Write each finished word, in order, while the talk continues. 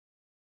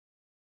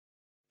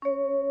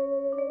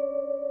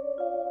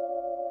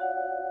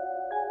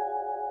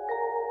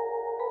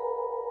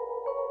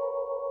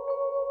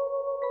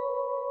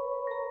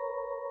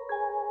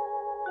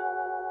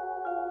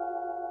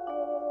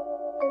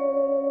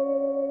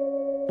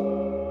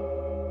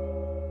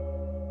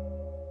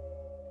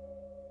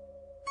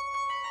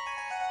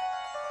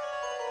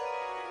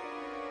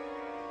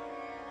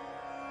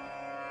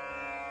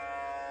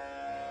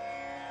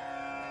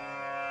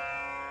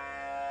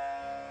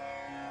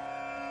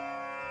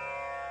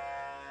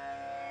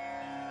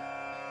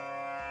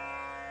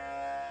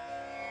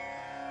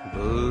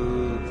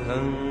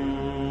बुद्धं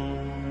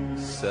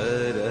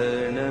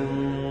शरणं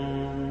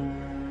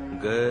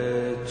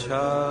गच्छामि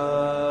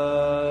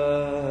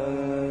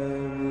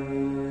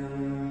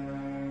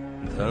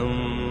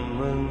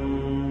धम्मं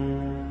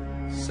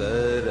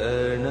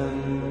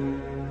शरणं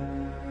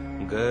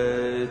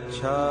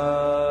गच्छामि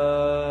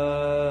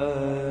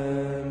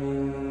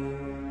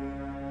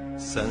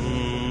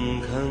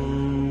संघं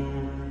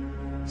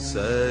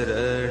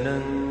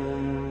शरणं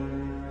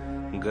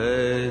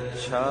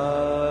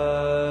गच्छामि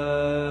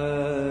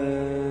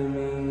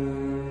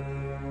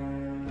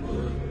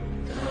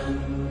बुद्धं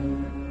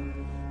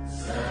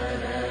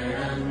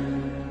शरणं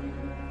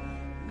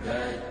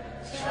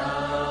गच्छामि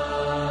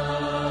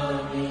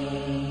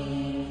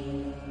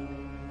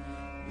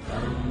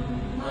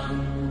धम्मं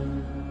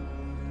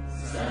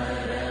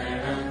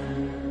शरणं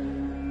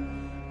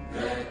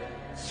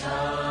गच्छामि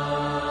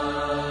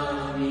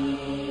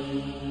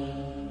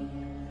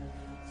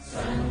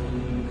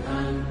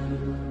संघं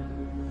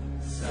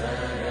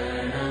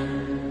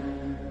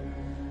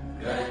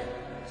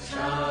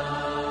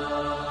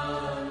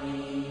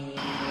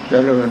เจ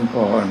ริญพ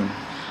ร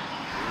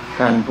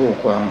ท่านผู้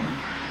ฟัง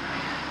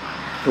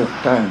ทุก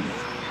ท่าน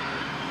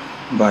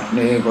บัด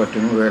นี้ก็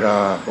ถึงเวลา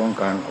ของ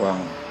การฟัง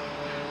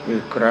อี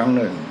กครั้งห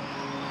นึ่ง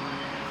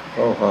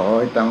ก็ขอใ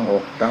ห้ตั้งอ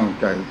กตั้ง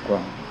ใจฟั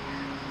ง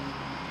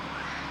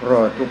เพรา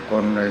ะทุกค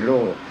นในโล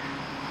ก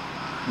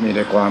มีแ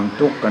ต่ความ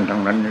ทุกข์กันทั้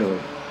งนั้นเลย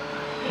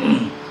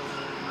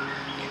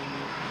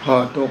เพรา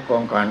ะทุกข์ขอ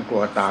งการกลั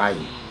วตาย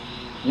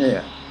เนี่ย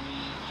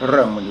เ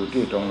รื่องมันอยู่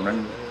ที่ตรงนั้น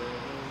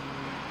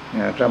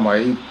สมัย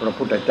พระ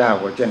พุทธเจ้า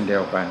ก็เช่นเดี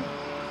ยวกัน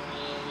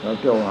เรา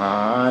เที่ยวหา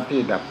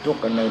ที่ดับทุก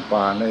ข์กันใน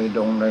ป่าในด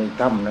งใน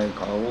ถ้ำใน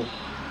เขา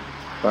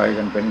ไป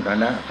กันเป็นค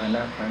ณะ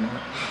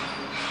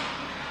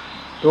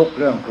ทุก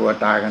เรื่องกลัว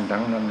ตายกันทั้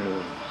งนั้นเล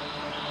ย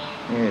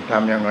นี่ท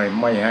ำยังไง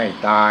ไม่ให้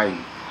ตาย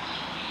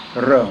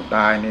เรื่องต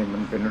ายนี่มั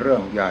นเป็นเรื่อ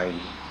งใหญ่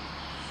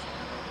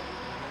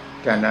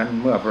ฉะนั้น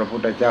เมื่อพระพุท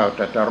ธเจ้าต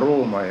รัสรู้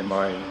ให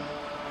ม่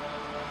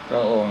ๆพร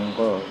ะองค์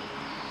ก็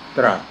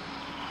ตรัส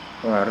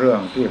ว่าเรื่อ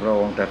งที่พระอ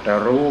งค์ตรัส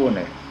รู้เ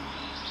นี่ย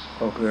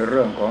ก็คือเ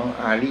รื่องของ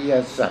อริย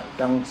สัจ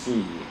ทั้ง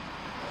สี่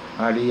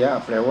อริยะ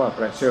แปลว่าป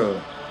ระเสริฐ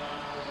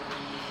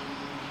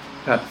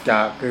สัจจะ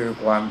คือ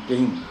ความจริ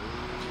ง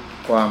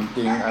ความจ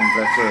ริงอันป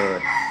ระเสริฐ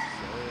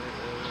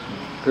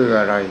คือ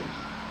อะไร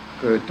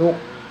คือทุก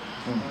ข์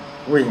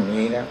วิ่งห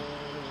นีแล้ว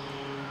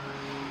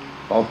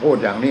พอพูด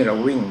อย่างนี้เรา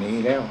วิ่งหนี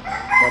แล้ว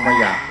เราไม่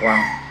อยากฟัง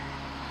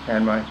เห็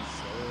นไหม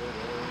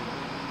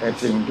แต่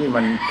สิ่งที่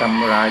มันท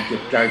ำลายจิ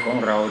ตใจของ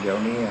เราเดี๋ยว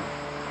นี้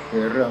คื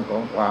อเรื่องขอ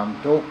งความ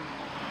ทุกข์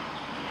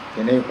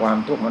ทีนี้ความ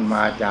ทุกข์มันม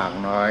าจาก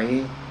ไหน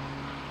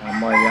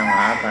มายังห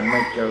ากันไ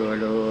ม่เจอ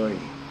เลย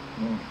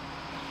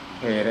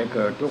เหตุให้เ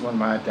กิดทุกข์มัน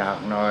มาจาก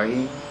ไหน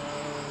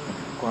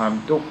ความ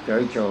ทุกข์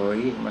เฉย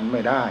ๆมันไ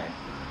ม่ได้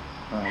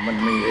มัน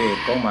มีเห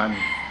ตุของมัน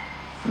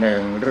หนึ่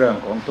งเรื่อง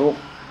ของทุกข์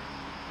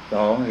ส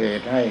องเห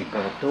ตุให้เ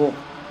กิดทุกข์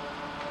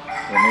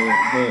ทีนี้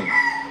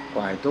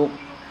ฝ่ายทุกข์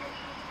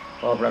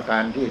พอประกา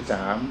รที่ส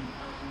าม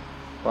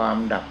ความ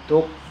ดับทุ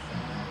กข์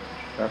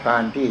ประกา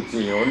รที่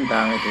สี่หนท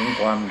างถึง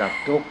ความดับ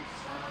ทุกข์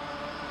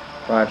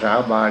ภาษา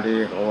บาลี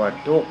เขาว่า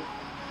ทุกข์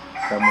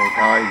สมุ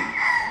ทัย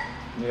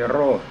นิโร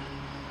ธ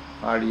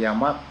อริย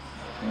มรรค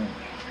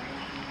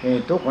นี่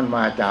ทุกข์มันม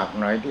าจาก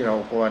ไหนที่เรา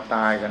กลัวต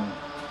ายกัน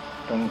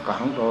ต้องขั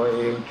งตัวเอ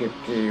ง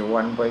14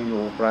 วันไปอ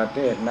ยู่ประเท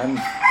ศนั้น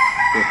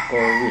ติดโค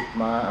วิด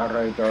มาอะไร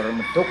ต่ออะไร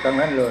มันทุกข์ทั้ง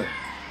นั้นเลย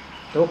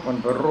ทุกข์มัน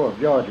ไปรวบ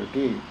ยอดอยู่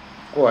ที่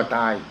กลัวต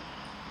าย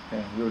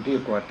อยู่ที่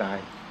กลัวตาย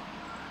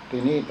ที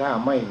นี้ถ้า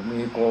ไม่มี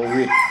โค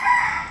วิด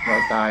เรา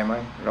ตายไหม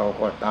เรา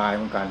ก็ตายเห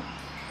มือนกัน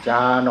ช้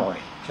าหน่อย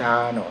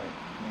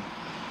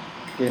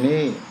ที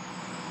นี้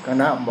ค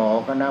ณะหมอ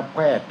คณะแพ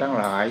ทย์ทั้ง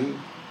หลาย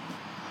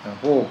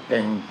ผู้เ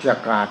ก่งจั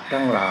กราช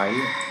ทั้งหลาย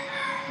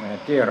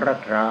ที่รั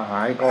กษาห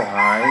ายก็ห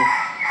าย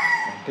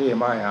ที่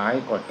ไม่หาย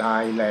ก็ตา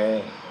ยแล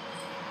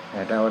แ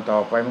ต่ต่อ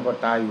ไปมันก็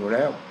ตายอยู่แ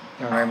ล้ว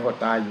ยังไงมันก็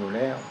ตายอยู่แ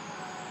ล้ว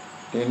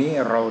ทีนี้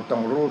เราต้อ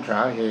งรู้ส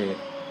าเห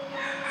ตุ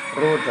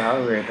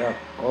ว่า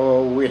โค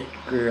วิด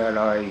คืออะ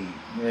ไร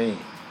นี่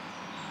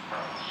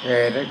เห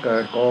ตุให้เกิ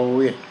ดโค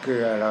วิดคื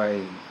ออะไร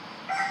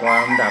ควา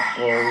มดับโ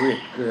ควิด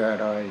คืออะ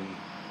ไร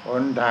ห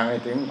นทางให้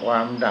ถึงควา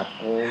มดับ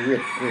โควิ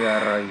ดคืออะ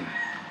ไร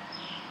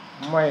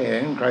ไม่เห็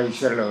นใครเ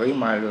ฉลย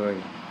มาเลย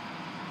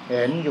เ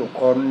ห็นอยู่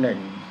คนหนึ่ง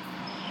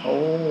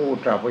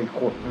จะไป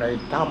ขุดใน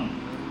ถ้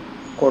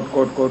ำขุด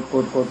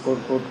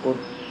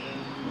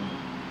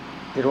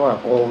คิดว่า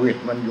โควิด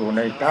มันอยู่ใ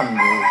นถ้ำ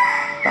อยู่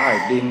ใต้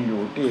ดินอ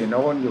ยู่ที่โ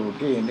น้นอยู่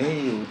ที่นี้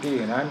อยู่ที่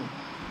นั้น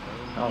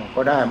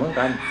ก็ได้เหมือน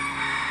กัน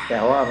แต่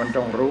ว่ามัน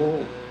ต้องรู้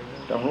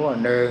ว่า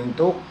หนึ่ง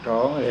ทุกข์ส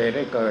องเหตุใ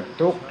ห้เกิด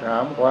ทุกข์สา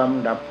มความ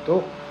ดับทุ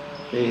กข์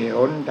สี่ห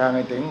นทางใ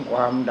ห้ถึงคว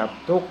ามดับ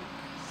ทุกข์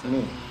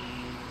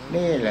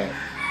นี่แหละ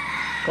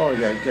ก็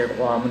ใหญ่ใจค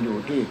วามมันอยู่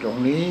ที่ตรง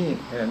นี้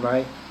เห็นไหม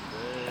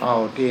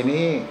ที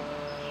นี้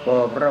พอ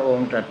พระอง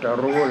ค์ตรัส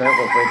รู้แล้ว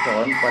ก็ไปสอ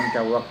นปัญจ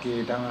วัคคี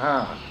ย์ทั้งห้า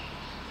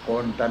โก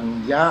ณฑัญ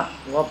ญะ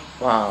วัป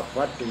ปา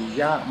วัตติ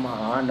ยะม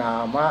หานา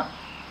มะ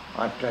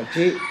อัตถ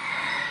ชิ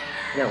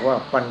เรียกว่า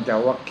ปัญจ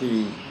วัคคี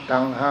ย์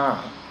ทั้งห้า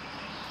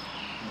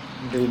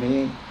ทีนี้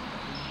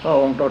พระ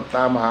องค์ตรัสต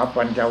ามหา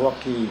ปัญจวัค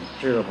คีย์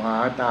เชื่อหา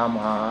ตาม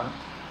หา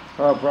เพ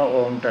ราะพระอ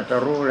งค์ตรัส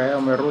รู้แล้ว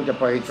ไม่รู้จะ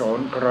ไปสอน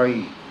ใคร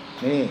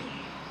นี่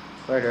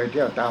ก็เลยเ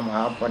ที่ยวตามห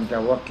าปัญจ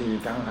วัคคี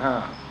ย์ทั้งห้า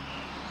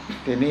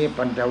ทีนี้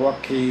ปัญจวัค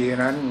คีย์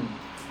นั้น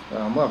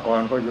เมื่อก่อ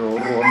นก็อยู่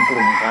รวมก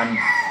ลุ่มกัน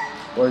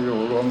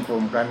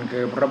คื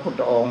อพระพุท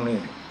ธองค์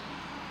นี่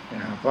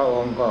พระอ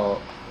งค์ก็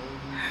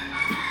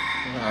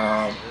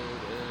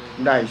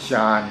ได้ฌ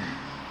าน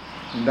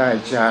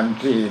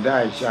สี่ได้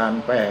ฌาน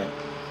แปด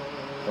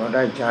พอไ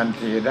ด้ฌาน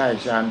สี่ได้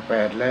ฌานแป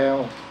ดแล้ว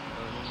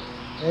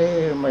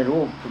ไม่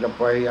รู้จะ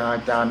ไปอา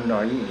จารย์หน่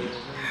อย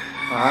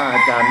หาอา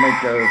จารย์ไม่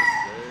เจอ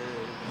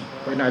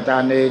เป็นอาจา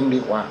รย์เองดี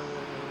กว่า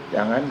อ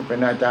ย่างนั้นเป็น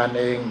อาจารย์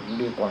เอง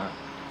ดีกว่า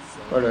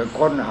ก็เลย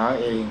ค้นหา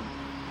เอง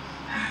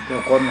ก็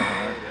ค้นหา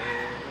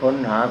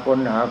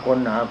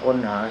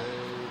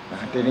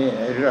ทีนี้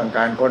เรื่องก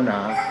ารค้นห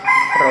า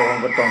พระอง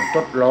ค์ก็ต้องท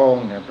ดลอง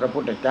เนี่ยพระพุ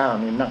ทธเจ้า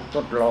นี่นักท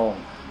ดลอง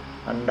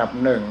อันดับ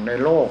หนึ่งใน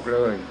โลกเล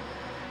ย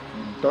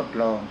ทด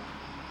ลอง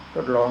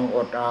อ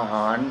ดอาห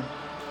าร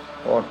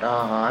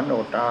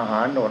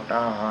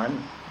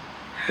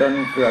จน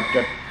เกือบจ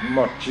ะหม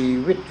ดชี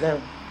วิตแล้ว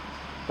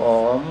ผ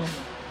อม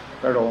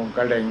กระโหลงก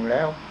ระเหล่งแ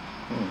ล้ว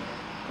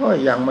ก็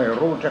ยังไม่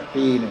รู้สัก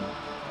ทีหนึ่ง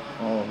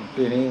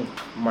ทีนี้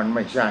มันไ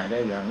ม่ใช่ได้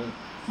อย่างนี้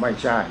ไม่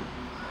ใช่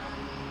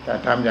แต่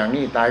ทำอย่าง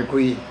นี้ตาย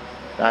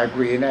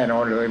คุยแน่นอ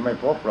นเลยไม่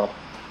พบหรอก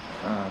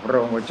พระ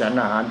องค์ฉัน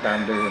อาหารตาม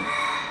เดิม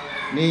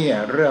นี่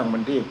เรื่องมั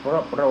นที่เพรา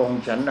ะพระอง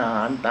ค์ฉันอาห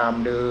ารตาม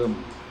เดิม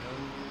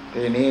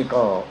ทีนี้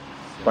ก็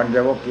ปัญจ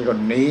วัคคีย์ก็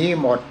หนี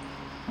หมด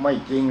ไม่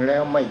จริงแล้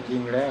วจ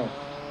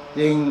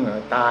ริง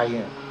ตาย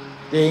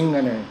จริง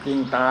จริง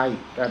ตาย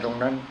แต่ตรง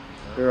นั้น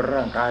คือ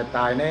ร่างกายต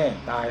ายแน่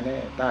ตาย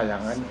อย่า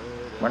งนั้น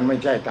มันไม่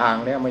ใช่ทาง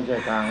แล้ว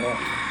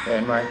เห็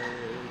นไหม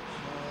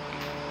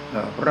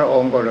พระอ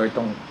งค์ก็เลย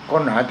ต้องค้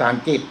นหาทาง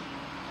จิต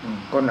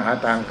ค้นหา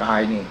ทางกา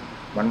ยนี่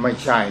มันไม่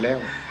ใช่แล้ว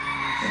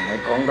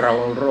ของเรา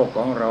โรคข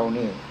องเรา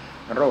นี่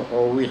โรคโค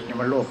วิด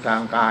มันโรคทา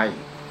งกาย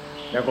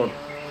แล้วก็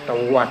ต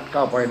วัดเ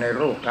ข้าไปใน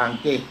โรคทาง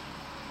จิต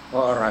เพรา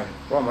ะอะไร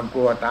เพราะมันก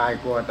ลัวตาย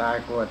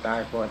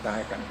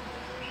กัน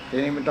ที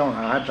นี้มันต้อง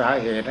หาสา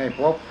เหตุให้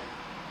พบ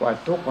ว่า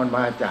ทุกข์มันม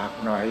าจาก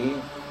ไหน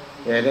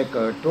เหตุได้เ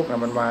กิดทุกข์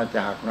มันมาจ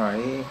ากไหน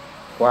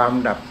ความ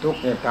ดับทุกข์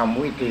เนี่ยท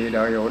ำวิธีโด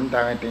ยหนท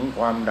างถึงค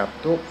วามดับ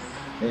ทุกข์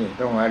นี่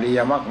ต้องอริย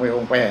มรรคมีอ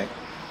งค์แปด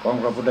ของ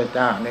พระพุทธเ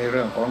จ้าในเ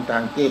รื่องของทา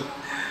งจิต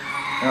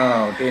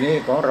ทีนี้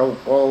ของเรา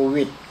โค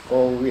วิ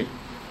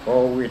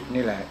ด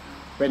นี่แหละ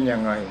เป็นยั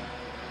งไง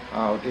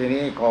ที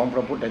นี้ของพร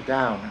ะพุทธเ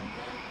จ้านะ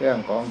เรื่อง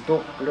ของทุ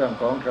กข์เรื่อง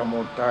ของส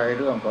มุทัย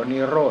เรื่องของนิ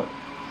โรธ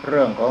เ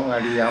รื่องของอ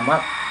ริยมรร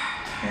ค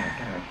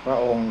พระ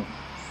องค์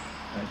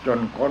จน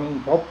ค้น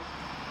พบ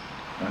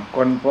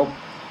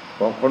พ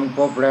อค้นพ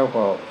บแล้ว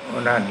ก็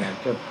นั่นเนี่ย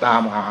จะตา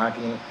มหา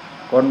ที่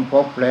ค้นพ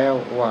บแล้ว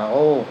ว่า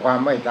ความ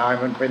ไม่ตาย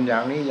มันเป็นอย่า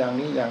งนี้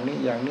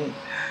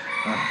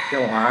เจ้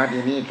าหาที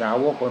นี้สา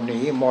วกคนหนี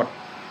หมด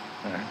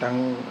ทั้ง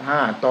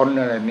5 ตน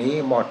อะไรหนี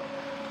หมด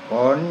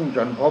จ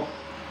นพบ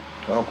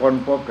พอค้น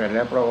พบเสร็จแ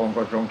ล้วพระองค์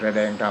ก็ทรงแสด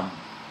งธรรม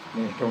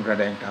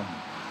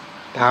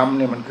ธรรม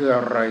นี่มันคืออ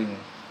ะไร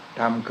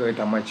ธรรมคือ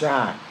ธรรมชา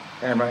ติ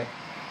เห็นไหม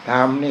ธร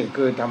รมนี่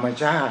คือธรรม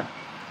ชาติ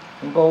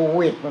มันก็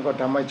มันก็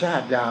ธรรมชา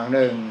ติอย่างห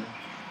นึ่ง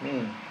นี่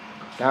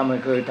ธรรมมัน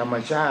คือธรรม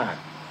ชาติ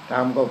ธรร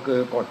มก็คื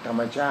อกฎธรร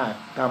มชาติ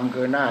ธรรม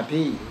คือหน้า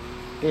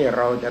ที่เ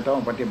ราจะต้อง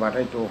ปฏิบัติใ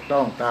ห้ถูกต้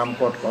องตาม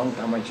กฎของ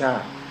ธรรมชา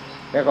ติ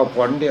แล้วก็ผ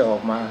ลที่ออ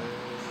กมา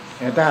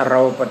ถ้าเร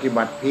าปฏิ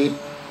บัติผิด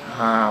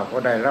ก็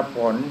ได้รับ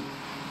ผล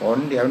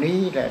เดี๋ยวนี้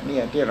แหละเนี่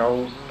ยที่เรา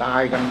ตา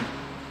ยกัน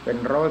เป็น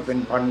ร้อยเป็น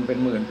พันเป็น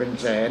หมื่นเป็น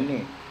แสน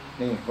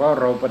นี่เพราะ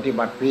เราปฏิ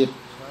บัติผิด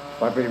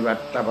ปฏิบั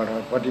ติ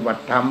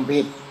ธรรมผิ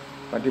ด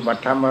ปฏิบั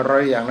ติธรรมอะไร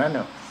อย่างนั้น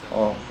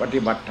ปฏิ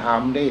บัติธรร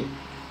มดิ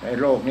ใน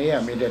โลกนี้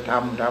มีแต่ท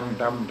ำ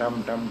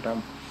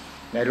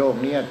ในโลก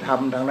นี้ท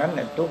ำทั้งนั้นเ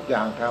นี่ยทุกอย่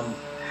างท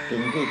ำสิ่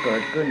งที่เกิ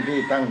ดขึ้นที่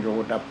ตั้งอยู่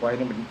ดับไป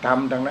นี่เป็นธรรม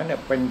ทั้งนั้นเนี่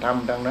ยเป็นธรรม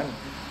ทั้งนั้น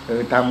คื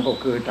อธรรมก็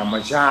คือธรรม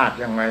ชาติ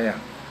ยังไง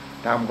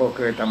ธรรมก็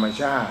คือธรรม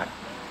ชาติ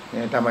เ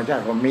นี่ยธรรมชา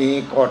ติก็มี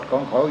กฎขอ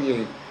งเขาอี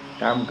ก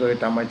ธรรมคือ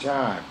ธรรมช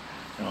าติ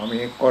มี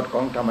กฎข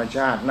องธรรมช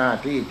าติหน้า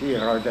ที่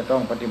เราจะต้อ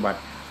งปฏิบัติ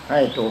ให้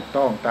ถูก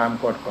ต้องตาม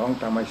กฎของ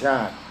ธรรมชา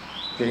ติ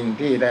สิ่ง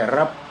ที่ได้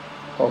รับ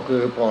ก็คื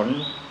อผล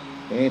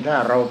นี่ถ้า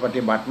เราป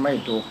ฏิบัติไม่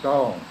ถูกต้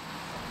อง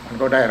มัน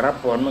ก็ได้รับ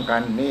ผลเหมือนกั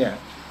นเนี่ย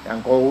อย่าง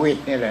โควิด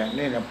นี่แหละ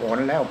ผ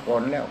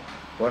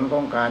ลข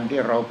องการที่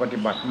เราปฏิ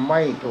บัติไ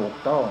ม่ถูก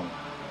ต้อง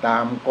ตา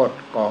มกฎ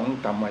ของ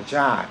ธรรมช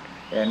าติ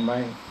เห็นไหม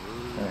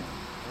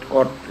ก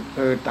ฎ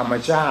คือธรรม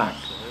ชาติ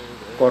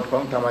กฎขอ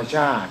งธรรมช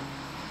าติ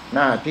ห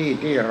น้าที่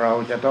ที่เรา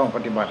จะต้องป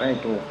ฏิบัติให้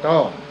ถูกต้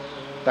อง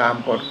ตาม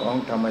กฎของ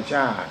ธรรมช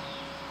าติ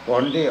ผ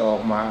ลที่ออ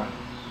กมา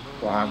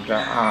ความส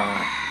ะอา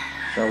ด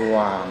ส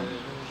ว่าง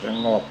ส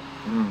งบ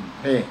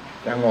นี่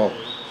สงบ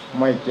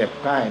ไม่เจ็บ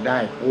ไข้ได้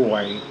ป่ว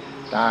ย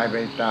ตายไป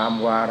ตาม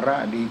วาระ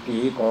ดีถี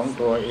ของ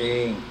ตัวเอ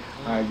ง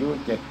อายุ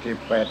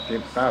70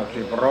 80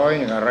 90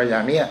 100อะไรอย่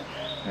างเนี้ย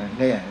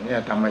เนี่ย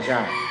ธรรมช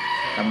าติ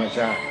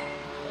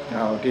เอ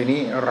าที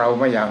นี้เรา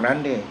ไม่อย่างนั้น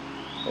ดิ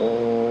โอ้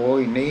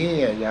ยนี่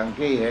อย่าง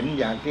ที่เห็น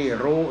อย่างที่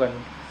รู้กัน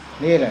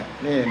นี่แหละ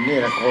นี่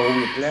แหละโค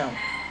วิดแล้ว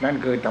นั่น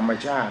คือธรรม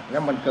ชาติแล้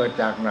วมันเกิด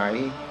จากไหน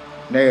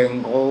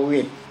1โค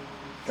วิด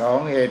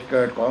2เหตุเ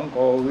กิดของโค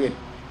วิด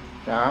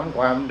3ค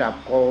วามดับ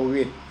โค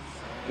วิด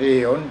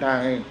4หนทาง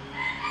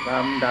ควา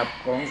มดับ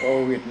ของโค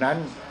วิดนั้น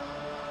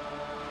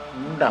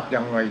ดับ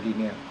ยังไงดี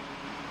เนี่ย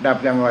ดับ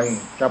ยังไง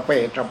สเป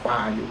ะสปา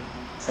อยู่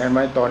เห็นไหม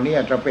ตอนนี้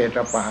สเปะส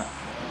ปา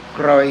ใ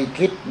คร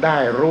คิดได้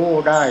รู้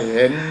ได้เ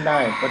ห็นได้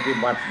ปฏิ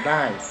บัติไ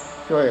ด้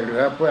ช่วยเหลื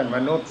อเพื่อนม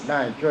นุษย์ไ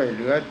ด้ช่วยเห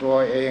ลือตัว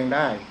เองไ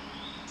ด้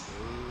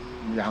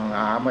ยังห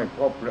าไม่พ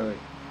บเลย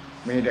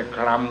มีแต่ค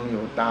ลำอ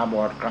ยู่ตาบ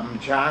อดคล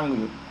ำช้างอ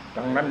ยู่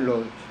ทั้งนั้นเล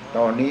ยต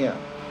อนนี้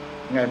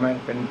ไงมัน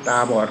เป็นตา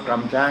บอดคล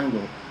ำช้างอ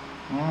ยู่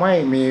ไม่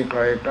มีใค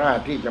รกล้า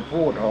ที่จะ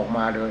พูดออกม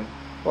าเลย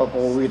ว่าโค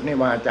วิดนี่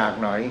มาจาก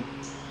ไหน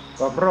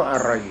ก็เพราะอะ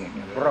ไรเ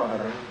นี่ยเพราะอะ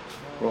ไร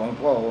หลวง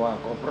พ่อว่า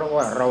ก็เพราะ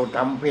ว่าเราท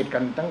ำผิดกั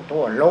นทั้ง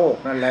ทั่วโลก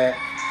นั่นแหละ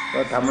เร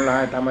าทำลา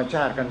ยธรรมช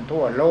าติกัน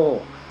ทั่วโลก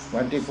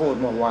วันที่พูด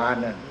เมื่อวาน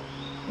น่ะ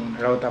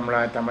เราทำล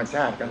ายธรรมช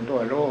าติกันทั่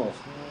วโลก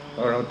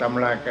เราท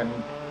ำลายกัน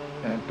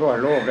ทั่ว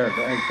โลกเลย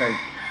ไอ้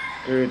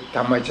คือธ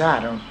รรมชา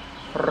ติ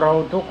เรา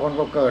ทุกคน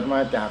ก็เกิดมา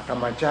จากธร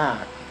รมชา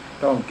ติ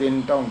ต้องกิน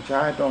ต้องใ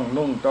ช้ต้อง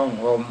นุ่งต้อง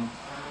ห่ม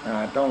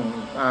ต้อง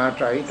อา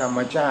ศัยธรรม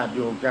ชาติอ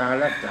ยู่การ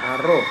รักษา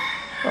โรค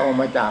ก็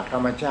มาจากธร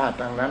รมชาติ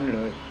ทั้งนั้นเล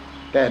ย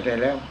แต่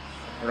แล้ว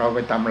เราไป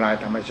ทำลาย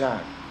ธรรมชา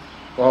ติ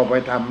พอไป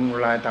ท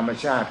ำลายธรรม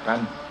ชาติกัน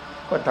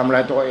ก็ทำลา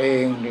ยตัวเอ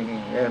งนี่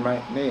เห็นไหม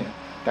นี่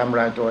ทำล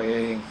ายตัวเอ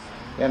ง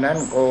ดังนั้น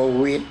โค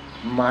วิด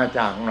มาจ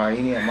ากไหน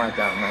เนี่ยมา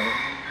จากไหน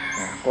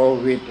โค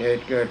วิดเห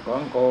ตุเกิดขอ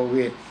งโค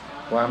วิด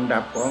ความดั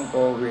บของโค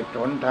วิด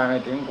หนทาง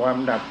ถึงความ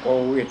ดับโค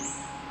วิด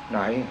ไหน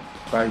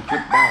ใครคิ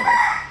ดได้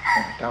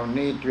เท่า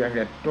นี้เพียงแ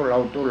ต่ตัวเร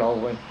า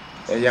ไป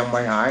แต่ยังไ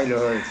ม่หายเล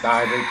ยตา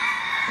ยไป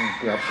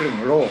เกือบครึ่ง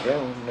โลกแล้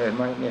วเห็นไ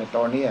หมเนี่ยต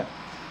อนนี้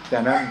ฉ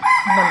ะนั้น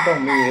มันต้อง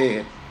มีเห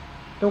ตุ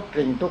ทุก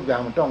สิ่งทุกอย่า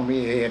งมันต้องมี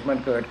เหตุมัน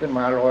เกิดขึ้นม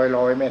าล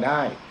อยไม่ไ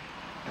ด้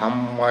ท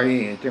ำไม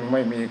จึงไ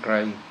ม่มีใคร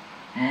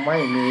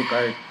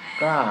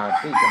กล้า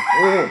ที่จะ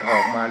พูดออ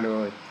กมาเล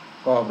ย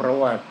ก็เพราะ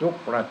ว่าทุก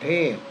ประเท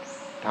ศ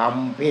ท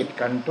ำผิด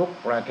กันทุก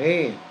ประเท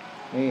ศ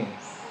นี่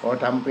พอ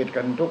ทำผิด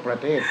กันทุกประ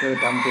เทศคือ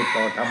ทำผิด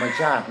ต่อธรรม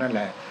ชาตินั่นแ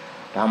หละ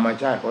ธรรม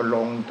ชาติก็ล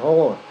งโท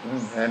ษ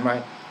เห็นไหม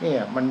เนี่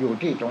ยมันอยู่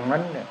ที่ตรงนั้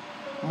นเนี่ย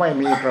ไม่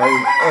มีใคร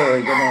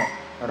จะเนี่ย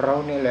เรา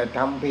นี่แหละท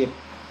ำผิด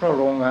เพราะ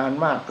โรงงาน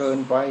มากเกิน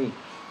ไป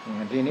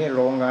ทีนี้โ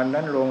รงงาน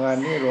นั้นโรงงาน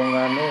นี้โรงง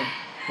านโน้น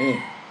นี่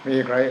มี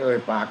ใคร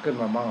ปากขึ้น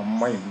มาบ้าง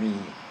ไม่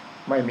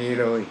มี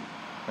เลย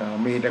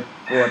มีแต่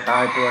กลัวตา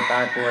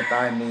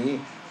ยหนี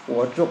หั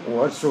วซุกหั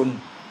วซุน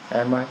เ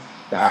ห็นไหม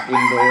จากอิ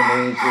นโดนี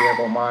เซีย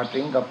ก็มา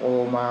สิงคโป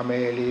ร์มามา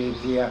เล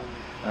เซีย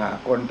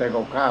คนไทย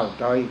ก็ข้าว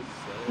ไทย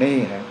นี่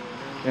นะ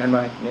เห็นไหม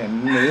เนี่ย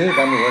หนี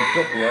กันหัว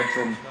ซุกหัว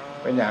ซุน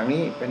เป็นอย่าง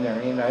นี้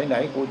ไหน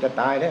กูจะ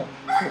ตายแล้ว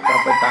กูกลับ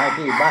ไปตาย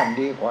ที่บ้าน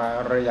ดีกว่า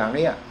อะไรอย่างเ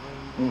นี้ย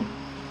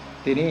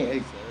ทีนี้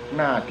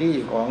หน้าที่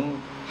ของ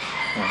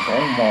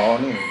หมอ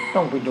นี่ต้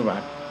องปฏิบั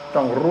ติ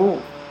ต้องรู้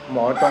หม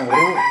อต้อง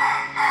รู้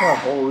ว่า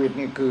โควิด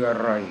นี่คืออะ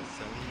ไร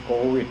โค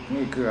วิด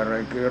นี่คืออะไร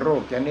คือโร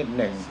คชนิด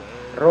หนึ่ง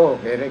โรค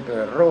เหตุให้เกิ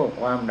ดโรค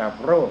ความดับ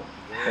โรค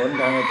ผล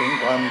ทางถึง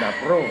ความดับ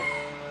โรค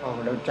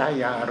เราใช้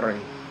ยาอะไร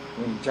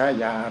ใช้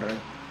ยาอะไร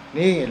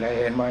นี่แหละ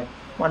เห็นไหม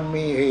มัน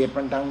มีเหตุ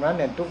มันทางนั้น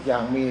เนี่ยทุกอย่า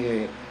งมีเห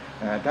ตุ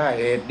ถ้า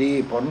เหตุดี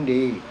ผล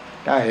ดี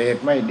ถ้าเห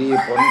ตุไม่ดี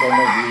ผลก็ไ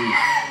ม่ดี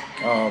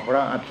พร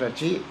ะอัสส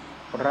ชิ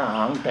พระห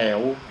างแถว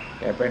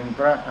แต่เป็นพ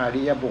ระอ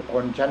ริยบุคค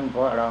ลชั้นพ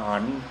ระอรหั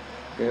นต์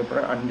คือพร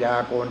ะอัญญา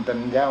โกณตั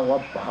ญญาวั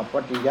ปปะป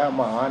ฏิย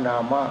มหานา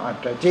มะอัส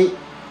สชิ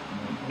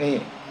นี่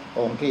อ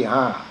งค์ที่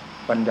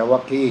5ปัญจวั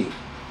คคีย์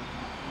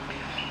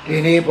ที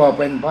นี้พอเ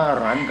ป็นพระอ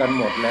รหันต์กัน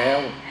หมดแล้ว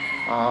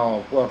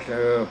พวกเธ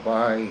อไป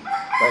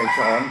ส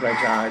อนประ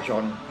ชาช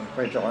นป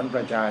ระ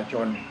ชา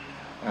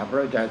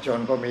ชน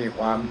ก็มีค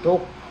วามทุก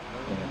ข์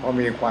เขา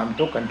มีความ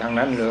ทุกข์กันทาง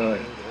นั้นเลย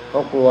เข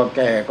ากลัวแ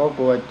ก่เขา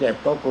กลัวเจ็บ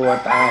เขากลัว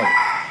ตาย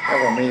แล้ว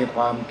ก็มีค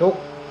วามทุกข์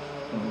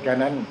ฉะ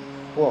นั้น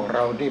พวกเร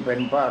าที่เป็น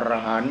พระอร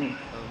หันต์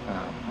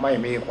ไม่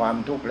มีความ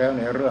ทุกข์แล้วใ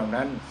นเรื่อง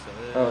นั้น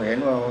เราเห็น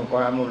ว่า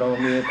เรา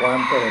มีความ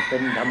เกิดเป็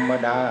นธรรม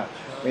ดา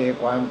มี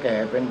ความแก่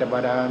เป็นธรรม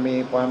ดามี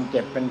ความเ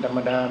จ็บเป็นธรรม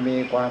ดามี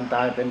ความต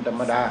ายเป็นธรร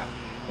มดา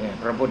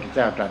พระพุทธเ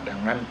จ้าตรัสดั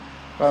งนั้น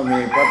ก็มี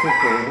พระภิก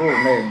ษุรูป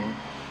หนึ่ง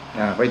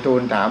ไปทู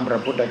ลถามพระ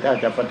พุทธเจ้า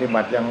จะปฏิ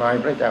บัติอย่างไร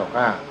พระเจ้า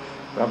ข้า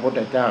พระพุทธ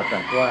เจ้าตรั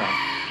สว่า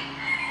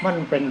มัน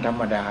เป็นธรร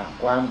มดา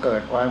ความเกิ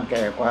ดความแ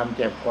ก่ความเ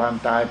จ็บความ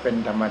ตายเป็น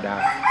ธรรมดา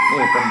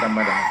นี่เป็นธรรม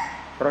ดา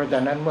เพราะฉ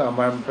ะนั้นเมื่อ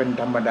มันเป็น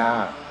ธรรมดา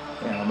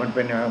มันเ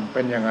ป็น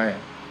ยังไง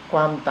คว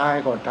ามตาย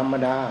ก็ธรรม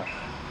ดา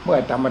เมื่อ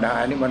ธรรมดา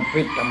อันนี้มัน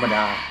ผิดธรรมด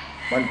า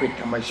มันผิด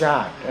ธรรมชา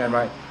ติเห็นไหม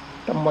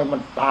ทำไมมั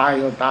นตาย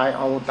ก็ตายเ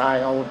อาตาย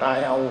เอาตาย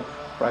เอา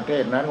ประเท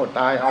ศนั้นก็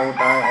ตายเอา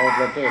ตายเอา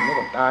ประเทศนี้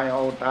ก็ตายเอ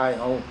าตาย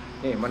เอา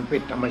นี่มันผิ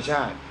ดธรรมช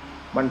าติ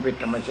มันผิด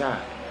ธรรมชา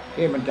ติ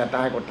ที่มันจะต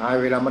ายก็ตาย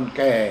เวลามันแ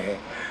ก่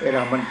เวล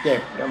ามันเจ็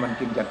บแล้วมัน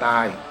จึงจะตา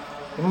ย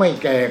ไม่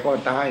แก่ก็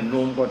ตายห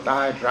นุ่มก็ต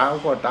ายสาว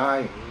ก็ตาย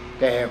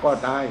แก่ก็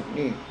ตาย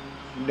นี่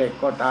เด็ก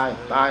ก็ตาย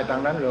ตายทา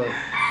งนั้นเลย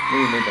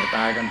นี่มีแต่ต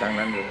ายกันทาง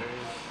นั้นเลย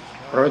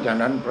เพราะฉะ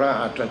นั้นพระ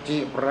อัสสชิ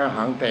พระ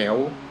หังแถว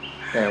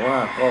แต่ว่า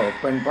ก็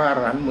เป็นพระอร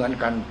หันต์เหมือน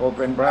กันพอเ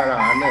ป็นพระอร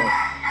หันต์เนี่ย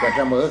จะเ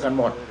สมอกัน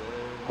หมด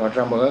ก็เ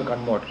สมอกัน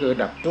หมดคือ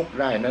ดับทุกข์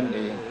ได้นั่นเอ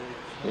ง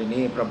ที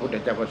นี้พระพุทธ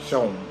เจ้าก็ท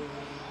รง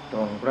ต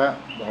รงพระ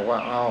บอกว่า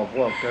อ้าวพ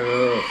วกเธ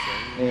อ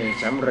นี่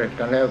สำเร็จ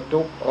กันแล้ว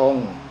ทุกอง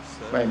ค์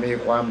ไม่มี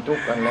ความทุก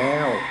ข์กันแล้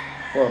ว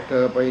พวกเธ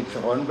อไปส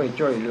อนไป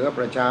ช่วยเหลือป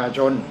ระชาช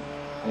น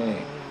นี่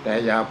แต่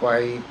อย่าไป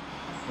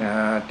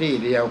ที่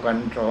เดียวกัน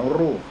สอง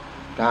รูป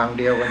ทาง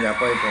เดียวกันอย่า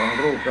ไปสอง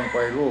รูปต้องไป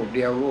รูปเ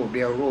ดียวรูปเ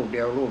ดียวรูปเดี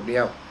ยวรูปเดี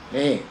ยว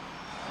นี่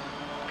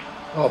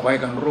ก็ไป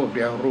กันรูปเ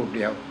ดียวรูปเ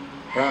ดียว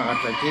พระอัส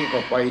สชิก็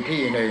ไป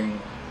ที่หนึ่ง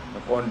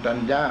โกณฑัญ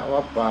ญะ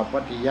วัปปะปั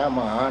ตติยม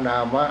หานา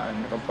มะ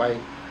ก็ไป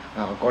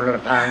คนละ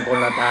ทางคน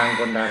ละทาง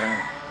คนละทาง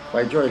ไป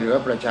ช่วยเหลือ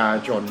ประชา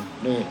ชน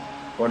นี่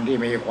คนที่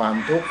มีความ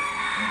ทุกข์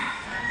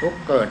ทุกข์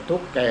เกิดทุ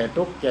กข์แก่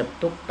ทุกข์เจ็บ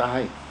ทุกข์ตา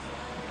ย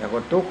แต่ก็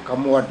ทุกข์ข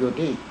มวดอยู่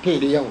ที่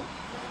เดียว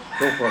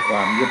ทุกข์เพราะคว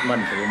ามยึดมั่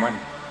นถือมั่น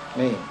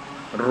นี่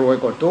รวย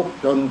ก็ทุกข์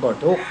จนก็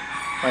ทุกข์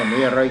ไม่มี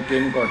อะไรกิ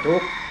นก็ทุ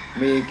กข์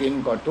มีกิน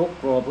ก็ทุกข์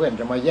กลัวเพื่อน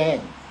จะมาแย่ง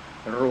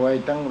รวย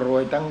ทั้ง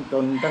จ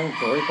นทั้ง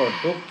สวยก็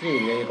ทุกข์ขี้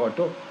เหร่ก็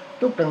ทุกข์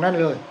ทุกข์ทั้งนั้น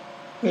เลย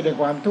มีแต่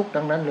ความทุกข์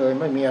ทั้งนั้นเลย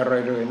ไม่มีอะไร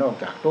เลยนอก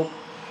จากทุกข์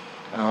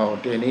เอา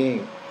ทีนี้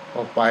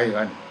ก็ไป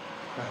กัน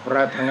พร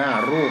ะทั้งห้า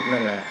รูป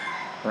นั่นแหละ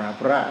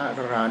พระอร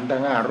หันต์ทั้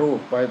งห้ารูป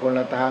ไปคนล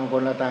ะทางค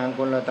นละทางค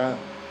นละทาง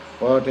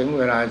พอถึงเ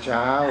วลาเ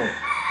ช้า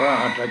พระ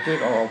อัสสชิ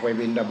ออกไป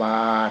บิณฑบ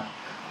าต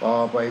พอ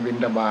ไปบิณ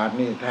ฑบาต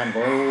นี่ท่านก็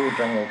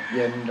สงบเ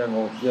ย็นสง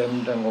บเย็น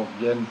สงบ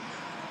เย็น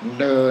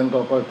เดินก็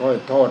ค่อย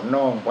ๆทอด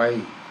น่องไป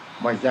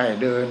ไม่ใช่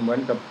เดินเหมือน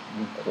กับ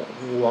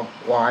วัว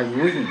ควาย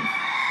วิ่ง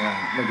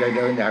ไม่ใช่เ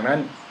ดินอย่างนั้น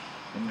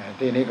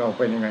ที่นี้ก็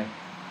เป็นยังไง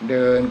เ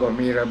ดินก็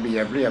มีระเบี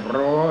ยบเรียบ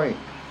ร้อย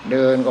เ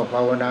ดินก็ภ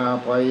าวนา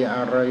ไปอ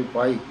ะไรไป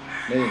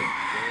นี่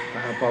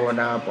ภาว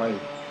นาไป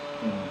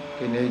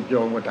ที่นี้โย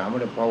มก็ถามว่า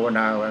ภาวน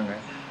าว่าไง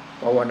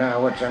ภาวนา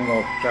ว่าสง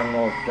บสง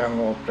บส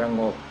งบส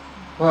งบ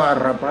เพราะ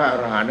พระอ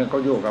รหันต์เขา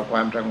อยู่กับคว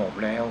ามสงบ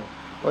แล้ว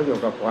ก็อยู่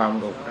กับความส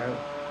งบแล้ว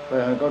เพราะฉ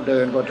ะนั้นก็เดิ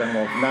นก็สง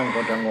บนั่ง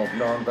ก็สงบ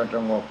นอนก็ส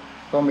งบ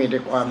ก็มีแต่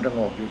ความสง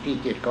บอยู่ที่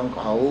จิตของ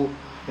เขา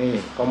นี่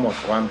ก็หมด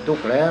ความทุก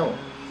ข์แล้ว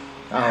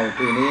เอา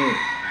ทีนี้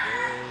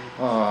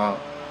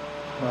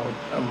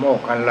โมค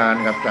คัลลาน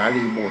กับสา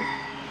รีบุตร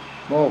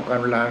โมคคั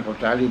ลลานกับ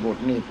สารีบุต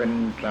รนี่เป็น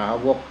สา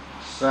วก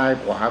ซ้าย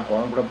ขวาขอ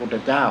งพระพุทธ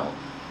เจ้า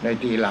ใน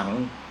ทีหลัง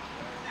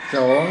ส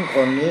องค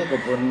นนี้ก็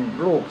เป็น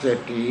ลูกเศรษ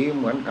ฐี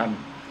เหมือนกัน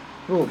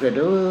ลูกเศรษ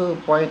ฐี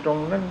ไปตรง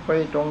นั้นไป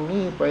ตรง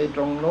นี้ไปต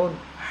รงโน้น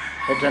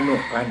ไปสนุ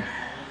กกัน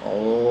โอ้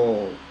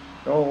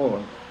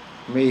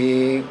มี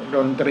ด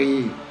นตรี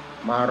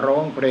มาร้อ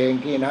งเพลง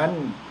ที่นั้น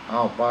เอ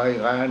าไป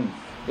กัน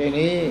ที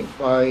นี้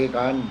ไป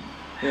กัน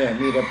เนี่ย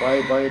มีแต่ไป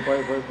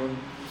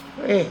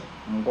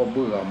มันก็เ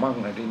บื่อมั่ง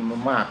นะที่มั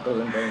นมากเกิ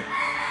นไป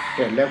เส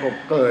ร็จแล้วก็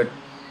เกิด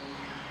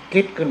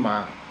คิดขึ้นมา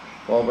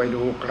พอไป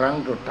ดูครั้ง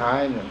สุดท้า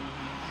ยเนี่ย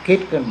คิด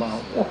ขึ้นมา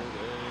โอ้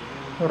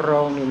เร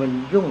านี่มัน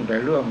ยุ่งแต่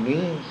เรื่อง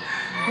นี้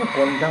ค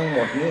นทั้งหม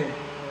ดนี่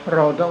เร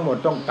าทั้งหมด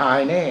ต้องตาย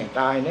แน่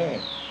ตายแน่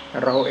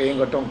เราเอง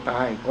ก็ต้องต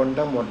ายคน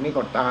ทั้งหมดนี่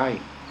ก็ตาย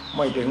ไ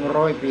ม่ถึง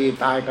100 ปี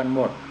ตายกันห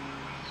มด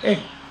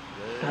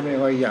ถ้าไม่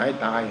ค่อยอยากให้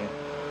ตาย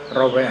เร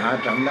าไปหา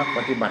สำนักป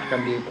ฏิบัติกั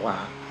นดีกว่า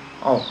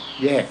เอา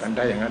แยกกันไ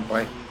ด้อย่างนั้น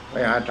ไป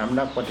หาสำ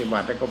นักปฏิบั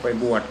ติแล้วก็ไป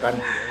บวชกัน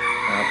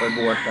ไปบ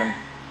วชกัน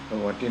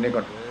บวชที่นี่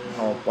ก็เ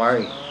อาไป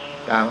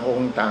ต่างอง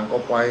ค์ต่างก็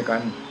ไปกั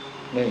น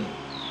นี่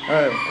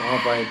พอ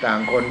ไปต่าง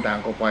คนต่าง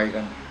ก็ไปกั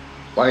น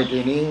ไปที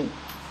นี้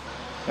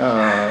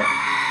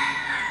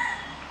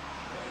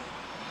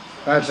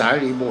สา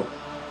รีบุ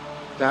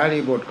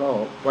ตรก็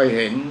ไปเ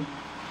ห็น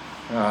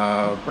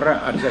พระ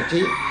อัสส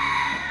ชิ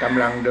ก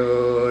ำลังเดิ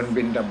น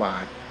บิณฑบา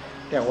ต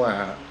แต่ว่า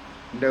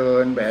เดิ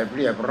นแบบเ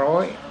รียบร้อ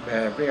ย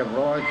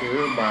ถือ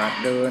บาตร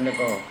เดินแล้ว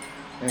ก็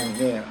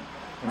เนี่ย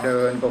เดิ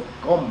นก็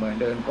ก้ม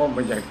เดินก้มไ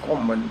ม่ใช่ก้ม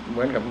เห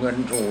มือนกับเงิน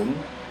ศูนย์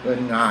เงิน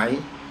หงาย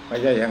ไม่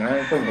ใช่อย่างนั้น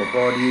ก้มก็พ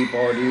อดี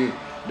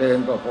เดิน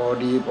ก็พอ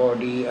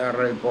ดีอะไ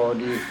รพอ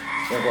ดี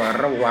แต่ว่า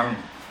ระวัง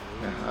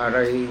อะไร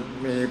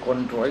มีคน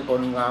สวยค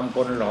นงามค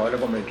นหล่อแล้ว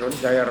ก็ไม่สน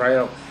ใจอะไรห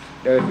รอก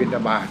เดินบิณฑ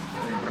บาต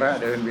พระ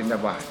เดินบิณฑ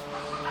บาต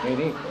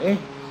นี่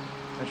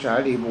สา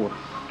รีบุต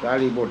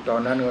รตอ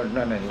นนั้น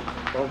นั่นไง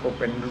เขาก็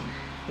เป็น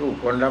ลูก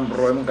คนร่ำร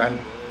วยเหมือนกัน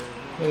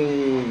นี่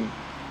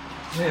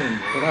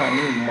พระ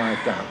นี่มา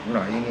จากไหน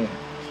เนี่ย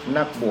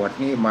นักบวช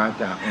นี่มา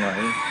จากไหน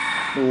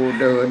ดู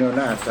เดินเนี่ย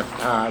น่าศรัท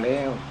ธาแล้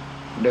ว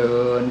เดิ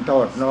นทอ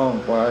ดน่อง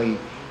ไป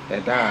แต่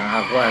ถ้าหา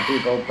กว่าที่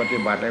เขาปฏิ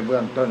บัติในเบื้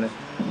องต้น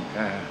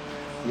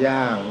ย่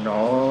างหน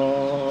อ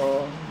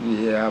เห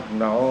ยียบ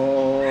หนอ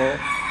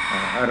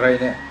อะไร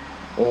เนี่ย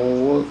โอ้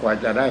กว่า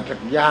จะได้สัก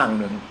ย่าง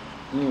หนึ่ง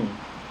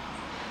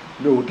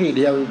อยู่ที่เ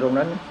ดียวอยู่ตรง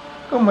นั้น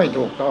ก็ไม่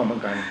ถูกต้องเหมือ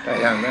นกันแต่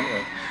อย่างนั้นเล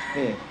ย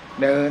นี่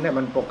เดินเนี่ย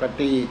มันปก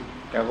ติ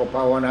แต่ก็ภ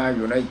าวนาอ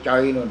ยู่ในใจ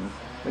นั่น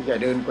ไม่ใช่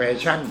เดินแคว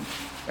ชั่น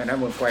แต่นั้น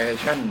มันแคว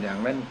ชั่นอย่าง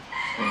นั้น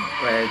แ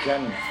ควชั่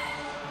น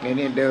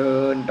นี่เดิ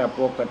นแต่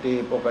ปก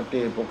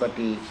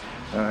ติ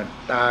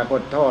ตาก็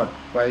ทอด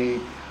ไป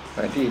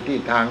ที่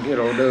ทางที่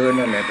เราเดิน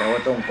นั่นแหละแต่ว่า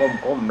ต้อง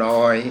ก้มหน่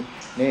อย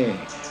นี่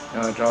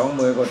สอง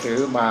มือก็ถื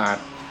อบาตร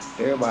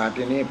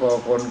ทีนี้พอ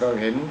คนก็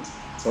เห็น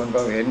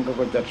เขา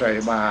ก็จะใส่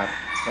บาตร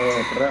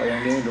พระอง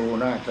ค์นี้ดู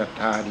น่าศรัท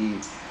ธาดี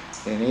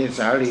ทีนี้ส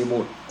ารี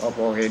บุตรพ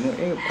อเห็น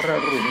พระ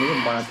รูปนี้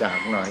มาจาก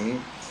ไหน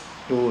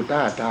ดูท่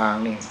าทาง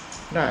นี่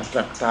น่าศ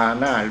รัทธา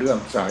น่าเลื่อม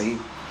ใส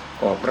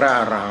ก็พระ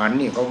อรหันต์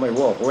นี่เขาไม่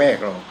วอกแวก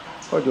หรอก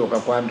เขาอยู่กั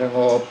บความสง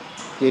บ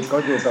จิตเขา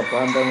อยู่กับคว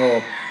ามสง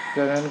บฉ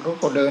ะนั้นเขา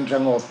ก็เดินส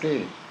งบที่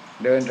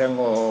เดินส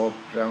งบ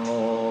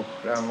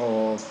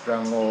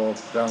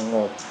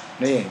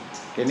นี่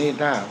ทีนี้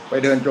ถ้าไป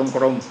เดินจงก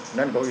รม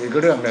นั่นก็อีก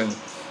เรื่องหนึ่ง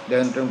เดิ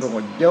นจงกรม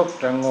ยก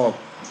สงบ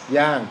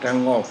ย่างส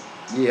งบ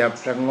เหยียบ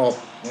สงบ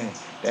นี่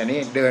แต่นี้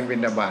เดินบิณ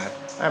ฑบาต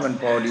ให้มัน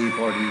พอดี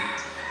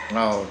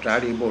สา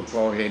รีบุตรพ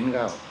อเห็น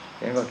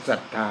ก็ศรั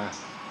ทธา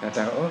แต่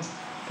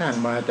ท่าน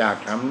มาจาก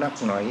สำนัก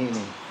ไหน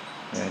นี่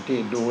ที่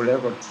ดูแล้ว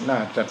ก็น่า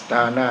ศรัทธ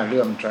าน่าเ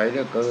ลื่อมใสเห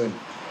ลือเกิน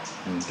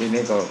ที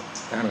นี้ก็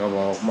ท่านก็บ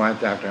อกมา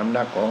จากสำ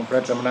นักของพร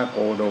ะสมณโค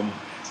ดม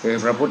คือ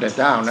พระพุทธ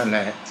เจ้านั่นแห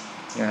ละ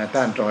ท่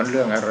านสอนเ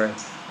รื่องอะไร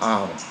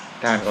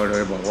ท่านก็เล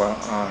ยบอกว่า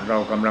เรา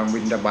กำลังบิ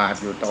ณฑบาต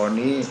อยู่ตอน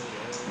นี้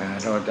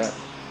เราจะ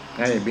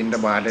ให้บิณฑ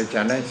บาตได้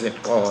ฉันให้เสร็จ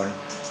ก่อน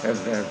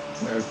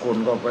คุณ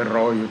ก็ไปร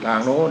ออยู่ทาง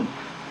โน้น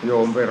โย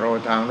มไปรอ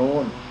ทางโน้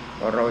นพ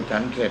อเราฉั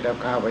นเสร็จแล้ว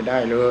เข้าไปได้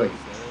เลย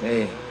นี่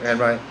เห็น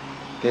ไหม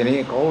ทีนี้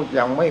เขา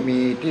ยังไม่มี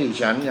ที่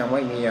ฉันยังไ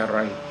ม่มีอะไร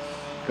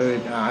คือ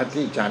หา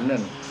ที่ฉันนั่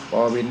นพอ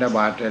บิณฑบ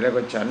าตเสร็จแล้ว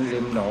ก็ฉันริ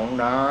มหนอง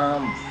น้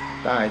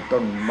ำใต้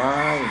ต้นไม้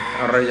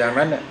อะไรอย่าง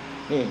นั้นเนี่ย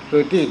นี่คื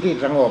อที่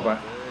สงบ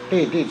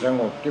ที่ส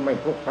งบที่ไม่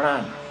พลุกพล่า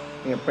น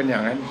นี่เป็นอย่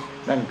างนั้น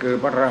นั่นคือ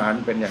พระอรหัน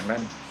ต์เป็นอย่างนั้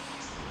น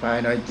ภาย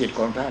ในจิต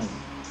ของท่าน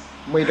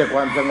มีแต่คว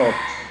ามสงบ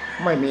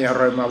ไม่มีอะ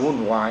ไรมาวุ่น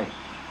วาย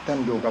ท่าน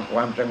อยู่กับคว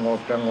ามสงบ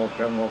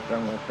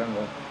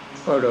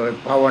ก็เลย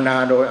ภาวนา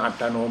โดยอั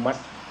ตโนมั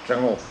ติส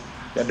งบ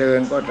จะเดิน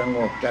ก็สง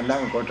บจะนั่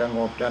งก็สง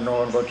บจะนอ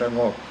นก็สง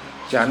บ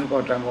ฉันก็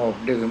สงบ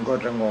ดื่มก็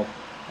สงบ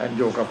ท่านอ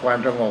ยู่กับความ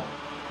สงบ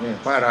นี่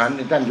พระอรหันต์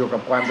นี่ท่านอยู่กั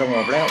บความสง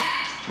บแล้ว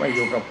ไม่อ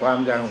ยู่กับความ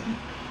อย่า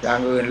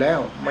งอื่นแล้ว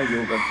ไม่อ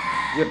ยู่กับ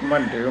ยึด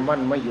มั่นถือมั่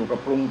นไม่อยู่กับ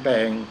ปรุงแต่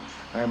ง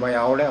ไม่เ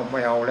อาแล้ว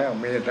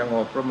มีสง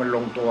บเพราะมันล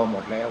งตัวหม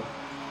ดแล้ว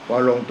พอ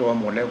ลงตัว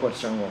หมดแล้วก็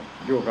สงบ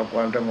อยู่กับคว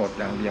ามสงบ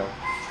อย่างเดียว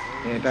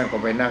นี่ท่านก็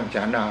ไปนั่ง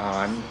ฉันอาห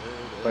าร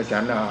พอฉั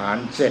นอาหาร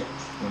เสร็จ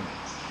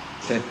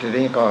ที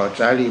นี้ก็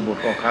สารีบุต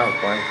รก็เข้า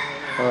ไป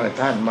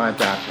ท่านมา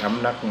จากส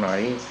ำนักไหน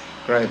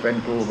ใครเป็น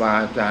ครูบา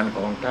อาจารย์ข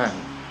องท่าน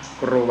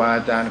ครูบาอ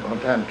าจารย์ของ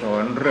ท่านสอ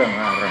นเรื่อง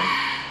อะไร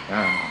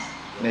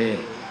นี่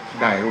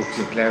ได้ลูก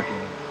ศิษย์แล้ว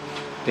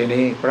ที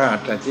นี้พระอั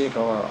ฏฐิเข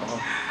าว่า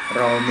เ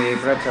รามี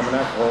พระสมณ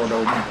โคด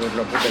มคือพ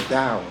ระพุทธเ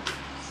จ้า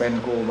เป็น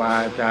ครูบา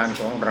อาจารย์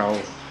ของเรา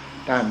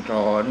ท่านส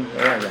อน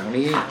ว่าอย่าง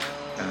นี้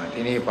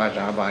ที่นี่ภาษ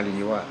าบาลี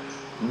ว่า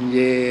เย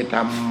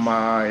ธัมม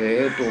าเห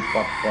ตุ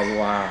ปัปป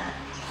วา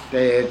เต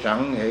สั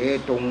งเห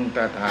ตุงต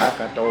ถาค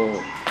โต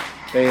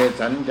เต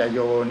สัญจโย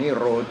นิ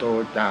โรโต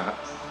จะ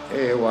เอ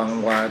วัง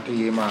วาที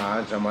มหา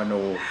สมโน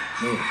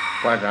นี่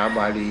ภาษาบ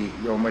าลี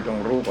โยมไม่ต้อง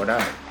รู้ก็ไ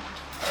ด้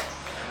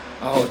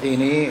เอาที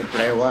นี้แป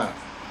ลว่า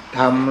ท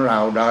ำเหล่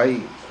าใด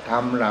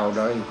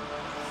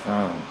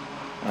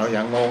เอาอย่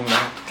างงงน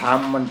ะท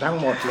ำมันทั้ง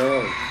หมดเล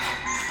ย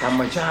ธรร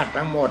มชาติ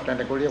ทั้งหมดนั่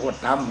นเขาเรียกว่า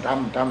ทำท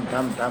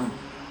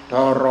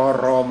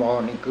รม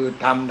นี่คือ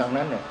ทำดัง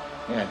นั้นเ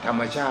นี่ยธรร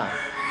มชา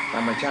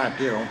ติ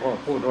ที่หลวงพ่อ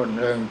พูดเ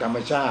รื่องธรรม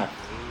ชาติ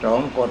สอ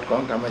งกฎขอ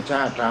งธรรมช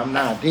าติตามห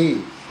น้า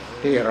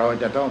ที่เรา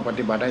จะต้องป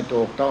ฏิบัติให้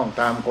ถูกต้อง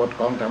ตามกฎ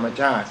ของธรรม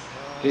ชาติ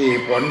ที่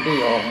ผลที่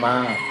ออกมา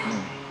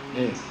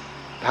นี่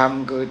ธรรม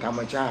คือธรร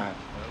มชาติ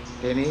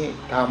ทีนี้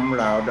ธรรมเ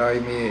หล่าใด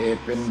มีเห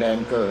ตุเป็นแดน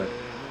เกิด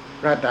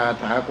พระต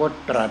ถาคต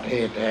ตรัสเห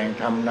ตุแห่ง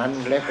ธรรมนั้น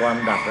และความ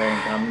ดับแห่ง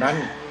ธรรมนั้น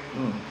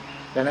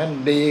ฉะนั้น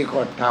ดี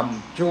ก็ท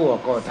ำชั่ว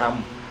ก็ท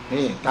ำ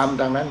นี่ทำ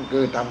ทางนั้นคื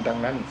อทำทาง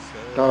นั้น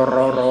ตร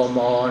ม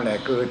แหละ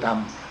คือท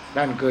ำ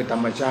นั่นคือธร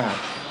รมชาติ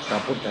พร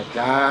ะพุทธเ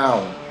จ้า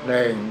ห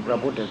นึ่งพระ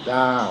พุทธเ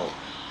จ้า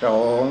ส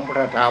องพร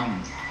ะธรรม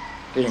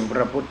สิ่งพ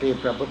ระพุท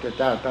ธ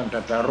เจ้าท่านต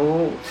รัส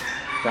รู้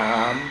สา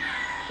ม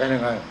เป็นยั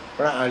งไงพ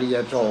ระอริย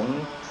สงฆ์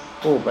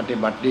ผู้ปฏิ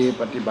บัติดี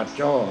ปฏิบัติ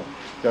ชอบ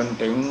จน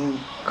ถึง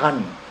ขั้น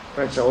พ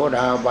ระโสด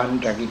าบัน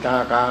สกิทา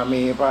คา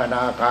มีพระอน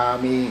าคา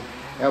มี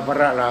แล้วพ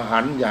ระอรหั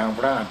นต์อย่างพ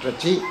ระอัฏ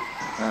ฐิ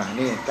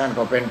นี่ท่าน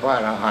ก็เป็นพระอ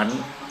รหัน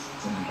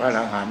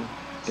ต์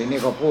ทีนี้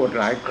ก็พูด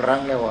หลายครั้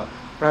งแล้วว่า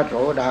พระโส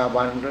ดา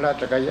บันพระ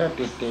สกย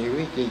ติติ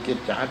วิจิกิจ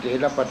ฉาติ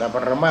และปัตตป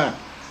รมาส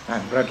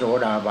พระโส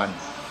ดาบัน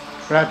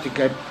พระ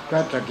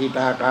สกิท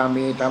าคา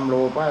มีทำโล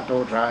ภะโท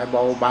สะเบ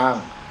าบาง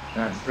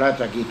พระ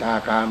สกิทา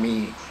คามี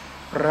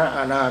พระอ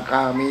นาค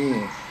ามี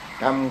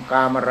ทำก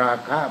ามรา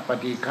คะป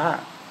ฏิฆะ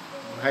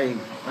ใ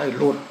ห้ห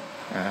ลุด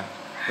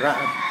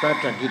พระ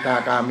สกิทา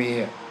คามี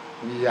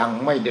ยัง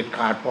ไม่เด็ดข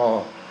าดพอ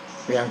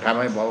เพียงทำ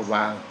ให้เบาบ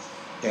าง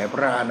แต่พ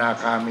ระอนา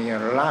คามี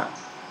ละ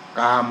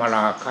กามร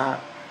าคะ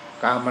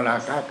กามรา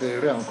คะคือ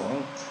เรื่องของ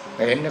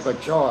เห็นแล้วก็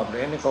ชอบเ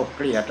ห็นแล้วก็เก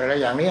ลียดอะไร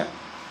อย่างเนี้ย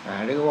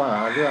หรือว่า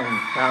เรื่อง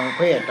ทางเ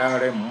พศทางอะ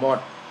ไรหมด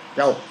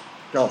จ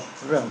บ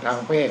เรื่องทาง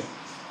เพศ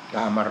ก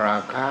ามรา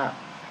คะ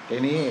ที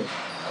นี้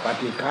ป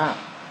ฏิฆะ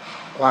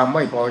ความไ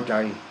ม่พอใจ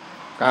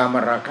กาม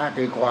ราคะ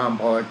คือความ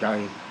พอใจ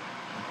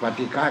ป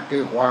ฏิฆะคื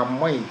อความ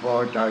ไม่พอ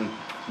ใจ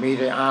มี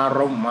แต่อาร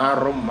มณ์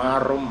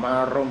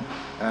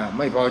ไ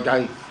ม่พอใ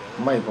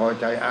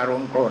จอาร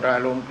มณ์โกรธอา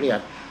รมณ์เกลีย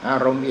ดอา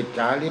รมณ์อิจฉ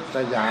าริษ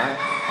ยา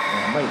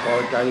ไม่พอ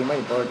ใจมัน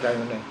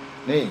เลย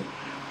นี่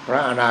พระ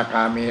อนาค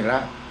ามีละ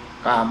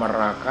กาม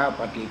ราคะป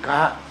ฏิฆ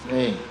ะ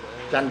นี่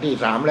ชั้นที่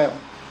สามแล้ว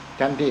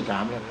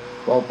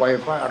พอไป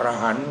พระอร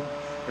หันต์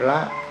ละ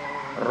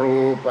รู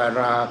ป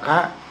ราคะ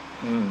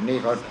นี่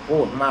ก็พู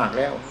ดมากแ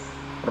ล้ว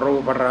รู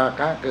ปรา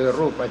คะคือ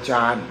รูปฌ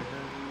าน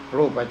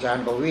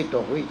ก็วิต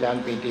กวิจาร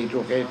ปิติสุ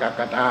ขเอกค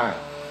ตา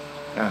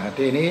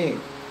ทีนี้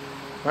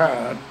พระ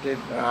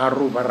อา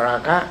รูปรา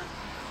คะ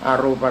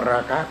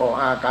ก็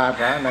อากา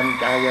สานัญ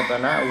จายต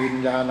นะวิญ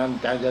ญาณัญ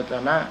จายต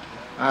นะ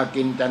อา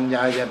กินจัญญ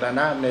ายตน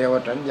ะเนว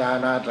สัญญา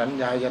นาสัญ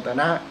ญายต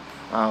นะ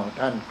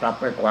ท่านกลับ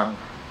ไปกวาง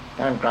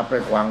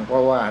เพรา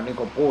ะว่านี่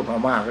ก็พูดมา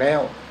มากแล้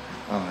ว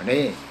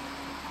นี่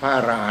พระอ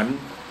รหันต์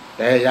แ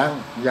ต่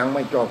ยังไ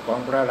ม่จบของ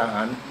พระอร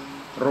หันต์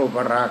รูป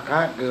ราคะ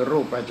คือรู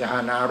ปฌา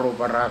นอารู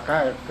ปราคะ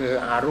คือ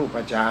อารูป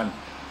ฌาน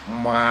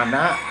มาน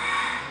ะ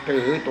ถื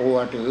อตัว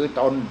ถือ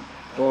ตน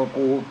ตัว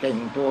กูเก่ง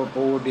ตัว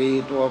กูดี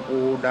ตัวกู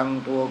ดัง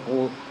ตัวกู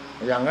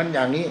อย่างนั้นอ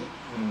ย่างนี้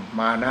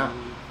มานะ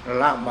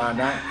ละมา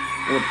นะ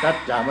อุทธัจ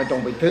จะไม่ต้อ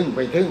งไปทึ่งไ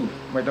ม่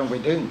ต้องไป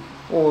ทึ่ง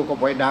โอ้ก็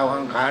ไปดาว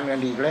อังคารกั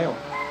นอีกแล้ว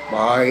ป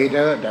ล่อยเถ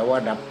อะแต่ว่า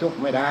ดับทุกข์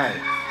ไม่ได้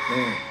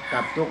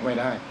ดับทุกข์ไม่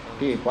ได้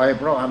ที่ปล่อยเ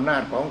พราะอำนา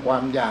จของควา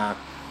มอยาก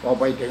พอ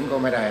ไปถึงก็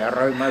ไม่ได้อะไ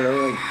รมาเล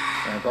ย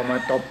ก็มา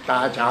ตบตา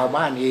ชาว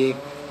บ้านอีก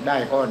ได้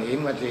ก้อนหิน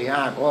มา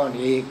4-5 ก้อน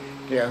อีก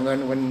เสียเงิน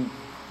เป็น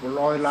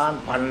100 ล้าน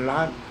1,000 ล้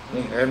าน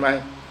นี่เห็นไหม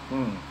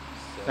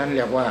นั่นเ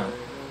รียกว่า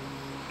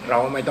เรา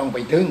ไม่ต้องไป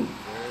ถึง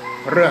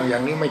เรื่องอย่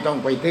างนี้ไม่ต้อง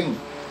ไปถึง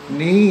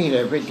นี่เล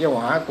ยไปเที่ยว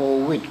หาโค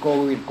วิด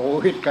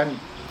กัน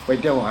ไป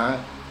เที่ยวหา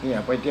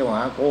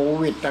โค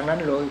วิดทั้งนั้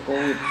นเลยโค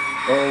วิด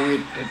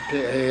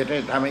เหตุให้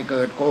ทำให้เ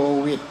กิดโค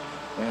วิด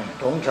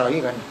สง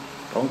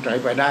สัย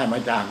ไปได้มา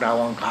จากดาว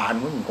อังคาร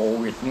โค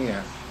วิดเนี่ย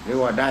หรือ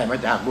ว่าได้มา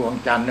จากดวง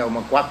จันทร์เอาม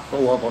าควัก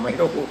ตัวก็ไม่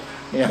รู้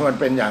เนี่ยมัน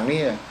เป็นอย่าง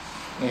นี้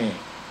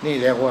นี่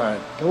เรียกว่า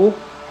ทุกข์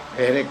เ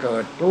หตุให้เกิ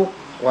ดทุกข์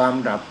ความ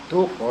ดับ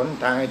ทุกข์ผล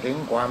ทางให้ถึง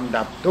ความ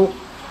ดับทุกข์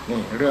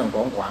นี่เรื่องข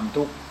องความ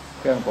ทุกข์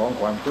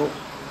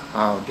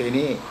ที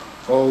นี้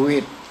โควิ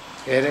ด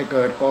เหตุให้เ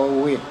กิดโค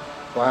วิด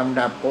ความ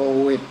ดับโค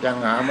วิดยัง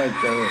หาไม่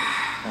เจอ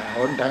ห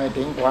นทางให้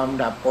ถึงความ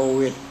ดับโค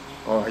วิด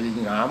ก็ยิ่ง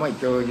หาไม่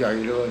เจอใหญ่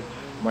เลย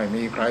ไม่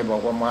มีใครบอ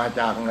กว่ามา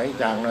จากไหน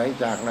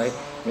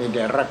มีแ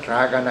ต่รักษา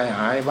กันให้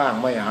หายบ้าง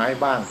ไม่หาย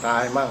บ้างตา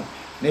ยบ้าง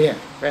เนี่ย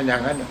เป็นอย่า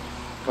งนั้น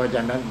เพราะฉ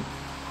ะนั้น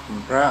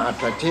พระอัฏ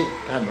ฐชิ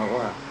ท่านบอก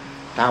ว่า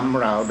ทำ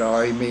เราโด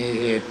ยมี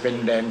เหตุเป็น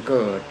แดนเ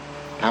กิด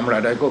ทำเรา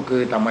โดยก็คื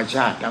อธรรมช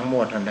าติทั้งหม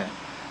ดนั่นแหละ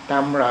ท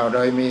ำเราโด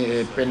ยมีเห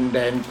ตุเป็นแด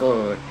นเ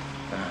กิด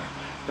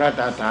พระ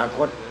ตถาค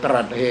ตต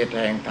รัสเหตุแ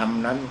ห่งธรรม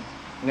นั้น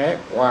แนะ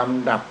ความ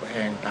ดับแ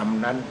ห่งธรรม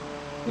นั้น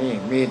นี่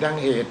มีทั้ง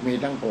เหตุมี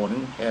ทั้งผล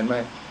เห็นไหม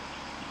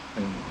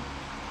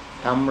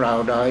ทำเรา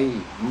โดย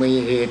มี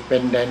เหตุเป็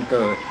นแดนเ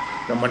กิด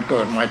แล้วมันเ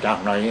กิดมาจาก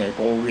ไหนไอ้โ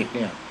ควิดเ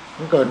นี่ย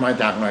มันเกิดมา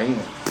จากไหน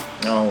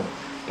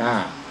ถ้า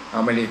อ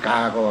เมริกา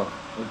ก็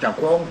จาก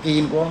ของจี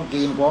น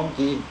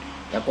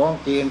แต่ของ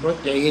จีนเพราะ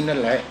จีนนั่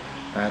นแหละ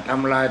ท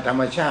ำลายธรร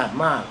มชาติ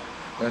มาก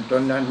จ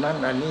นนั้น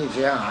อันนี้เ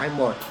สียหายห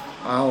มด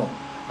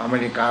อเม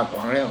ริกาขว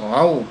างแล้ว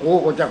กู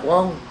ก็จะขอ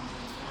ง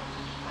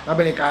อเ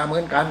มริกาเหมื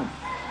อนกัน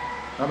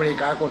อเมริ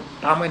กาก็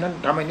ทำไอ้นั้น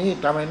ทำไอ้นี้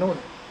ทำไอ้นู้น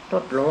ท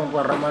ดลองป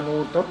รมาณู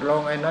ทดลอ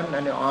งไอ้นั้นอั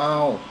นนี้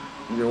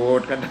หยุ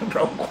ดกันทั้งส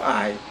องฝ่า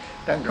ย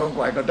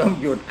ก็ต้อง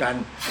หยุดกัน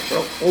เพร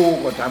าะกู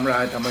ก็ทำลา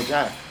ยธรรมช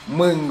าติ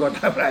มึงก็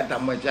ทำลายธร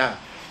รมชาติ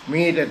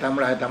มีแต่ท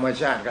ำลายธรรม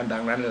ชาติกันท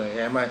างนั้นเลยเ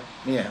ห็นไหม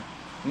เ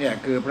นี่ย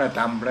คือพระธ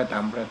รรมเพร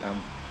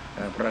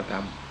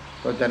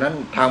าะฉะนั้น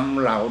ธรรม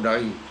เหล่าใด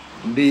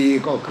ดี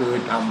ก็คือ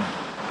ธรรม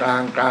กล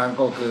าง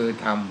ก็คือ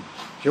ธรรม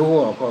ชั่ว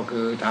ก็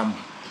คือธรรม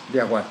เรี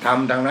ยกว่าธรรม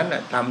ทางนั้น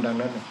ธรรม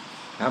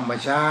ธรรม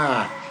ชา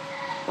ติ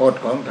กฎ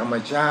ของธรรม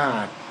ชา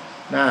ติ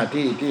หน้า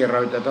ที่ที่เร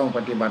าจะต้องป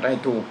ฏิบัติให้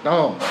ถูกต้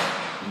อง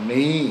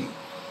นี้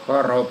เพรา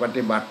ะเราป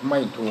ฏิบัติไม่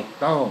ถูก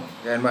ต้อง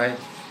เห็นไหม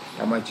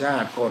ธรรมชา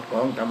ติกฎข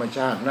องธรรมช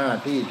าติหน้า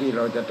ที่ที่เ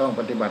ราจะต้อง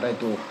ปฏิบัติให้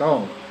ถูกต้อง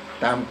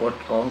ตามกฎ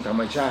ของธรร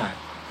มชาติ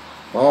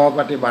พอป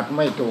ฏิบัติไ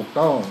ม่ถูก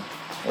ต้อง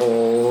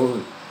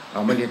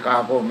อเมริกา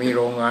ก็มีโ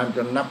รงงานจ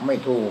นนับไม่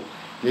ถูก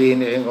จีน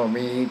เองก็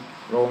มี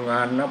โรงง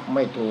านนับไ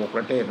ม่ถูกป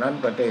ระเทศนั้น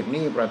ประเทศ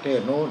นี้ประเท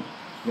ศโน้น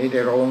มีแต่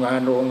โรงงาน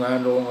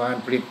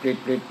ผลิต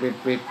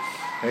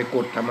ให้ก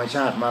ฎธรรมช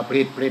าติมาผ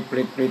ลิตนี่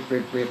ผ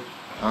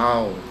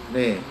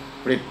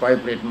ลิตไป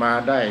ผลิตมา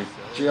ได้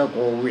เชื้อโค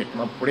วิด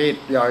มาผลิต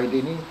ใหญ่ที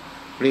นี้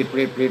ผลิต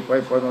ไ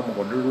ปมาหม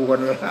ดล้วน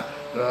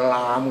ล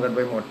ามกันไป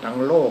หมดทั้ง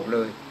โลกเล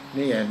ย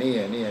นี่เห็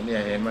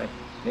นไหม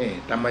นี่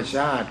ธรรมช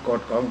าติก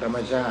ฎของธรรม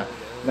ชาติ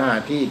หน้า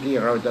ที่ที่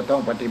เราจะต้อ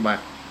งปฏิบั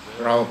ติ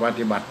เราป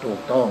ฏิบัติถูก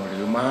ต้องห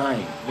รือไม่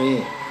นี่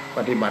ป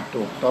ฏิบัติ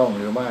ถูกต้อง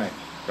หรือไม่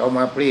เราม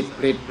าปลิ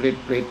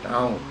ดเอ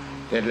า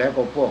เสร็จแล้ว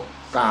ก็พวก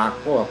กาก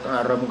พวกอา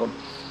รมณ์ก็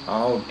เอ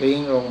าทิ้ง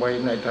ลงไป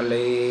ในทะเล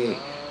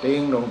ทิ้ง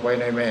ลงไป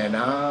ในแม่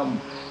น้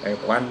ำไอ้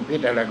ควันพิษ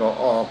อะไรก็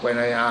ออกไปใ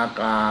นอา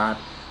กาศ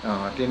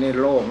ที่นี่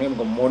โลกนี่มัน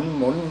ก็หมุน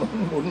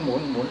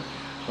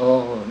โอ้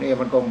นี่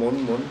มันก็หมุ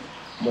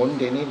น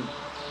ทีนี้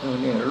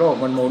นี่โลก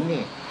มันหมุน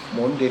นี่ห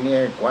มุนทีนี้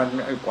ค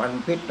วัน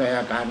พิษในอ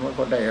ากาศมัน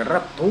ก็ได้รั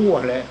บทั่ว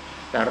เลย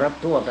แต่รับ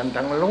ทั่วกัน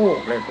ทั้งโลก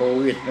เลยโค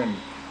วิดนั่น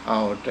เอา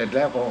เสร็จแ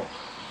ล้วก็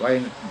ไป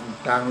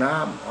ทางน้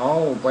ำเอา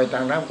ไปท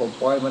างน้ำก็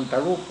ปล่อยมันทะ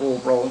ลุปู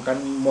โปร่งกัน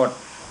หมด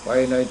ไป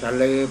ในทะ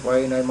เลไป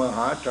ในมห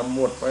าส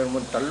มุทรไปมั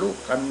นทะลุ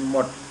กันหม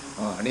ด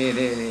นี่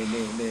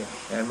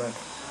เห็นไหม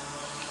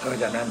เพราะ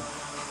ฉะนั้น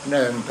ห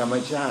นึ่งธรรม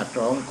ชาติส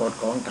องกฎ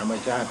ของธรรม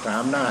ชาติสา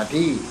มหน้า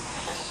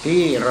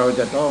ที่เรา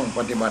จะต้องป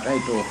ฏิบัติให้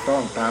ถูกต้อ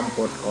งตาม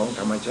กฎของ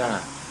ธรรมชา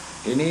ติ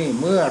ทีนี้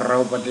เมื่อเรา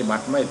ปฏิบั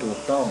ติไม่ถูก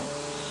ต้อง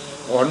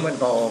ผลมัน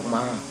ก็ออก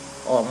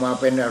มา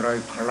เป็นอะไร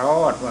คลอ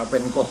ดมาเป็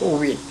นโค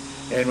วิด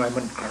เห็นไหม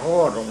มันคลอ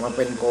ดออกมาเ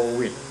ป็นโค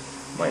วิด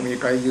ไม่มี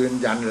ใครยืน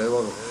ยันเลยว่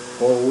า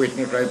โควิด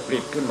นี่ใครผลิ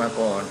ตขึ้นมา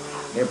ก่อน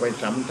เนี่ยไป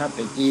สำทับแ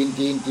ต่จีนอ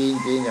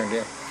ย่างเดี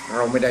ยวเร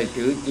าไม่ได้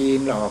ถือจีน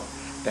หรอก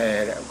แต่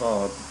ก็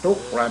ทุก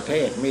ประเท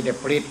ศมีแต่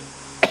ผลิต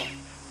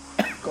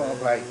ก็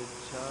ไป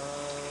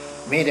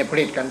มีแต่ผ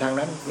ลิตกันทาง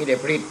นั้นมีแต่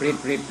ผลิต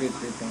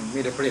มี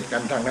แต่ผลิตกั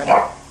นทางนั้น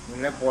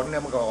แล้วผลเนี่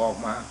ยมันก็ออก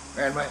มาเ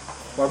ห็นไหม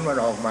ผลมัน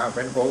ออกมาเ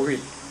ป็นโควิ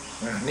ด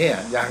เนี่ย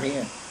อย่างนี้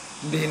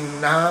ดิน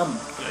น้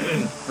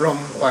ำลม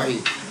ไฟ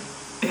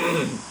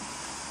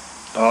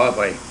ต่อไ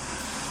ป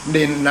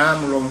ดินน้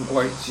ำลมไฟ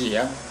เสีย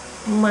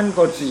มัน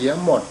ก็เสีย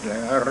หมดเล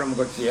ยอารมณ์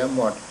ก็เสียห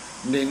มด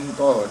ดิน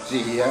ก็เ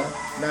สีย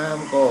น้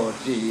ำก็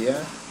เสีย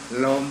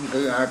ลม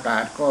คืออากา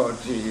ศก็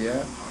เสีย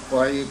ไฟ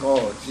ก็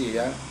เสีย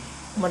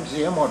มันเ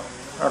สียหมด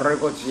อะไร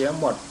ก็เสีย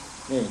หมด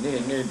นี่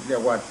เรีย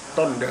กว่า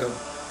ต้นเ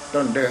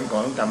ดิมข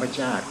องธรรมช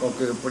าติก็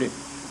คือผลิต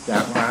จา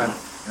กมา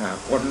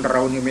คนเร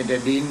านี่ไม่ได้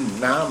ดิน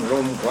น้ำล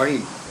มไฟ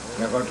แ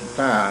ล้วก็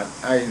ธาตุ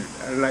ไอ้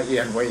ละเอี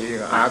ยดไว้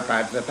อากา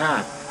ศธา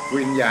ตุ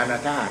วิญญาณ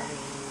ธาตุ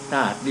ธ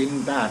าตุดิน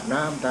ธาตุ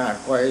น้ำธาตุ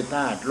ไฟธ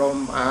าตุลม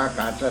อาก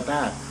าศธ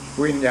าตุ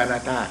วิญญาณ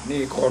ธาตุ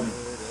นี่คน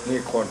นี่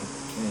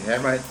เห็น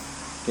ไหม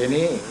ที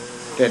นี้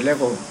เสร็จแล้ว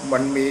ก็มั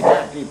นมีธา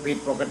ตุที่ผิด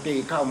ปกติ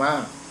เข้ามา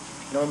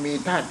เรามี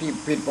ธาตุที่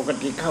ผิดปก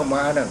ติเข้าม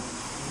านั่น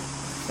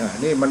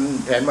นี่มัน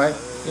เห็นไหม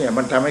เนี่ย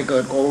มันทำให้เกิ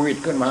ดโควิด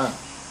ขึ้นมา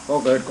พอ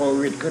เกิดโค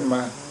วิดขึ้นม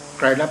าใ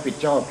ครรับผิด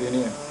ชอบที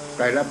นี้ใค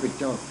รรับผิด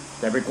ชอบ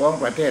แต่ไปฟ้อง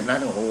ประเทศนั้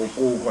นโอ้โห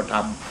กูก็ท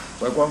ำ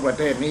ไปฟ้องประ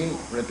เทศนี้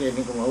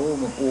ก็มาโอ้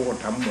มันกูก็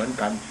ทำเหมือน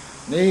กัน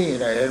นี่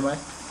ได้เห็นไหม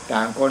ต่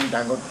างคน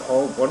เอา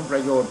ผลปร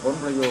ะโยชน์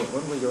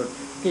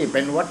ที่เ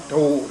ป็นวัต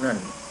ถุนั่น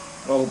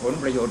เอาผล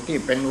ประโยชน์ที่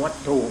เป็นวัต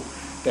ถุ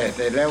แต่เส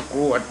ร็จแล้วก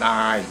ลัวต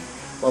าย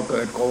พอเ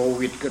กิดโค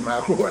วิดขึ้นมา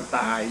กลัวต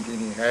ายที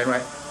นี้เห็นไหม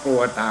กลั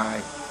วตาย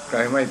ใคร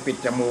ไม่ปิด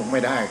จมูกไม่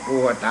ได้กลั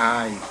วตา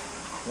ย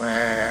แม่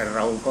เร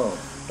าก็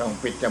ต้อง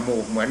ปิดจมู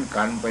กเหมือน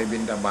กันไปบิ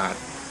ณฑบาต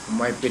ไ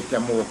ม่ปิดจ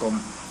มูกก็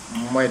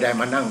ไม่ได้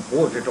มานั่งพู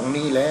ดอยู่ตรง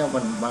นี้แล้วมั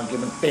นบางที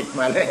มันติด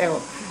มาแล้ว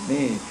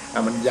นี่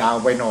มันยาว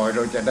ไปหน่อยเร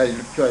าจะได้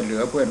ช่วยเหลื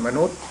อเพื่อนม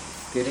นุษย์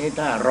ทีนี้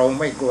ถ้าเรา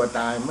ไม่กลัว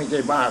ตายไม่ใช่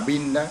บ้าบิ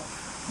นนะ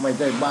ไม่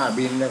ใช่บ้า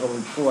บินนะก็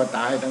กลัวต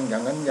ายทั้งอย่า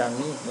งนั้นอย่าง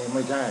นี้นี่ไ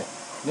ม่ใช่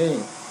นี่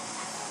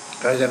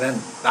เพราะฉะนั้น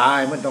ตาย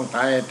มันต้องต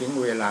ายถึง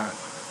เวลา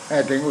ให้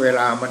ถึงเวล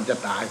ามันจะ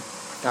ตาย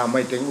ถ้าไ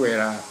ม่ถึงเว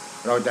ลา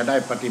เราจะได้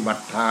ปฏิบั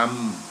ติธรรม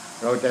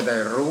เราจะได้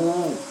รู้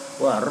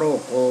ว่าโรค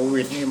โค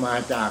วิดนี่มา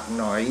จากไ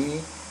หน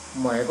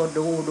หมายก็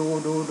ดู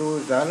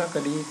สารค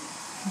ดี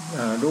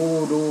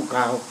ดู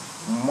ข่าว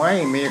ไม่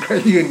มีใคร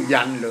ยืน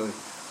ยันเลย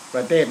ป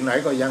ระเทศไหน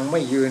ก็ยังไ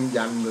ม่ยืน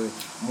ยันเลย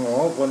หมอ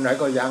คนไหน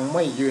ก็ยังไ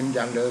ม่ยืน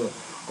ยันเลย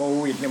โค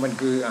วิดนี่มัน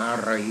คืออะ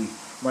ไร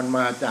มันม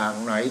าจาก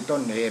ไหนต้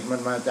นเหตุมัน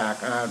มาจาก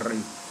อะไร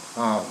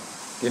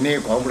ทีนี้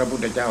ของพระพุท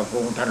ธเจ้าพระ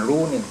องค์ท่าน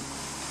รู้นี่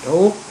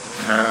ทุก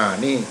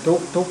นี่ทุก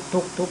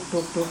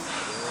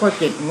ก็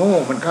จิตโง่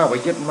มันเข้าไป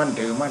ยึดมั่น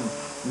ถือมั่น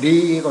ดี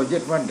ก็ยึ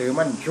ดมั่นถือ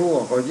มั่นชั่ว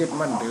ก็ยึด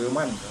มั่นถือ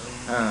มั่น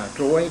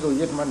รวยก็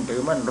ยึดมั่นถื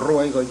อมั่นร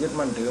วยก็ยึด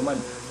มั่นถือมั่น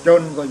จ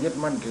นก็ยึด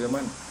มั่นถือ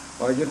มั่นพ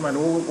อยึดมั่น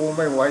กูไ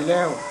ม่ไหวแ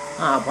ล้ว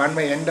5,000ไ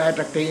ม่เห็นได้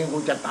สักทีกู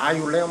จะตายอ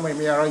ยู่แล้วไม่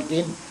มีอะไร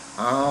กิน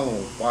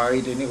ไป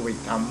ทีนี้ไป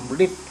ทำ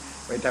ฤท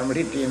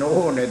ธิ์ที่โน่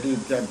นในที่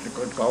จะ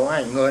เขาให้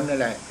เงินนั่น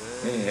แหละ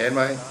นี่เห็นไห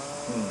ม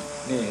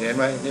นี่เห็นไ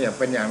หมนี่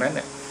เป็นอย่างนั้นเ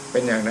นี่ยเป็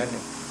นอย่างนั้น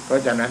เพรา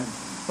ะฉะนั้น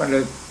มันเล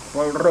ยเพร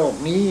าะโรค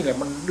นี้แหละ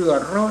มันเดือ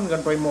ดร้อนกั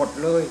นไปหมด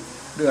เลย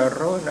เดือด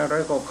ร้อนอะไร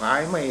ก็ขา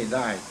ยไม่ไ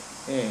ด้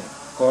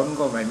คน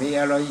ก็ไม่มี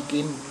อะไร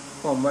กิน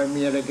ก็ไม่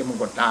มีอะไรกินมัน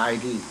ก็ตาย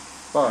ที่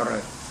ก็อะไร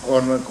ค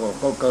นมัน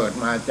ก็เกิด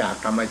มาจาก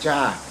ธรรมช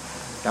าติ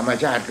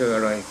คืออ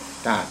ะไร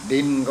ธาตุ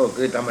ดินก็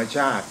คือธรรมช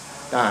าติ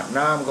ธาตุ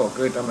น้ำก็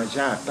คือธรรมช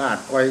าติธา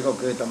ตุไฟก็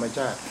คือธรรมช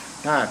าติ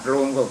ธาตุล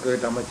มก็คือ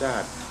ธรรมชา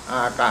ติอ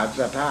ากาศ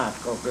ธาตุ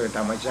ก็คือธ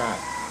รรมชาติ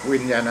วิ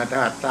ญญาณธ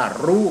าตุธาตุ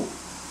รู้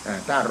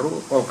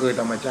ก็คือ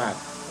ธรรมชาติ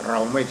เรา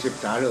ไม่ศึก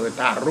ษาเลย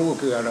ธาตุรู้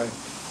คืออะไร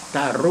ธ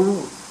าตุรู้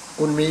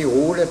คุณมี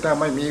หูแล้วถ้า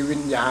ไม่มีวิ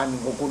ญญาณ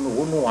ก็คุณหู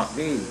หนวก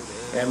ดิ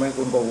แต่ไหม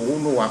คุณก็หู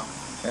หนวก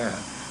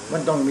มั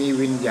นต้องมี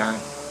วิญญาณ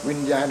วิ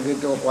ญญาณคือ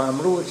ตัวความ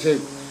รู้สึก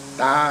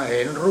ตาเ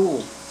ห็นรู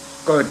ป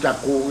เกิดจาก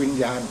กูวิญ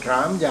ญาณ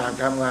3อย่าง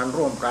ทำงาน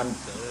ร่วมกัน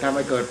ทำใ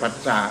ห้เกิดปัจ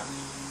จา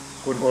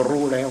คุณก็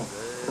รู้แล้ว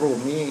รูป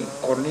นี้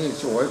คนนี้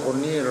สวยคน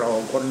นี้หล่อ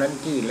คนนั้น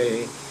ขี้เล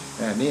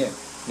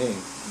นี่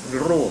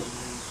รูป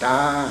ต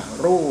า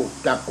รูป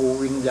จักกู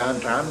วิญญาณ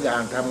3อย่า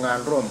งทำงาน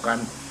ร่วมกัน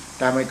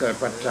ทำให้เกิด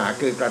ปัจจา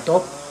คือกระท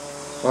บ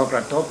พอกร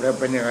ะทบแล้ว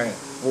เป็นยังไง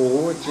หู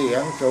เสีย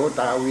งโส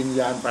ตวิญ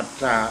ญาณปัจ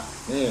จา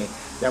นี่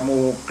จ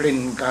มูกกลิ่น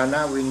กาน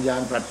ะวิญญา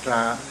ณปัจจ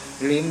า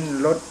ลิ้น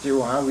รสจิว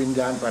หาวิญ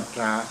ญาณปัจ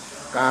จา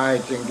กาย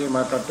สิ่งที่ม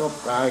ากระทบ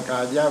กายกา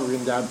ยวิ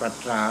ญญาณปัจ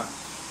จา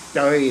ใจ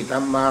ธร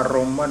รมาร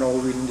มณ์มโน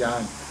วิญญา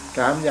ณ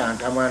3อย่าง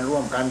ทำงานร่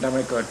วมกันทำใ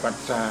ห้เกิดปัจ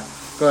จา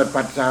เกิด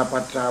ปัจจา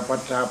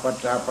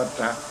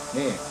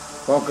นี่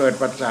พอเกิด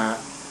ปัจจา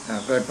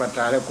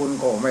แล้วคุณ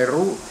ก็ไม่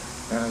รู้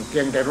เพี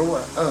ยงแต่รู้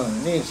ว่า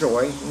นี่สว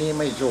ยนี่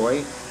ไม่สวย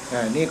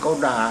นี่เขา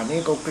ด่านี่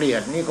เขาเกลีย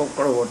ดนี่เขาโ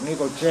กรธนี่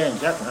เขาแช่ง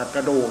ชักหักก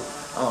ระดูก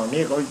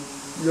นี่เขา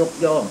ยก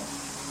ย่อง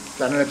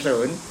สรรเสริ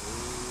ญ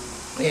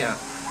เนี่ย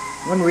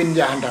มันวิญ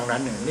ญาณดังนั้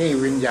นนี่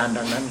วิญญาณ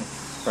ดังนั้น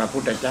พระพุ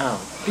ทธเจ้า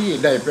ที่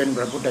ได้เป็นพ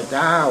ระพุทธเ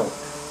จ้า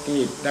ที่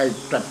ได้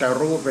ตรัส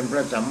รู้เป็นพร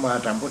ะสัมมา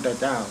สัมพุทธ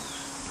เจ้า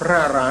พระ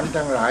อรหันต์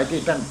ทั้งหลาย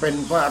ที่ท่านเป็น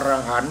พระอร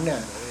หันต์เนี่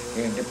ย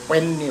เป็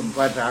นนี่ภ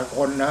าษาค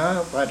นนะ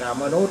ภาษา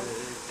มนุษย์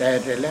แต่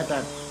เสร็จแล้วถ้า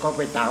ก็ไ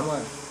ปถามว่า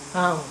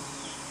อ้าว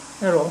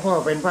ถ้าหลวงพ่อ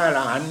เป็นพระอร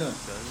หันต์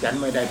ฉัน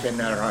ไม่ได้เป็น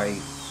อะไร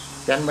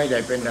ฉันไม่ได้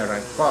เป็นอะไร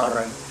ก็อะไร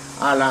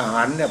อร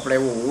หันต์เนี่ยแปล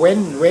ว่าเว้น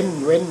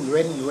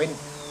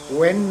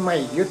ไม่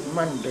ยึด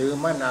มั่นถือ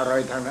มั่นอะไร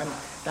ทางนั้น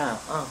ถ้า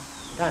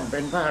ท่านเป็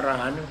นพระอร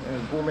หันต์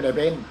กูไม่ได้เ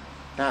ป็น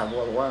ถ้าบ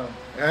อกว่า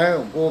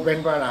กูเป็น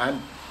พระอรหันต์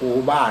กู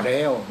บ้าแ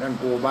ล้วนั่น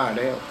กูบ้า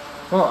แล้ว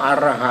เพราะอ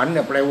รหันต์เ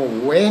นี่ยแปลว่า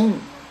เว้น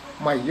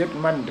ไม่ยึด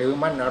มั่นถือ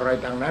มั่นอะไร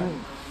ทางนั้น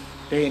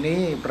ที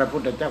นี้พระพุ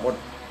ทธเจ้าก็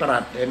ตรั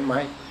สเห็นไหม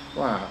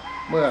ว่า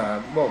เมื่อ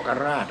โมคคัล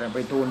ลาชไป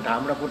ทูลถาม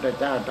พระพุทธ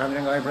เจ้าทำ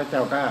ยังไงพระเจ้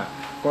าข้า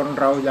คน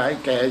เราย้าย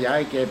แก่ย้า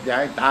ยเก็บย้า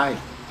ยตาย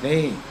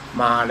นี่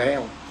มาแล้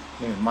ว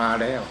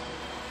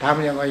ท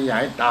ำยังไงย้า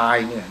ยตาย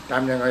เนี่ยท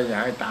ำยังไงย้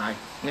ายตาย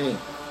นี่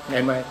เห็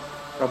นไหม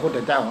พระพุทธ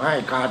เจ้าให้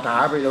คาถา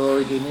ไปเลย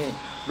ทีนี้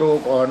ดู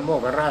ก่อนโมค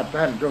คัลลาช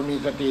ท่านจงมี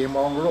สติม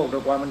องโลกด้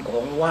วยความเป็นข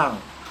องว่าง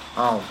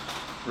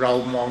เรา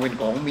มองเป็น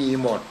ของมี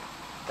หมด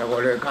แต่ก็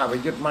เลยข้าไป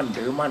ยึดมั่น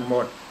ถือมั่นหม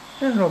ด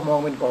เรามอง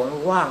เป็นของ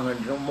ว่าง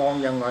เรามอง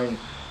ยังไง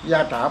ย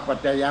ะถาปัจ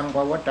จยังภ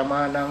วัตมา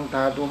นังธ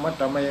าตุมัต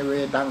ตเมเว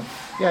ตัง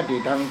ยะติ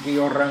ทังกิโย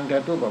รังเท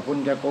ตุปปุญ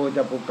จโกจ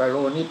ะปุกะโล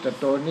นิต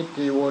โตนิ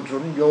จิโวสุ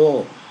ญโย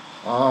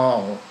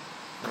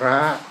พร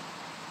ะ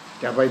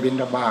จะไปบิณ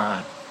ฑบา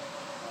ต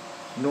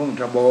นุ่ง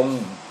สบง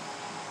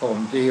ห่ม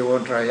จีว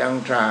รยัง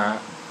ชา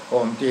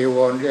ห่มจีว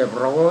รเรียบ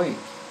ร้อย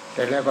แ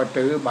ต่แล้วก็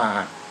ถือบา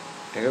ตร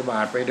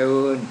ไปเดิ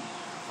น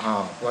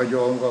พอโย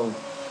มก็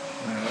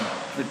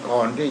ก่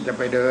อนที่จะไ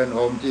ปเดิน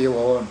ห่มจีว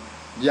ร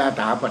ยะ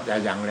ถาปัจจ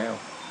ยังแล้ว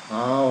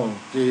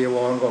จีว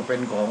รก็เป็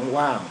นของ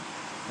ว่าง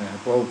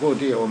ผู้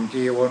ที่ห่ม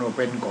จีวรก็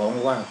เป็นของ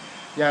ว่าง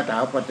ยะถา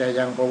ปัจจ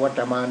ยังภวัต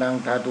มานัง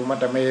ธาตุมัต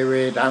ตเมเว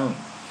ตัง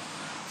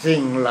สิ่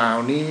งเหล่า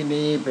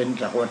นี้เป็น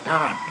สักวธ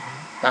าตุ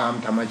ตาม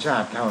ธรรมชา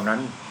ติเท่านั้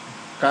น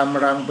ก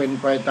ำลังเป็น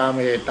ไปตาม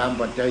เหตุตาม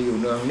ปัจจัยอยู่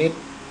เนืองนิด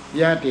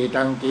ยะติ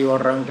ตังจีว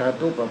รังธา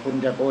ตุปปุญ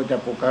จโกจะ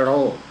ปุกะโร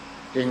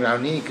สิ่งเหล่า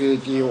นี้คือ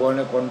จีวรแ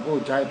ละคนผู้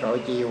ใช้ถอย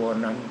จีวร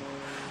นั้น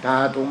ธา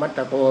ตุมัตต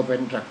โกเป็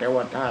นสักแต่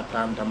ว่าธาตุต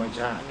ามธรรม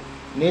ชาติ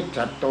นิจ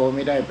สัตโตไ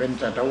ม่ได้เป็น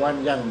สัตวัน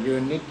ยั่งยื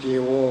นนิจจี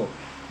โว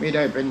ไม่ไ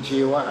ด้เป็นชี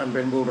วะอันเ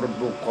ป็นบุรุษ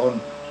บุคคล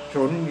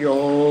สุญโย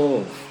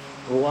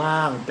ว่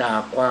างจา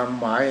กความ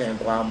หมายแห่ง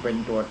ความเป็น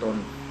ตัวตน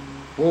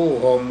ผู้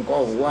ห่มก็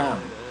ว่าง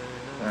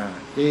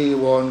จี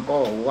วรก็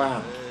ว่า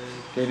ง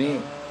ทีนี้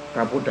พ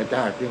ระพุทธเจ้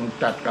าจึง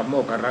ตรัสกับโม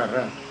คคัลลาช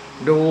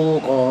ดู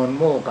ก่อน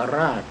โมคคัลล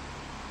าช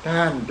ท่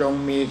านจง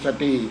มีส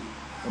ติ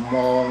ม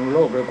องโล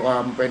กด้วยควา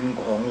มเป็น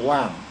ของว่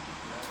าง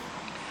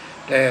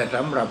แต่ส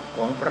ำหรับข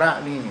องพระ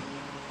นี่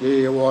จี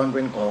วรเ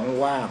ป็นของ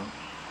ว่าง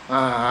อ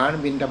าหาร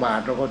บิณฑบาต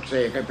เราก็เส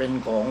กให้เป็น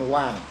ของ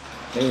ว่าง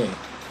นี่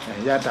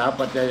ยะถา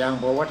ปัจจยัง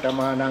ภวัต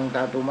มานังธ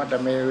าตุมัตต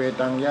เมเว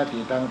ตังยะติ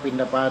ตังปิณ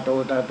ฑปาโต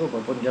ธาตุป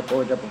ปุญจโก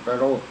จะปุกะ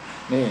โร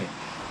นี่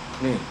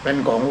เป็น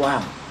ของว่า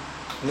ง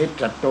นิจ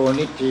จัตโต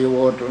นิจจีโว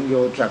สุญโย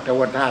สักแต่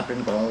ว่าธาตุเป็น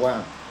ของว่า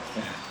ง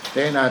เส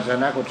นาส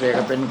นะก็เสกใ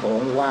ห้เป็นขอ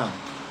งว่าง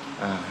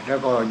แล้ว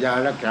ก็ยา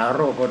รักษาโร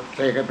คก็เส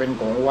กให้เป็น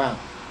ของว่าง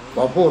พ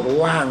อพูด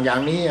ว่างอย่า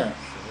งนี้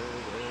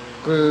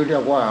คือเรี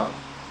ยกว่า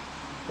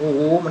หู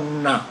มัน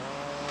หนัก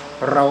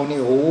เรานี่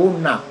หู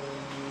หนัก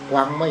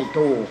ฟังไม่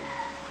ถูก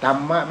ธร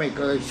รมะไม่เ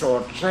คยสอ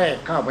ดแทรก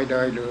เข้าไปไ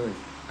ด้เลย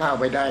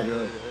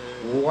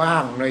ว่า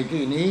งใน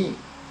ที่นี้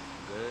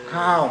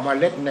ข้าวเม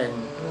ล็ดหนึ่ง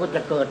ก็จ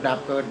ะเกิดดับ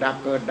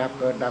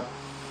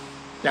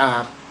จา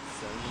ก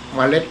เม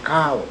ล็ด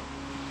ข้าว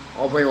เอ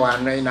าไปหว่าน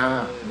ในนา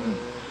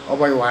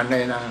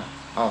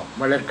เ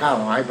มล็ดข้าว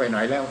หายไปไหน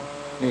แล้ว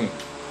นี่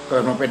เกิ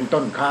ดมาเป็น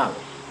ต้นข้าว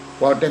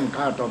พอต้น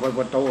ข้าวต่อไปพ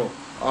อโต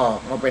ออก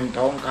มาเป็น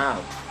ท้องข้าว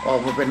ออก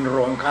มาเป็นร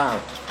วงข้าว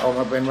ออกม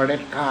าเป็นเมล็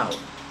ดข้าว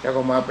แล้ว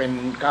ก็มาเป็น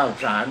ข้าว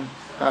สาร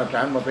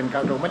มาเป็นข้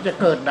าวตรงมันจะ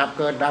เกิดดับ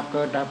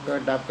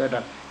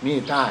นี่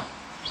ธาตุ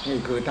นี่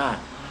คือธาตุ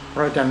เพ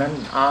ราะฉะนั้น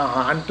อาห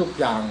ารทุก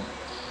อย่าง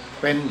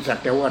เป็นสัจ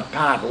จวัตธ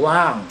าตุ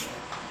ว่าง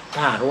ธ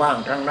าตุว่าง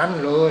ทั้งนั้น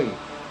เลย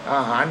อ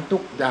าหารทุ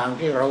กอย่าง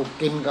ที่เรา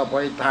กินเข้าไป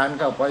ทาน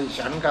เข้าไป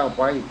ฉันเข้า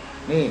ไป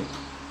นี่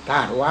ธ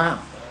าตุว่าง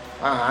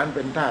อาหารเ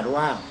ป็นธาตุ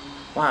ว่าง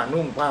ผ้า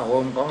นุ่งผ้าห่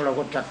มของเรา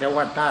ก็สัจจ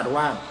วัตธาตุ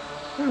ว่าง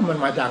มัน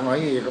มาจากไหน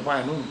อีกผ้า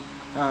นุ่ง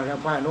แล้ว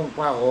ผ้านุ่ง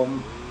ผ้าห่ม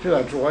เสื้อ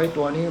สวย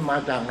ตัวนี้มา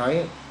จากไหน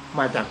ม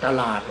าจากต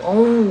ลาดโอ้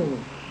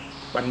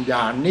ปัญญ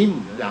านิ่ม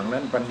อย่าง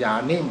นั้นปัญญา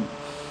นิ่ม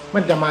มั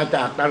นจะมาจ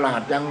ากตลา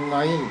ดยังไง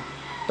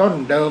ต้น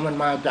เดิมมัน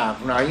มาจาก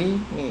ไหน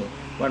นี่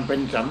มันเป็น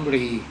สำ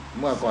ลี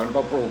เมื่อก่อน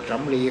ก็ปลูกส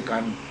ำลีกั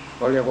น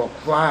ก็เรียกว่า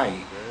ฝ้าย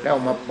แล้ว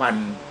มาปั่น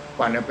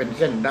เป็นเ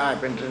ส้นได้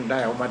เป็นเส้นได้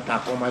เอามาตั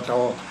กเอามาโต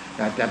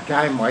จัดใช้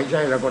หมอยใ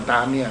ช้แล้วก็ต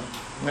ามเนี่ย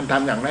มันท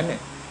ำอย่างนั้นเนี่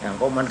ยอย่าง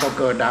ก็มันก็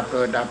เกิดดับ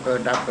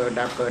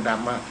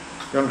มา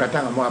จนกระ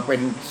ทั่งมาเป็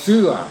นเ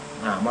สื้อ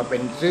มาเป็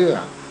นเสื้อ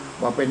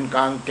มาเป็นก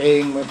างเก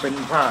งมาเป็น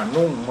ผ้า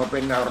นุ่งมาเป็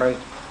นอะไร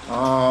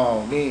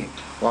นี่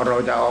พอเรา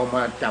จะเอาม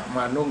าจับม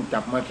านุ่งจั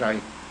บมาใส่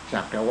สั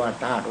กแต่ว่า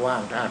ธาตุว่า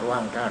ง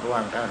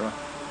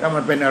แล้วมั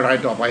นเป็นอะไร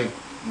ต่อไป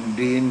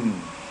ดิน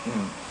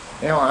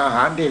แล้วอาห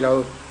ารที่เรา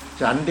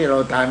ฉันที่เรา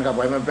ทานเข้าไ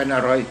ปมันเป็นอ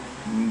ะไร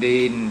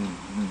ดิน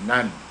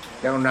นั่น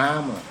แล้วน้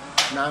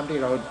ำที่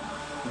เรา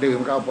ดื่ม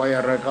เข้าไปอ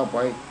ะไรเข้าไป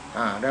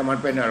แล้วมัน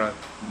เป็นอะไร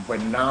เป็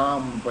นน้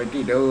ำไป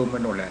ที่เดิมมั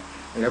นนั่นแหละ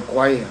แล้วไฟ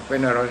เป็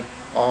นอะไร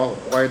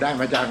ไฟได้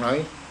มาจากไหน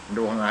ด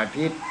วงอา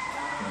ทิตย์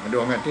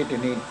ที่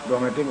นี่ดว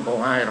งอาทิตย์มันก็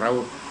ให้เรา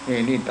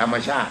นี่ธรรม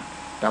ชา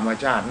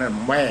ตินั่น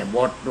แม่บ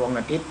ทดวง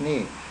อาทิตย์นี่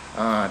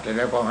แต่แ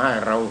ล้วก็ให้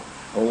เรา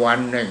วัน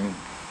หนึ่ง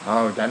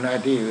จะให้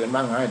ที่อื่น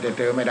บ้างให้แต่เ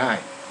ธอไม่ได้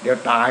เดี๋ยว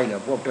ตายเดี๋ย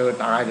วพวกเธอ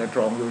ตายเดี๋ยวต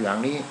รองอยู่อย่าง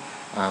นี้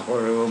ก็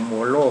เลยหมุ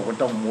นโลกก็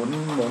ต้องหมุ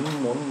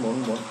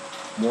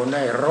นใ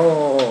ห้รอ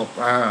บ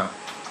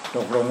ต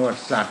กลงว่า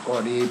สัตว์ก็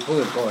ดีพื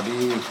ชก็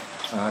ดี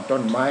ต้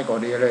นไม้ก็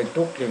ดีเลย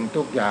ทุกสิ่ง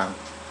ทุกอย่าง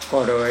ก็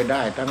เลยไ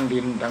ด้ทั้งดิ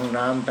นทั้ง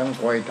น้ำทั้งไ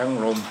ฟทั้ง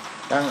ลม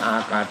ทั้งอา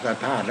กาศ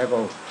ธาตุแล้วก็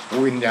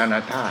วิญญาณ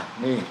ธาตุ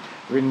นี่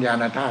วิญญา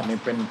ณธาตุนี่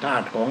เป็นธา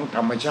ตุของธ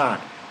รรมชา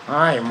ติใ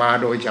ห้มา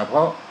โดยเฉพ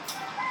าะ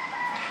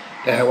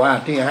แต่ว่า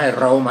ที่ให้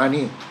เรามา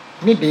นี่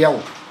นิดเดียว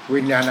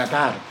วิญญาณธ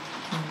าตุ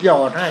หยอ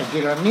ดให้ที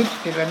ละนิด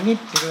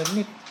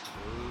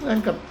เหมือน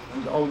กับ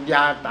เอาย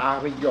าตา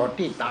ไปหยอด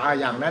ที่ตา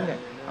อย่างนั้นเนี่ย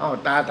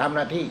ตาทำห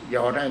น้าที่หย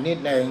อดให้นิด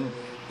หนึ่ง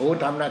หู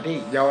ทำหน้าที่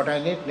หยอดให้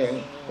นิดหนึ่ง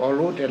พอ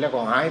รู้เสร็จแล้ว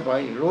ก็หายไ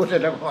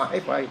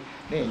ป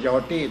นี่หยอ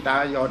ดที่ตา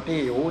หยอด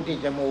ที่หูที่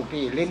จมูก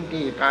ที่ลิ้น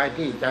ที่กาย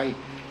ที่ใจ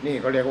นี่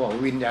ก็เรียกว่า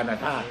วิญญาณ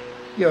ธาตุ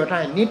หยอดใ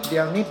ห้นิดเดี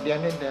ยว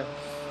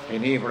ที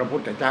นี้พระพุ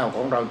ทธเจ้าข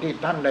องเราที่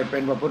ท่านได้เป็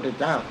นพระพุทธ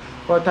เจ้า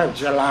เพราะท่าน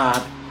ฉลา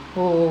ด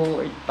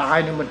ตาย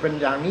นี่มันเป็น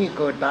อย่างนี้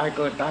เกิดตาย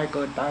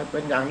เป็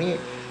นอย่างนี้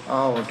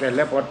เสร็จแ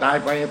ล้วพอตาย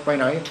ไป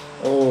ไหน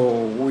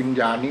วิญ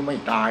ญาณนี้ไม่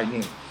ตาย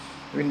นี่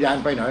วิญญาณ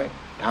ไปไหน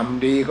ท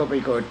ำดีก็ไป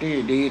เกิดที่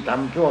ดีท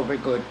ำชั่วไป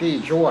เกิดที่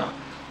ชั่ว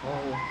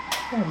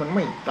มันไ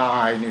ม่ตา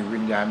ยนี่วิ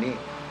ญญาณนี้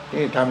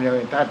ที่ทำยังไง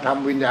ถ้าท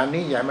ำวิญญาณ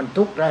นี้อย่ามัน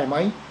ทุกข์ได้ไหม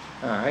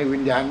ให้วิ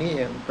ญญาณนี้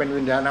เป็น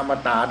วิญญาณอม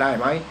ตะได้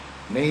ไหม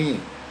นี่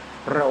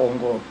พระองค์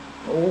ก็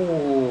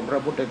พระ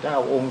พุทธเจ้า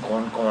องค์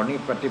ก่อนนี่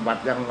ปฏิบั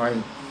ติยังไง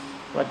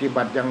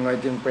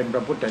จึงเป็นพ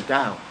ระพุทธเ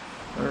จ้า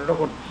แล้ว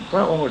ก็พร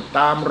ะองค์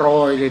ตามร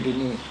อยเลยที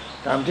นี้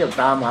ตามเที่ยว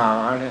ตามหา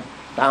เนี่ย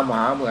ตามห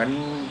าเหมือน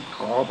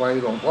ขอไป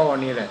หลวงพ่อ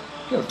นี่แหละ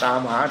เที่ยวตาม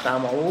หา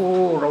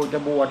เราจะ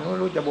บวชไม่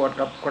รู้จะบวช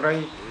กับใคร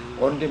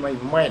คนที่ไม่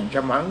แม่นฉ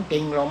มังจริ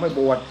งเราไม่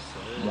บวช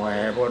แหม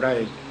พอได้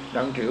ห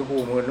นังสือ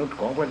คู่มือนุษย์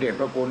ของพระเดช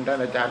พระคุณท่าน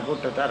อาจารย์พุท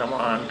ธทาสมา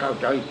อ่านเข้า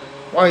ใจ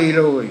ไปเ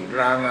ลย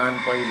ลางาน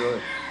ไปเลย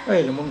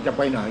มึงจะไ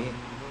ปไหน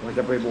ว่าจ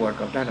ะไปบวช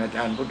กับท่านอาจ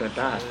ารย์พุทธ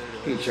ทาส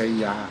ที่ชัย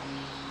ยา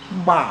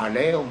บ้าแ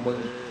ล้วมึง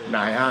น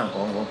ายห้างข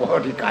องหลวงพ่อ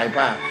ที่ขาย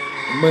ผ้า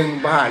มึง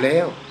บ้าแล้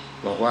ว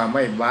บอกว่าไ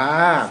ม่บ้า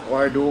คอ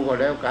ยดูก็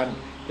แล้วกัน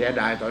เสีย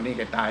ดายตอนนี้แ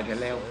กตายไป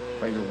แล้ว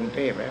ไปอยู่กรุงเ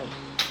ทพแล้ว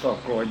ก็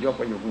กลัวยกไ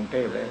ปอยู่กรุงเท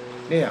พแล้ว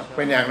เนี่ยเ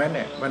ป็นอย่างนั้นเ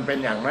นี่ยมันเป็น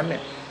อย่างนั้นเนี่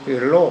ยคือ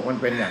โลกมัน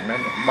เป็นอย่างนั้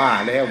นบ้า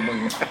แล้วมึง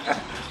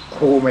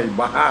กูไม่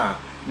บ้า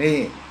นี่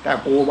ถ้า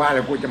กูบ้าแ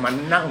ล้วกูจะมา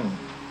นั่ง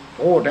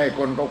พูดให้ค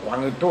นก็ขวาง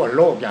ทั่วโ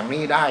ลกอย่าง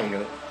นี้ได้เล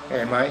ยเห็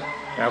นไหม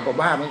เราก็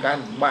บ้าเหมือนกัน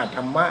บ้าธ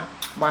รรมะ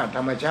บ้าธ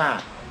รรมชา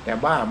ติแต่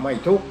บ้าไม่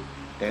ทุกข์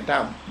แต่ถ้า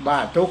บ้า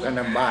ทุกข์อัน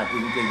นั้นบ้าจ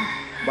ริ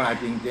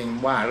ง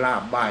ๆบ้าลา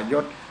ภบ้าย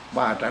ศ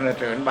บ้าสรร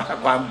เสริญบ้า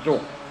ความสุ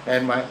ขเห็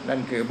นไหมนั่น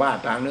คือบ้า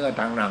ทางเนื้อ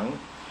ทางหนัง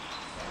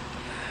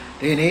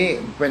ทีนี้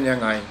เป็นยัง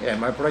ไงเห็น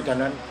ไหมเพราะฉะ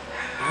นั้น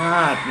ธ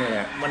าตุเนี่ย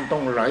มันต้อ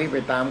งไหลไป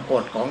ตามก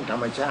ฎของธร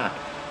รมชาติ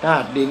ธา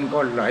ตุดินก็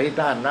ไหล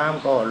ธาตุน้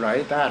ำก็ไหล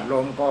ธาตุล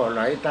มก็ไห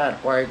ลธาตุ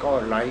ไฟก็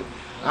ไหล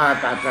อา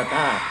กาศธ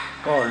าตุ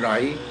ก็ไหล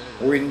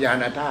วิญญา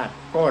ณธาตุ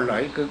ก็ไหล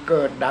คือเ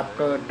กิดดับ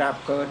เกิดดับ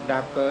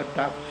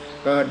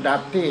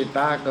ที่ต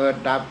าเกิด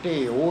ดับที่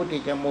หู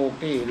ที่จมูก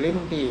ที่ลิ้น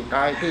ที่ก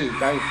ายที่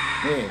ใจ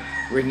นี่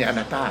วิญญาณ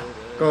ธาตุ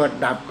เกิด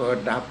ดับ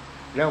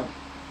แล้ว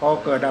พอ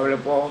เกิดดับแล้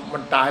วพอมั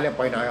นตายแล้วไ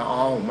ปไหน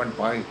มัน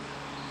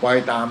ไป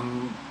ตาม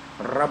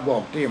ระบ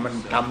บที่มัน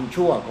ทำ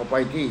ชั่วก็ไป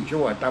ที่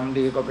ชั่วทำ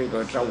ดีก็ไปเ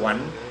กิดสวรร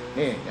ค์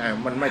นี่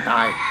มันไม่ต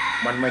าย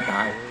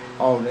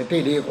ใน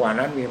ที่ดีกว่า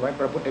นั้นมีไหม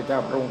พระพุทธเจ้า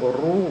พระองค์ก็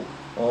รู้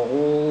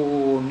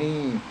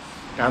นี่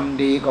ท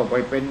ำดีก็ไป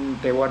เป็น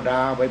เทวดา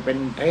ไปเป็น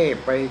เทพ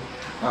ไป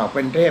เ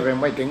ป็นเทพไป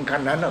ไม่ถึงขั้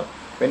นนั้นหรอก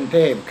เป็นเท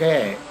พแค่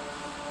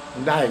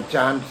ได้ฌ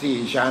านสี่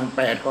ฌานแ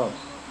ปดก็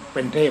เ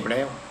ป็นเทพแ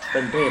ล้วเป็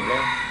นเทพแล้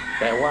ว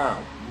แต่ว่า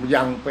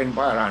ยังเป็นพ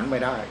ระอรหันต์ไม่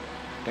ได้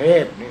เท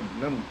พนี่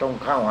ต้อง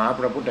เข้าหา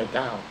พระพุทธเ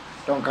จ้า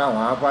ต้องเข้า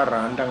หาพระอร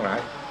หันต์ทั้งหลาย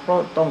เพรา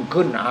ะต้อง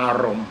ขึ้นอา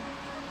รมณ์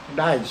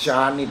ได้ฌ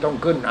านนี่ต้อง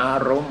ขึ้นอา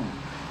รมณ์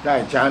ได้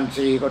ฌาน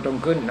สี่ก็ต้อง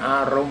ขึ้นอา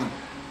รมณ์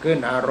ขึ้น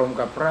อารมณ์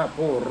กับพระ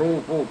ผู้รู้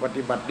ผู้ป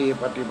ฏิบัติดี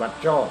ปฏิบัติ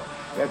ชอบ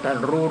และท่าน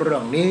รู้เรื่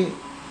องนี้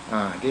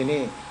ที่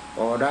นี่พ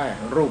อได้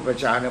รูป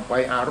ฌานไป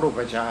อารูป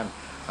ฌาน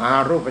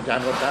รูปฌาน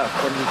ก็ถ้า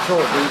คนโช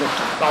คดีก็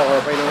ต่อ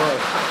ไปเลย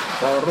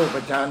พอรูป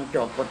ฌานจ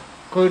บก็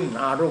ขึ้น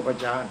อารูป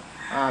ฌาน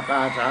อาก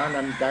าสา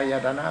นัญจาย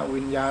ตนะ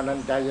วิญญาณัญ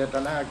จายต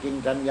นะกิน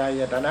จัญญา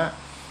ยตนะ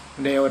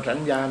เดวสัญ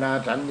ญานา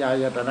สัญญา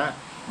ยตนะ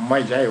ไม่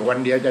ใช่วัน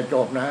เดียวจะจ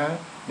บนะ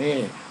นี่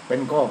เป็น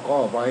ข้อ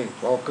ไป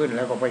พอขึ้นแ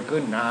ล้วก็ไป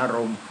ขึ้นอาร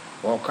มณ์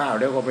พอข้าว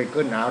แล้วก็ไป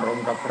ขึ้นอารม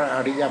ณ์กับพระอ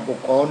ริยบุค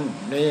คล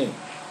นี่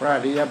พระอ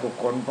ริยบุค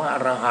คลพระอ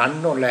รหันต์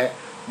นั่นแหละ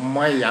ไ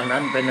ม่อย่าง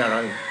นั้นเป็นอะไร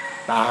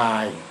ตา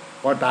ย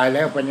พอตายแ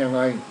ล้วเป็นยังไ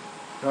ง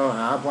ก็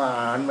หาพระอ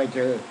รหันต์ไม่เจ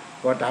อ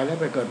พอตายแล้ว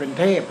ไปเกิดเป็น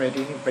เทพไป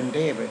ทีนี้เป็นเท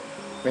พเลย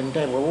เป็นเท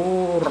พโอ้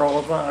รอ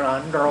พระอรหั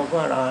นต์รอพร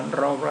ะอรหันต์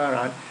รอพระอร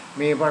หันต์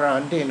มีพระอรหั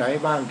นต์ที่ไหน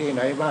บ้างที่ไห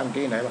นบ้าง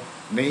ที่ไหนบ้าง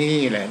นี่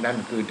แหละนั่น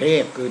คือเท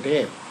พคือเท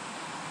พ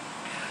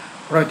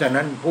เพราะฉะ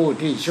นั้นผู้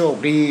ที่โชค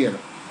ดี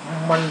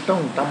มันต้อ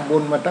งทำบุ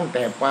ญมาตั้งแ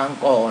ต่ปาง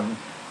ก่อน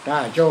ถ้า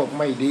โชค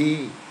ไม่ดี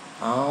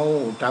เอา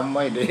ทำไ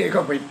ม่ดีก็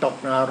ไปตก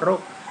นร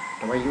ก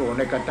ไปอยู่ใ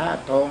นกระทะ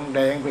ทองแด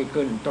งไป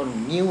ขึ้นต้น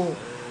งิ้ว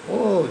โ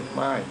อ้ยไ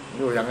ม่อ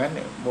ยู่อย่างนั้นเ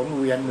นี่ยหมุน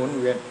เวียน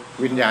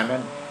วิญญาณนั้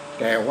น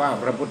แต่ว่า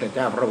พระพุทธเ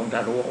จ้าพระองค์ตรั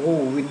สว่าโอ้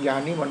วิญญาณ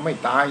นี้มันไม่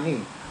ตายนี่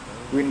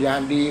วิญญาณ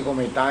ดีก็ไ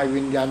ม่ตาย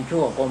วิญญาณ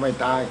ชั่วก็ไม่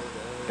ตาย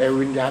แต่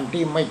วิญญาณ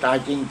ที่ไม่ตาย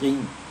จริง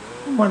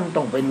ๆมัน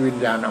ต้องเป็นวิญ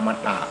ญาณอม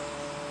ตะ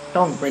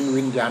ต้องเป็น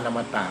วิญญาณอม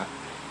ตะ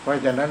เพราะ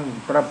ฉะนั้น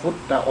พระพุท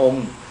ธอง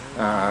ค์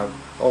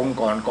องค์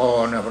ก่อน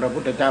พระพุ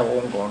ทธเจ้าอ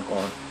งค์ก่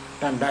อน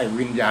ท่านได้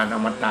วิญญาณอ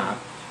มตะ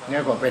เนี่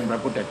ยก็เป็นพระ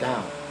พุทธเจ้า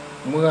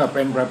เมื่อเ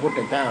ป็นพระพุทธ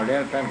เจ้าแล้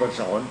วท่านก็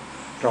ส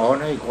อน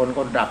ให้คน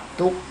ก็ดับ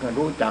ทุกข์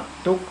รู้จัก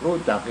ทุกข์รู้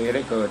จักเหตุใ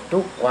ห้เกิดทุ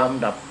กข์ความ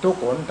ดับทุกข์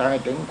หนทาง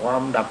ถึงควา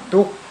มดับ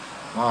ทุกข์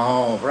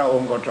พระอ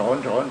งค์ก็สอน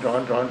เ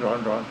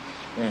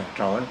นี่ย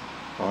สอน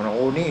โ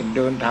อ้นี่เ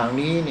ดินทาง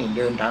นี้นี่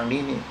เดินทาง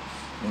นี้นี่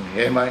เ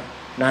ห็นไหม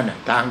นั่นน่ะ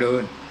ทางเ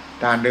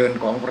ดิน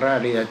ของพระอ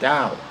ริยเจ้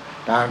า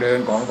ทางเดิน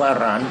ของพระอ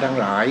รหันต์ทั้ง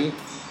หลาย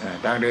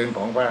ทางเดินข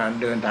องพระอรหันต์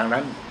เดินทาง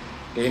นั้น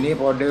ทีนี้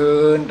พอเดิ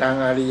นทาง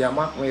อริยม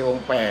รรคมีอง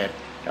ค์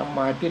8สัมม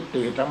าทิฏ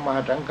ฐิสัมมา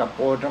สังกัปโป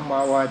สัมมา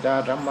วาจา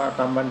สัมมา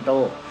กัมมันโต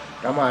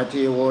สัมมา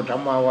ชีโวสั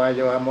มมาวา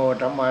ยโม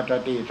สัมมาส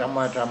ติสัมม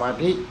าสมา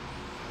ธิ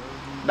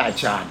ได้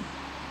ฌาน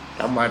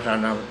สัมมา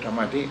สม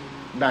าธิ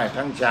ได้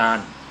ทั้งฌาน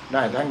ไ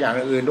ด้ทั้งอย่าง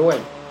อื่นด้วย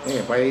นี่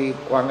ไป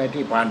ฟังไอ้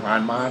ที่ผ่าน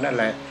มานั่น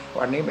แหละ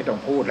วันนี้ไม่ต้อง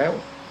พูดแล้ว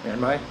เห็น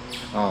ไหม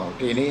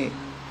ทีนี้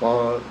พอ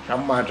สั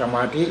มมาสม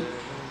าธิ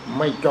ไ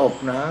ม่จบ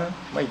นะ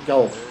ไม่จ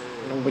บ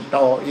ต้องไป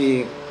ต่ออี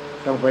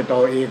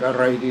กอะ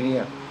ไรทีนี้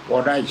พอ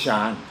ได้ฌ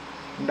าน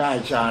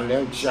แล้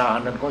วฌาน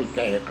นั้นก็แ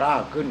ก่กล้า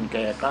ขึ้น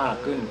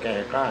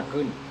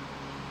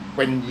เ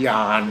ป็นญ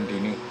าณที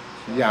นี้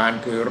ญาณ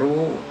คือ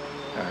รู้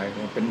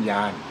เป็นญ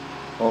าณ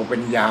พอเป็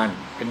นญ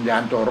า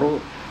ณตัวรู้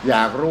อย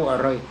ากรู้อะ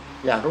ไร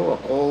อยากรู้ว่า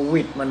โค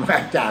วิดมันมา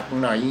จาก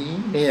ไหน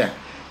เนี่ย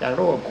อยาก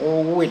รู้ว่าโค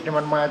วิด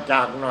มันมาจ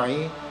ากไหน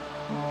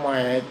แม่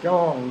จ้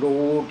องดู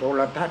โท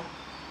รทัศน์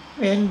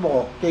เห็นบอ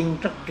กจริง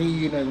สักที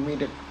หนึ่งมี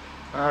แต่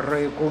อะไร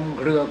คลุมเ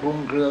ครือ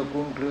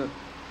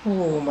โอ้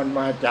มัน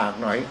มาจาก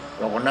ไหนเ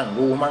ราก็นั่ง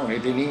ดูมั่งใน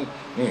ทีนี้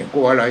นี่ก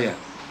ลัวอะไร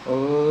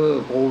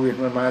โควิด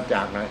มันมาจ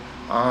ากไหน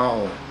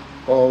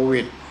โค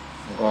วิด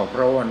ก็เพ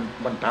ราะ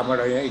มันทำอะ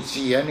ไรให้เ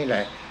สียนี่แหล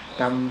ะ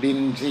ทำดิน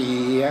เสี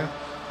ย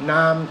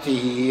น้ำเ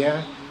สีย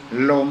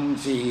ลม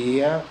เสีย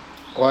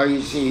ไฟ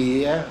เสี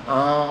ย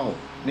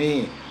นี่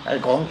ไอ้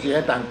ของเสีย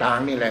ต่าง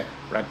ๆนี่แหละ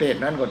ประเทศ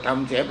นั้นก็ท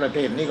ำเสียประเท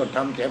ศนี้ก็ท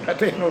ำเสียประ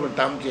เทศโน้นก็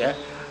ทำเสีย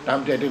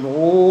ที่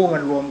มั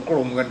นรวมก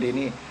ลุ่มกันที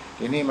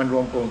นี้มันร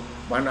วมกลุ่ม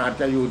มันอาจ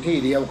จะอยู่ที่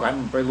เดียวกัน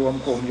ไปรวม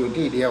กลุ่มอยู่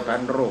ที่เดียวกัน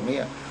โรคนี้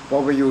พอ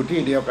ไปอยู่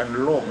ที่เดียวกัน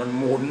โลกมัน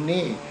หมุ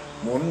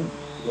น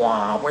กว่า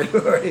ไปเล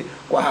ย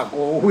กว่าโค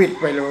วิด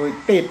ไปเลย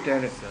ติด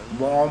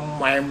มอม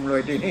แมมเล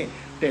ยทีนี้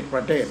ติดป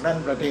ระเทศนั้น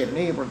ประเทศ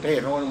นี้ประเทศ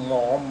โน้นม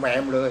อมแม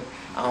มเลย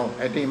ไ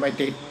อ้ที่ไม่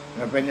ติด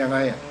เป็นยังไง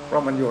เพรา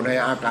ะมันอยู่ใน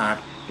อากาศ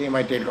ที่ไ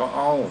ม่ติดก็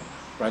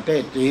ประเท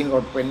ศจีนก็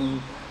เป็น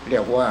เรี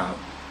ยกว่า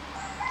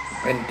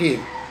เป็นที่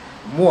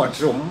มั่ว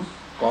สุม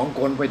ของ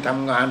คนไปท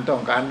ำงานต้อ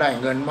งการได้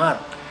เงินมาก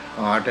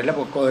แต่แล้ว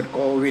พอเกิดโค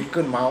วิด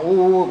ขึ้นมา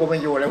ก็ไม่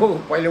อยู่แล้ว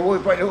ไปเล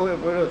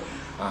ย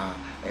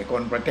ไอ้ค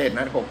นประเทศ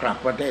นั้นก็กลับ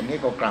ประเทศนี้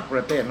ก็กลับป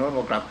ระเทศโน้น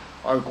ก็กลับ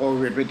เอาโค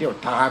วิดไปเที่ยว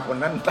ทาคน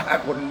นั้นทา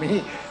คนนี้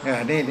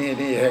นี่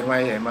เห็นไห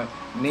ม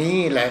นี่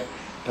แหละ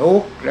ทุ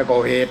กข์แล้วก็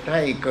เหตุใ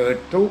ห้เกิด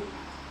ทุกข์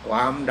คว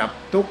ามดับ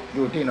ทุกข์อ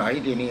ยู่ที่ไหน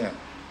ทีนี้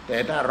แต่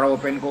ถ้าเรา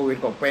เป็นโควิด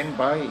ก็เป็น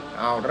ไป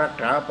รัก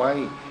ษาไป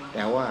แ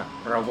ต่ว่า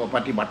เราก็ป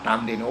ฏิบัติธรรม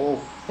ดิ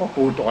เพราะ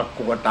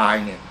กูตาย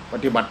เนี่ยป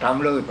ฏิบัติธรรม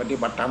เลยไป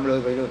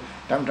เลย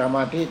ทำสม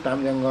าธิท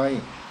ำยังไง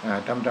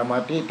ทำสมา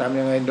ธิทำ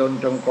ยังไงเดิน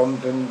จงกรม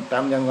ท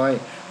ำยังไง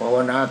ภาว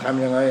นาท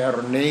ำยังไง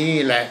นี่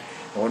แหละ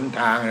หน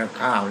ทาง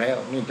ข้าวแล้ว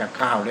นี่จะ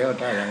ข้าวแล้ว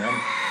ถ้าอย่างนั้น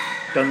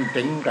จน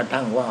ถึงกระ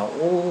ทั่งว่าโ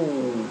อ้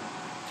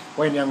เ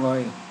ป็นยังไง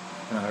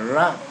ล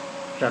ะ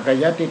สัก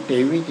ยทิฏฐิ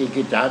วิจิ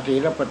กิจฉาสี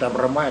และปตป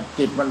รมา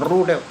จิตมัน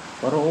รู้แล้ว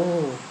รู้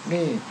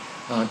นี่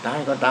ตาย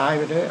ก็ตายไ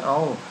ปเถอะเอา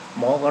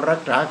หมอก็รั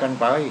กษากัน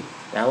ไป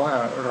แต่ว่า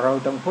เรา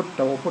ต้องพุทโ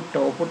ธพุทโธ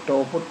พุทโธ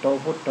พุทโธ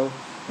พุทโธ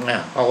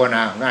ภาวน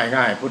า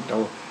ง่ายๆพุทโธ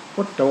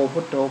พุทโธพุ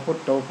ทโธพุท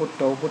โธพุท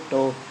โธพุทโธ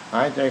ห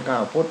ายใจเข้า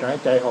พุทหาย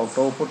ใจออกโธ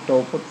พุทโธ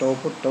พุทโธ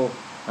พุทโธ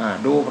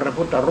ดูพระ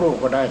พุทธรูป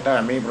ก็ได้ถ้า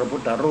มีพระพุ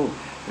ทธรูป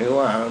หรือ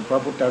ว่าพระ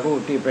พุทธรูป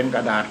ที่เป็นกร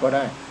ะดาษก็ไ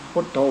ด้พุ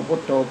ทโธพุ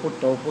ทโธพุท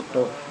โธพุทโธ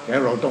แล้ว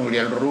เราต้องเรี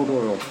ยนรู้ด้ว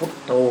ยพุท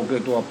โธคื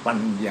อตัวปัญ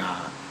ญา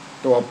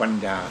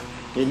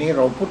ทีนี้เ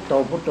ราพุทโธ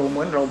พุทโธเห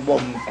มือนเรา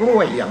บ่มกล้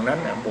วยอย่างนั้น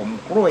น่ะบ่ม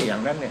กล้วยอย่า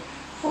งนั้นเนี่ย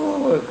โอ้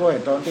ยกล้วย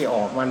ตอนที่อ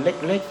อกมันเล็ก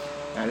เล็ก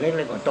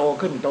ก็โต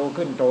ขึ้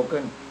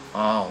น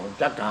อ้าว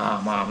จัก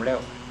หามแล้ว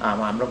ห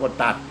ามแล้วก็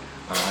ตัด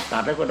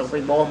แล้วก็ต้องไป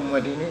บ่ม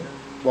ทีนี้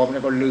บ่มแล้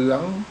วก็เหลือ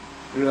ง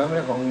แ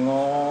ล้วก็ง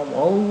อมโ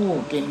อ้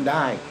กินไ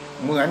ด้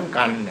เหมือน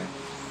กันเนี่ย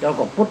เจ้า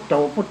ก็พุทโธ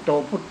พุทโธ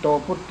พุทโธ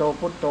พุทโธ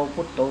พุทโธ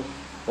พุทโธ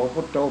พอ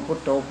พุทโธพุท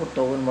โธพุทโธ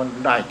มัน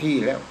ได้ที่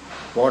แล้ว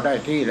พอได้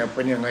ที่แล้วเ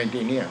ป็นยังไง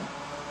ทีเนี้ย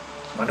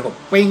มันก็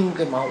ปิ้ง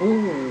ขึ้นมา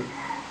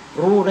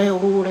รู้แล้ว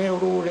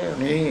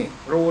นี่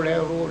รู้แล้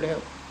ว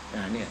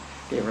เนี่ย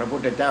ที่พระพุท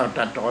ธเจ้าต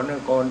รัสสอน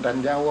โกนตัญ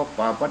ญาวะป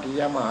าปัตติ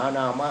ยมหาน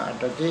ามะอั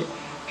ตติ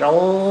สอ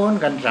น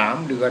กัน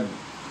3 เดือน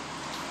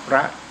พร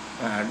ะ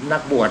นั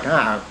กบวช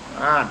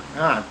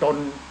5 ตน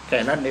แค่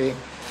นั้นเอง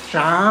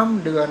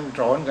3 เดือน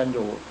สอนกันอ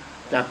ยู่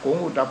จากกุง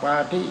อุตปา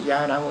ทิญา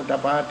ณังอุต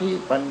ปาทิ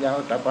ปัญญา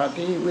อุตปา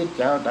ทิวิจ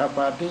จาอุตป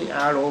าทิอ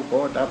าโลโก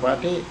อุตปา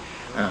ทิ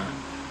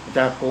จ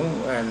ากกุง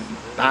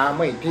ตาไ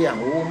ม่เที่ยง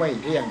หูไม่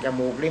เที่ยงจ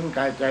มูกลิ้นก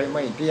ายใจไ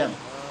ม่เที่ยง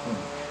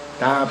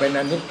ตาเป็นอ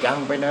นิจจัง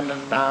เป็นอนั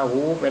ตตา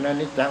หูเป็นอ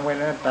นิจจังเป็น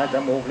อนัตตาจ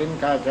มูกลิ้น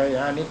กายใจ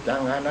อนิจจั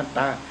งอนัตต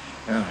า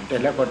แต่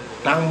แล้วก็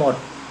ทั้งหมด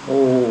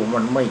มั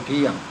นไม่เ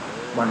ที่ยง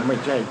มันไม่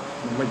ใ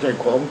ช่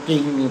ของจริ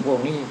งนี่พวก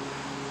นี้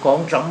ของ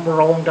สำร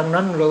องทั้ง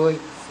นั้นเลย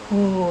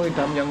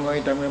ทำยังไง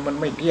มัน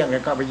ไม่เที่ยงไง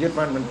ก็ไปยึด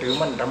มันถือ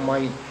มันทำไม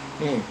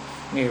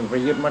นี่ไป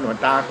ยึดมันว่า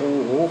ตากู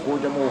หูกู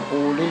จมูกกู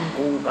ลิ้น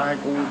กูกาย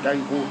กูใจ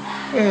กู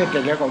แต่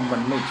แล้วก็มั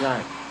นไม่ใช่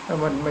ถ้า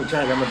มันไม่ใช่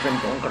แล้วมันเป็น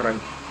ของใคร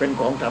เป็น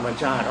ของธรรม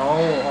ชาติเ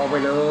อาไป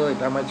เลย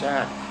ธรรมชา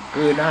ติ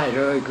คือได้เ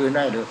ลย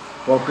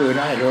พอคือ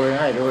ได้เลย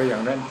อย่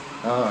างนั้น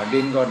ดิ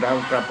นก็ด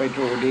ำกลับไป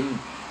สู่ดิน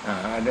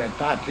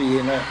ธาตุสี่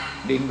นะ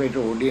ดินไป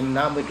สู่ดิน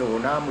น้ำไปสู่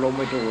น้ำลมไ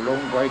ปสู่ลม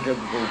ไฟจะ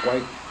สู่ไฟ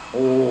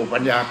ปั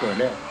ญญาเกิด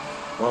แล้ว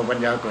พอปัญ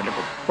ญาเกิดแล้ว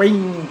ก็ปิ้ง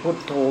พุท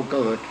โธเ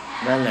กิด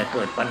นั่นแหละเ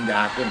กิดปัญญา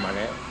ขึ้นมาแ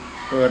ล้ว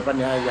เกิดปัญ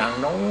ญาอย่าง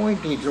น้อย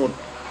ที่สุด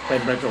เป็น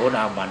พระโสด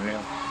าบันแล้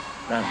ว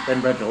นั่นเป็น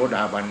พระโสด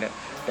าบันเนี่ย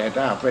แต่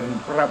ถ้าเป็น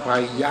พระภั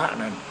ยยะ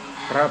นั่น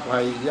พระภั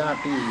ยยะ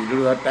ที่เ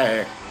รือแต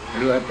ก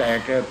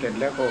เสร็จ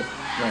แล้วก็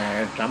แหม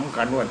สำ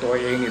คัญว่าตัว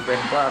เองนี่เป็น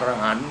พระอร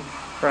หันต์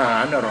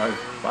อร่อย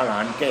พระอร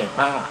หันต์แก้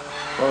ผ้า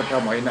เพราะส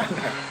มัยนั้น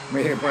ไม่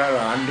ใช่พระอร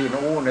หันต์ที่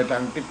นู้นในทา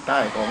งทิศใต้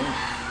ของ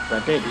ปร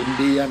ะเทศอิน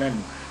เดียนั่น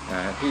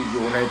ที่อ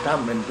ยู่ในถ้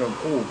ำเป็นตัว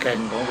คู่แข่ง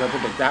ของพระพุ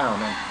ทธเจ้า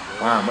นั่น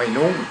ผ้าไม่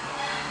นุ่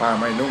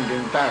งถึ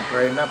งถ้าใคร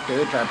นับถื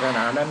อศาสน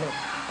านั้น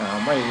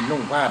ไม่นุ่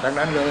งผ้าทั้ง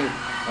นั้นเลย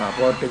พ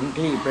อถึง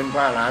ที่เป็น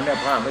ผ้าหลานเนี่ย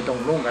ผ้าไม่ต้อง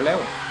นุ่งกันแล้ว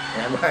เ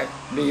ห็นไหม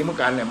ดีเหมือน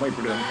กันเนี่ยไม่เป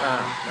ลืองผ้า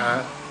นะ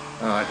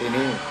ที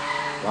นี้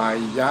วา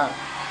ยะ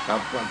กับ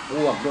พ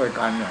วกด้วย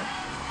กัน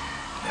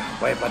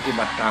ไปปฏิ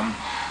บัติธรรม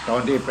ตอ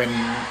นที่เป็น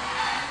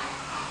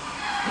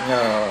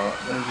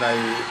ใน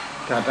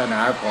ศาสน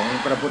าของ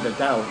พระพุทธ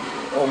เจ้า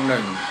องค์ห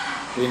นึ่ง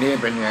ทีนี้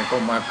เป็นไงก็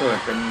มาเกิด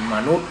เป็นม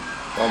นุษย์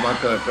พอมา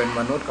เกิดเป็น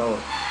มนุษย์เข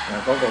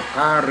าก็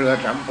ฆ่าเรือ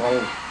สำเภา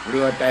เรื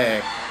อแตก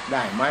ไ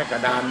ด้ไม้กระ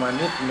ดานมา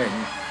นิดหนึ่ง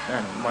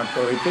นั่นมาเก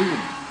ยตื้น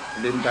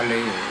ริมทะเล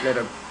แล้ว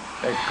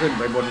ได้ขึ้น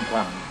ไปบน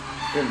ฝั่ง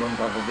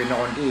ก็ไปน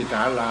อนที่ศ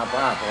าลา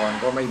ผ้าผ่อน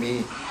ก็ไม่มี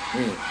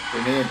นี่ที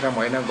นี้ส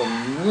มัยนั้นก็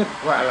เงื้อ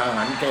พระอร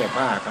หันต์แก้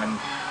ผ้ากัน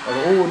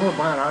นู่น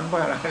พระอรหันต์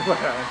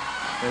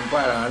เป็นพร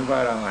ะอรหัน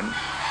ต์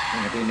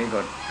ทีนี้ก็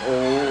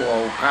เอา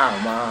ข้าว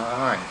มา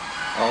ให้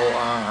เอา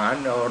อาหาร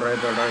เอาอะไ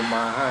รม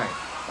าให้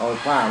เอา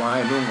ผ้ามาใ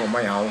ห้นุ่งก็ไ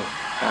ม่เอา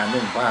ถ้า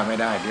นุ่งผ้าไม่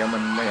ได้เดี๋ยวมั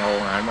นไม่เอา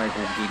อาหารมาให้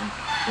กูกิน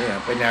นี่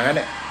เป็นอย่างนั้นเ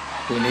นี่ย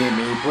ทีนี้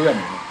มีเพื่อน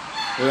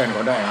เข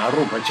าได้อา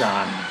รูปฌา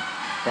น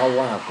เพราะ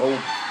ว่าเขา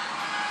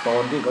ตอ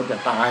นที่เขาจะ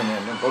ตายเนี่ย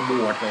เขาบ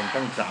วชกัน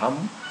ทั้ง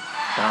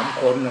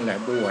3 คนนั่นแหละ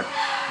บวช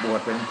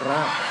เป็นพร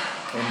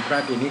ะ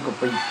ทีนี้ก็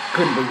ไป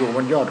ขึ้นไปอยู่บ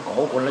นยอดเขา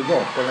คนละยอ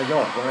ดใก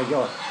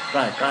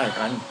ล้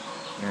กั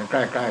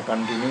น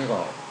ทีนี้ก็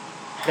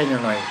เป็นยั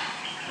งไง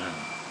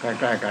ใ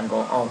กล้กันก็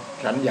เอา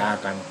สัญญา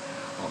กัน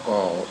ก็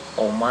เอ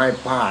าไม้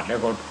พาดแล้ว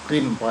ก็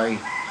ขึ้นไป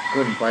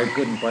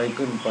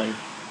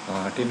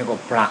ทีนี้ก็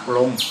ผลักล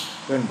ง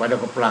ขึ้นไปแล้ว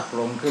ก็ผลัก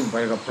ลงขึ้นไป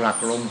ก็ผลัก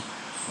ลง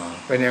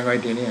เป็นยังไง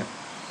ทีนี้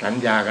สัญ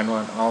ญากันว่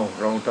า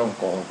เราต้อง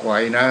ก่อไฟ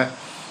นะ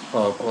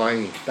ก่อไฟ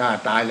ถ้า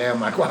ตายแล้ว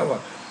หมายความว่า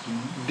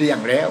เดี่ยง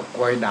แล้วไฟ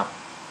ดั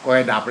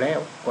บแล้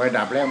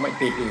วไม่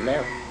ติดอีกแล้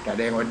วแส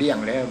ดงว่าเดี่ยง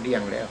แล้ว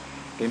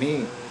ทีนี้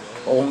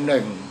องค์ห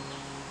นึ่ง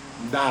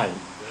ได้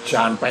ฌ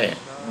าน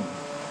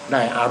8 ไ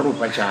ด้อารู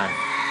ปฌาน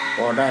พ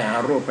อได้อา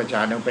รูปฌ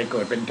านไปเ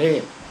กิดเป็นเท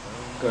พ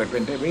เกิดเป็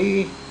นเทพ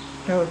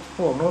แล้วพ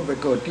วกโน้นไป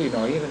เกิดที่ไหน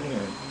กันเนี่ย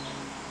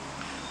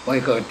ไป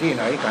เกิดที่ไ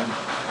หนกัน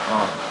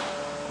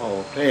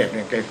เทพเ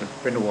นี่ยแก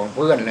เป็นห่วงเ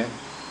พื่อนเลย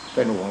เ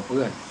ป็นห่วงเ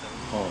พื่อน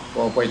พ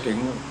อไปถึง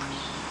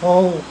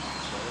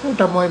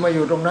ทำไมมาอ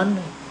ยู่ตรงนั้น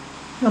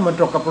นั่นมัน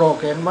ตกกระโปรง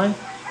เห็นไหม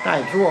ใต้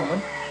ช่วงมั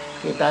น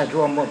ที่ใต้ช่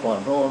วงเมื่อก่อน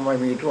เพราะไม่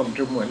มีช่วง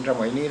จุ่มเหมือนส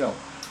มัยนี้หรอก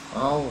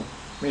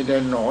มีแต่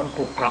หนอนค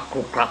ลุกคลักค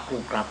ลุกคลักคลุ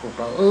กคลักคลุกค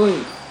ลัก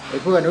ไอ้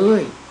เพื่อน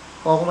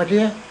ออกมาเถ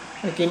อะ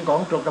ให้กินของ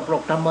ตกกระโปร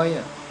งทำไม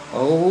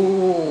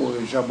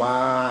สบา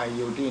ยอ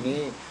ยู่ที่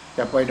นี้จ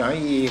ะไปไหน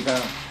อีก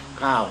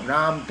ข้าว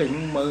น้ำถึง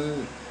มือ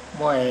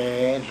ไม่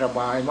สบ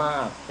ายมา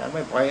กฉันไ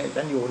ม่ไป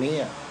ฉันอยู่นี่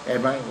เห็น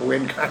ไหมเว้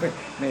นกัน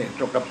นี่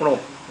ตกกระโปรง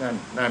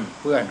นั่น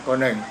เพื่อนคน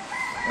หนึ่ง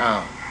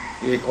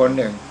อีกคน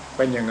หนึ่งเ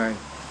ป็นยังไง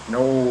โ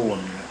น่น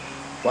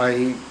ไป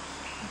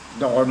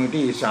นอนอยู่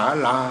ที่ศา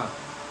ลา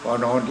พอ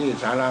นอนที่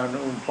ศาลา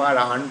พระห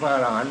ลา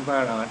น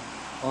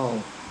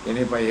ที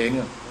นี้ไปเห็น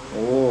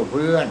เ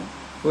พื่อน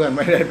ไ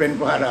ม่ได้เป็น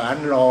พระหลาน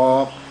หรอ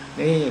ก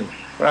นี่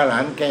พระหลา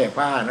นแก้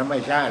ผ้านะไม่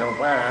ใช่หรอก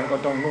พระหลานก็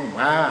ต้องนุ่ง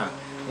ผ้า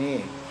นี่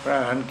พระ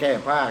หลานแก้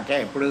ผ้าแก้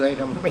เปลือย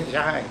ทำไม่ใ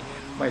ช่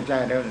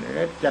แล้ว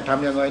จะท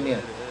ำยังไงเนี่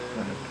ย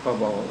ก็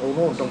บอก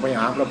นู่นต้องไป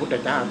หาพระพุทธ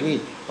เจ้าที่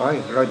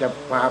เราจะ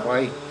พาไป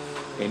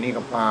ทีนี้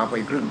ก็พาไป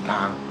ครึ่งท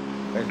าง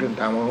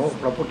ว่า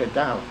พระพุทธเ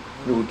จ้า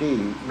อยู่ที่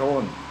โน่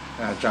น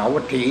สา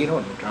วัตถีโน่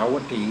นสา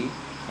วัตถี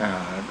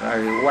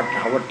วัดส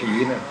าวัตถี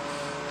เนี่ย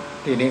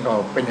ที่นี้ก็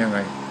เป็นยังไง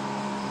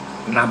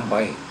นำไป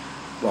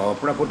บอก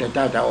พระพุทธเ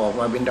จ้าจะออก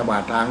มาบิณฑบา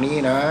ตทางนี้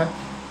นะ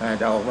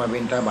จะออกมาบิ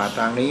ณฑบาต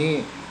ทางนี้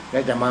แล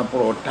ะจะมาโป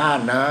รดท่าน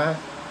นะ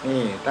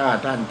นี่ถ้า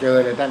ท่านเจอ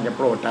เลยท่านจะโ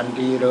ปรดทัน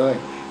ทีเลย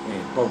นี่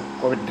ก็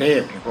เป็นเท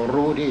พก็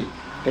รู้ที่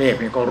เทพ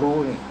นี่ก็รู้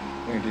นี่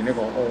ทีนี้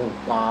ก็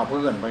พาเ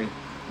พื่อนไป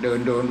เดิน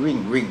วิ่ง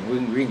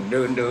เ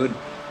ดิน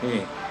นี่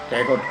แก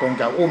ก็คง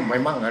จะอุ้มไป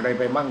มั่งอะไร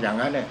ไปมั่งอย่าง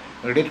นั้นเนี่ย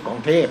ฤทธิ์ของ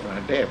เทพ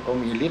ก็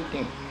มีฤทธิ์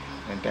นี่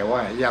แต่ว่า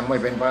ยังไม่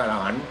เป็นพระอร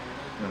หันต์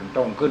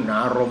ต้องขึ้นอ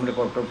ารมณ์แล้ว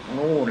ก็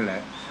นู่นแหล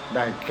ะไ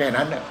ด้แค่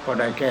นั้นเนี่ยก็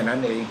ได้แค่นั้น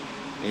เอง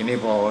ทีนี้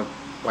พอ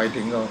ไป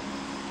ถึงก็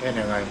แค่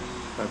ยังไง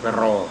ไป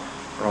รอ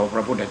พร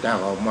ะพุทธเจ้า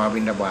ออกมาบิ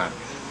ณฑบาต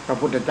พระ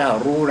พุทธเจ้า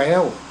รู้แล้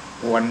ว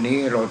วันนี้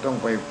เราต้อง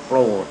ไปโปร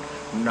ด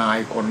นาย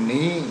คน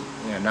นี้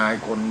เนี่ยนาย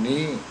คน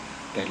นี้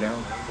แต่แล้ว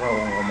พระอ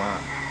งค์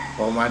พ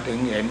อมาถึง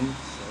เห็น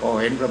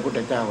พระพุทธ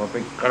เจ้าก็ไป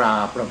กรา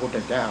บพระพุทธ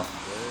เจ้า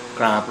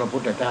กราบพระพุ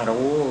ทธเจ้า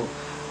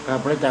ข้า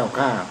พระเจ้า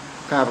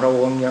ข้าพระ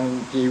องค์ยัง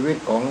ชีวิต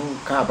ของ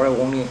ข้าพระอ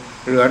งค์นี่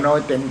เหลือน้อย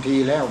เต็มที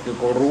แล้วคือ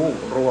ก็รู้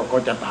ว่าก็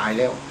จะตาย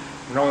แล้ว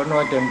น้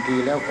อยเต็มที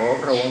แล้วขอ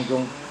พระองค์จ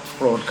งโ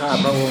ปรดข้า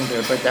พระองค์เถิ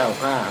ดพระเจ้า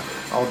ข้า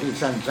เอาที่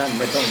สั้นๆไ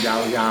ม่ต้องยา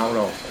วหร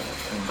อก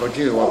เขา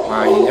ชื่อว่าพ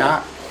ายยะ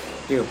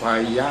ชื่อพา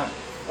ยยะ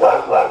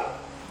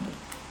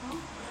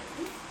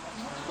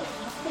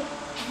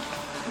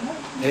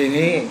ที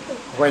นี้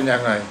เป็นยั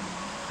งไง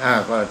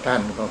ก็ท่า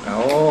นก็เขา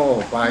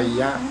พาย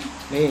ยะ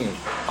นี่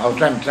เอา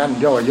สั้น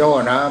ย่อ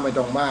นะไม่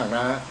ต้องมากน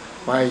ะ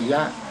พายย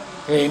ะ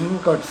เห็น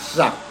ก็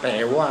สักแต่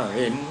ว่าเ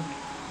ห็น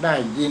ได้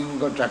ยิน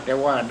ก็สักแต่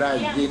ว่าได้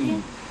ยิน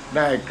ไ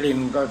ด้กลิ่น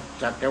ก็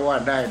สักแต่ว่า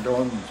ได้ด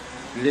ม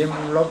ลิ้ม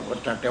รสก็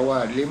สักแต่ว่า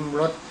ลิ้ม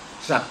รส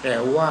สักแต่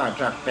ว่า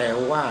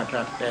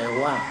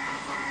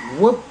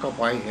วุบเข้า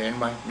ไปเห็น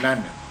ไหมนั่น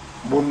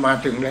บุญมา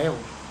ถึงแล้ว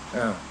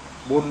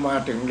บุญมา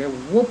ถึงแล้ว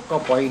วุบเข้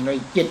าไปใน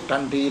จิตทั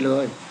นทีเล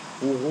ย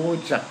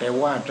สักแต่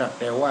ว่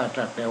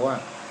า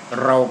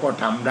เราก็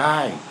ทำได้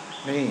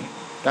นี่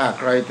ถ้า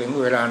ใครถึง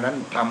เวลานั้น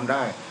ทำไ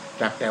ด้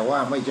สักแต่ว่า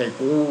ไม่ใช่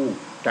กู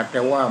สักแ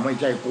ต่ว่าไม่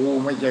ใช่กู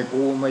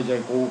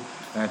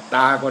ต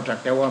าก็สัก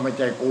แต่ว่าไม่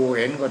ใช่กูเ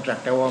ห็นก็สัก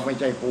แต่ว่าไม่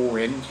ใช่กู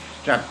เห็น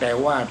สักแต่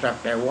ว่า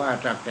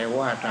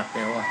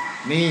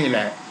นี่แหล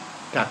ะ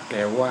สักแ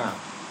ต่ว่า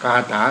คา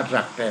ถา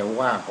สักแต่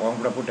ว่าของ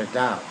พระพุทธเ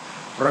จ้า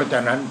เพราะฉ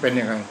ะนั้นเป็น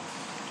ยังไง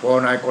พอ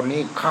นายคน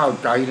นี้เข้า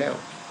ใจแล้ว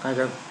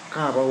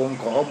ข้าพระองค์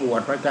ขอบว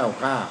ชพระเจ้า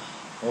ข้า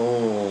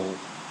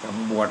ท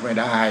ำบวชไม่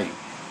ได้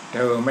เธ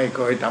อไม่เ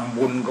คยทำ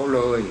บุญเขาเ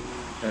ลย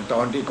แต่ต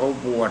อนที่เขา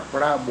บวชพ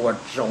ระบวช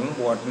สงฆ์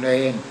บวชเณ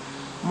ร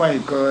ไม่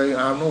เคย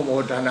อนุโม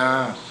ทนา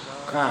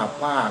ค่า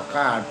ผ้า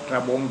ค่าส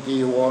บงจี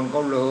วรเข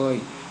าเลย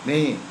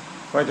นี่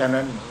เพราะฉะ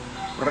นั้น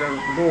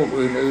รูป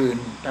อื่น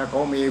ๆถ้าเข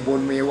ามีบุ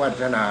ญมีวา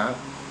สนา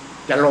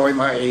จะลอย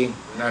มาเอง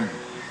นั่น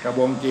สบ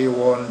งจีว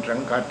รสัง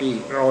ฆาติ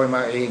ลอยม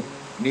าเอง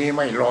นี่ไ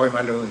ม่ลอยม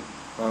าเลย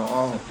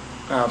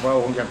ข้าพระ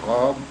องค์จะขอ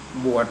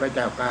บวชพระเ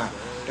จ้าข้า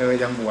เธอ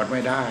ยังบวชไ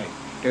ม่ได้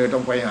เธอต้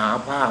องไปหา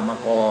ผ้ามา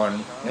ก่อน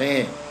นี่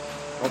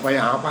พอไป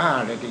หาผ้า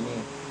เลยทีนี้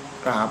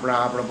กราบลา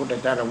พระพุทธ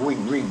เจ้าวิ่ง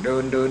เดิ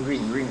น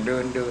วิ่งเดิ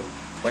น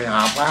ไปห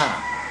าผ้า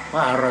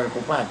อะไรก็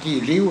ผ้าขี้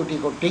ริ้วที่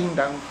เขาทิ้ง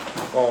ดัง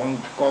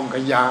กองข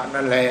ยะ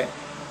นั่นแหละ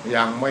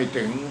ยังไม่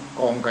ถึง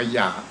กองขย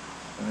ะ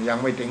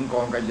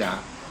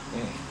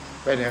นี่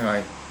เป็นยังไง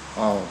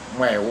แ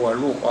ม่วัว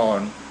ลูกอ่อ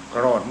นค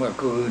ลอดเมื่อ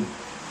คืน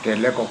เสร็จ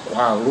แล้วก็ค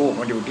ว้าลูก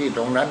มาอยู่ที่ต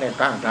รงนั้นใน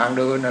ข้างทาง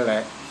เดินนั่นแหล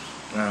ะ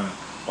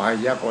พา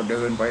ยะก็เ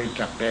ดินไป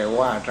สักแต่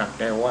ว่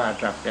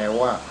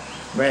า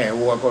แม่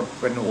วัวก็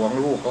เป็นห่วง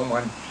ลูกของมั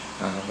น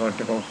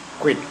ก็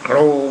ควิดโคร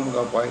มเ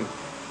ข้าไป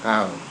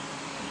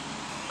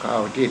เข้า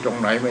ที่ตรง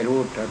ไหนไม่รู้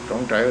แต่ส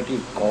งสัยว่าที่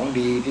ของ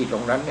ดีที่ตร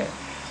งนั้นเนี่ย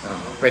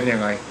เป็นยั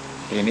งไง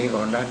ทีนี้ค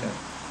นนั้น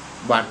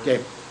บาดเจ็บ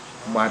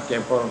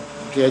ก็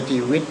เสียชี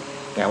วิต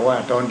แต่ว่า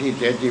ตอนที่เ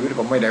สียชีวิต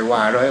ก็ไม่ได้ว่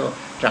าเลย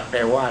สักแ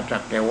ต่ว่าเจ็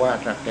บก็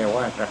สักแต่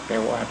ว่า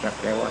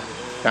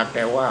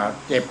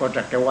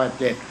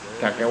เจ็บ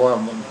สักแต่ว่า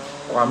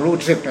ความรู้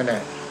สึกนั่นแหล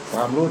ะคว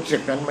ามรู้สึ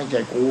กนั้นไม่ใ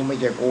ช่กู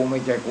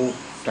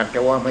สักแต่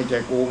ว่าไม่ใช่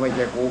กู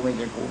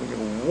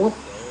วุบ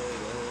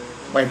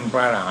เป็นพ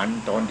ระอรหันต์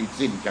ตอนที่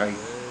สิ้นใจ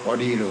พอ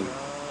ดีเลย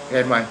เห็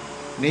นไหม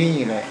นี่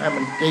แหละให้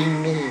มันจริง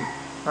นี่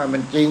ให้มั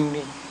นจริง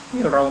นี่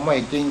เราไม่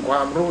จริงคว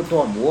ามรู้ท่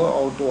วมหัวเอ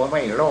าตัวไ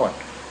ม่รอด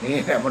นี่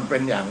แหละมันเป็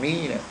นอย่างนี้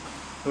เนี่ย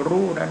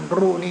รู้นั้น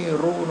รู้นี่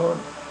รู้โน้น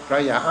เรา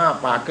อย่าอ้า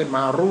ปากขึ้นม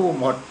ารู้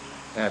หมด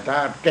แต่ถ้า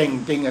เก่ง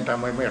จริงทำ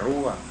ไมไม่รู้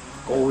อ่ะ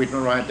โควิดมั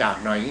นมาจาก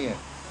ไหน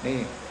นี่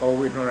โค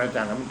วิดมันมาจ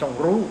ากไหนมันต้อง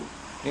รู้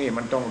นี่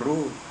มันต้อง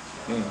รู้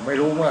นี่ไม่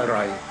รู้เมื่อไห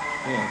ร่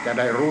นี่จะไ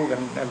ด้รู้กั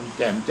นแ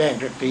จ่มแจ้ง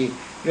สักที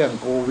เรื่อง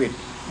โควิด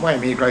ไม่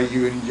มีใคร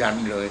ยืนยัน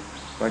เลย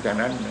เพราะฉะ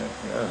นั้น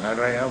อะ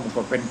ไรมัน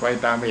ก็เป็นไป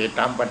ตามเหตุ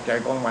ตามปัจจัย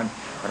ของมัน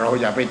เรา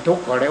อย่าไปทุก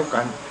ข์ก็แล้ว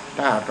กัน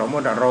ถ้าสมม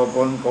ติเราเ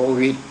ป็นโค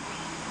วิด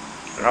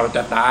เราจ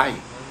ะตาย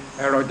แ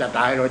ล้วเราจ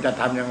ะ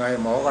ทำยังไง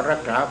หมอก็รั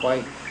กษาไป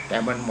แต่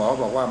มันหมอ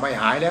บอกว่าไม่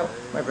หายแล้ว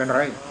ไม่เป็นไ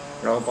ร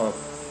เราก็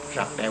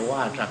สักแต่ว่า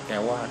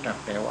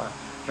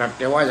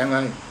ยังไง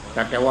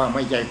สักแต่ว่าไ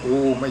ม่ใช่กู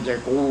เนี่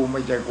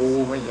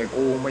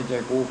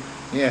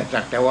ยสั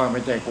กแต่ว่าไ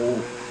ม่ใช่กู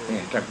เนี่ย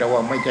สักแต่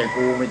ว่าไ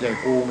ม่ใ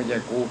ช่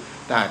กู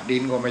ธาตุดิ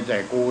นก็ไม่ใช่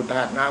กูธ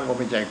าตุน้ำก็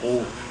ไม่ใช่กู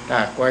ธา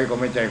ตุไฟก็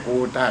ไม่ใช่กู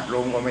ธาตุล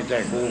มก็ไม่ใช่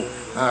กู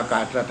อาก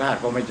าศธาตุ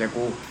ก็ไม่ใช่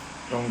กู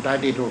ตรงใต้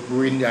ที่ถูก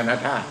วิญญาณ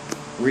ธาตุ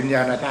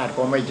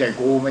ก็ไม่ใช่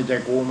กู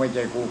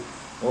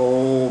โอ้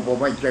ผม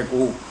ไม่ใช่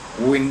กู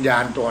วิญญา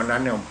ณตัวนั้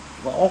นเนี่ย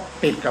ก็ออก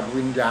ติดกับ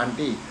วิญญาณ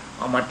ที่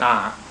อมตะ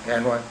แท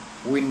นว่า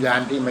วิญญาณ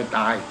ที่ไม่ต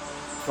าย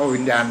เพราะวิ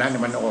ญญาณนั้น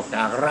มันออกจ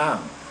ากร่าง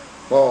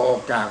พอออ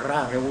กจากร่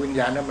างแล้ววิญ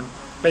ญาณนั้นมัน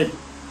ติด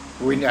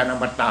วิญญาณอ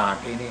มตะ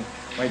ทีนี้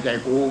ไม่ใช่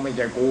กูเ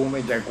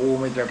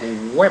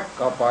ว็บเ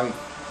ข้าไป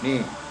นี่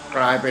ก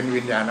ลายเป็น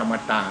วิญญาณอม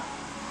ตะ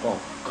ก็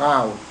ข้า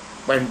ว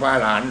เป็นพระ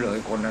หลานเลย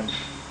คนนั้น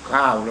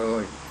ข้าวเล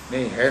ย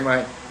นี่เห็นไหม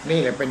นี่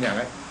แหละเป็นอย่างไ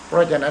รเพรา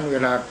ะฉะนั้นเว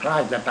ลาใกล้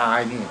จะตาย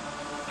นี่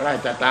ใกล้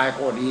จะตาย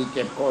ก็ดีเ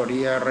จ็บก็ดี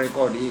อะไร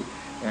ก็ดี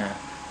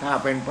ถ้า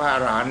เป็นพระ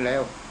หลานแล้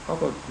วเขา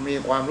ก็มี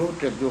ความรู้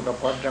สึกอยู่กับ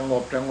ความสง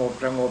บแ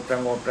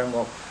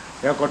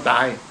ล้วก็ต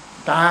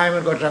ายมั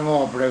นก็สง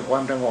บเลยควา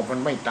มสงบมั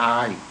นไม่ตา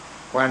ย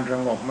ความส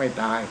งบไม่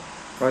ตาย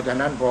เพราะฉะ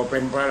นั้นพอเป็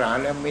นพระหลาน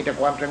แล้วมีแต่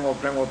ความสงบ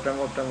อ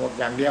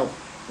ย่างเดียว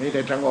มีแ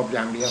ต่สงบอ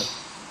ย่างเดียว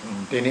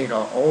ทีนี้ก็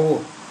โอ้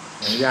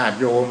ญาติ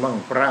โยมมั่ง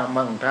พระ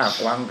มั่งท่า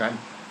กวางกัน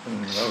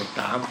เรา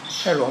ถาม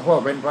ให้หลวงพ่อ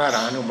เป็นพระหล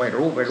านไม่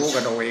รู้กั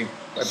นเอาเอง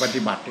ไปป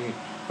ฏิบัติ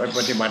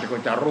ก็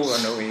จะรู้กั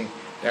นเอาเอง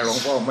แต่หลวง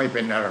พ่อไม่เ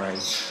ป็นอะไร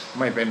นี่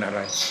ไม่เป็น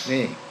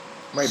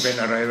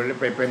อะไรแล้ว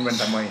ไปเป็นมัน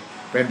ทำไม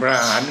เป็นพระ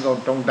อรหันต์ก็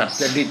ต้องดัด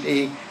จริต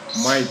อีก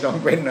ไม่ต้อง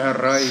เป็นอะ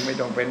ไร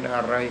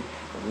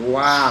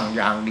ว่าง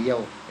อย่างเดียว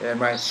เห็น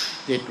ไหม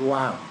จิต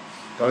ว่าง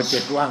ตัวจิ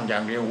ตว่างอย่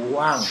างเดียว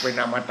ว่างเป็น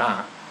อมตะ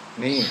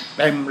นี่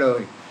เต็มเล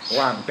ย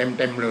ว่างเ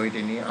ต็มเลย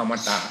ทีนี้อม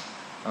ต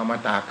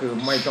ะคือ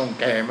ไม่ต้อง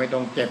แก่ไม่ต้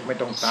องเจ็บไม่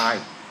ต้องตาย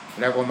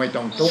แล้วก็ไม่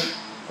ต้องทุกข์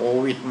โค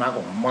วิดมา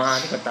ก็มา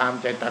ที่ก็ตาม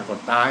ใจตัดก็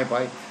ตายไป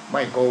ไ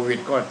ม่โควิด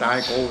ก็ตาย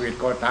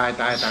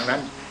ทางนั้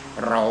น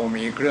เรา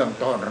มีเครื่อง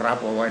ต้อนรับ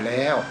เอาไว้แ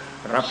ล้ว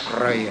รับใค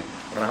ร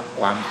รับ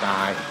ความต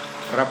า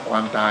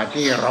ย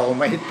ที่เรา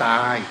ไม่ต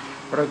าย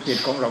เพราะจิต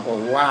ของเราก็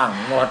ว่าง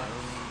หมด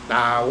ต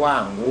าว่า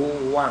งหู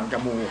ว่างจ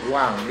มูก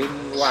ว่างลิ้น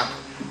ว่าง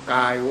ก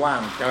ายว่า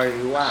งใจ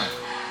ว่าง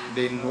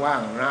ดินว่า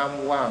งน้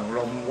ำว่างล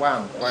มว่าง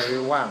ไฟ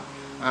ว่าง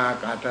อา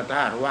กาศธ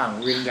าตุว่าง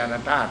วิญญาณ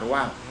ธาตุ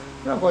ว่าง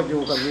แล้วก็อ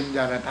ยู่กับวิญญ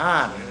าณธา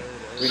ตุ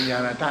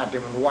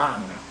ที่มันว่าง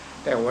นะ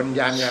แต่วิญ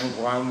ญาณยัง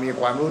มี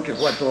ความรู้สึก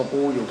ว่าตัว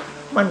กูอยู่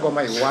มันก็ไ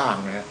ม่ว่าง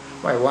นะ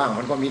ไม่ว่าง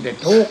มันก็มีแต่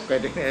ทุกข์แต่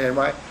เห็นไห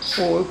มโ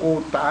อ้ยกู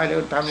ตายแล้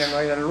วทำยังไง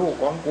ลูก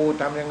ของกู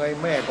ทำยังไง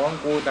แม่ของ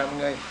กูทำยั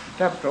งไง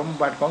ทรัพย์สม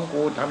บัติของ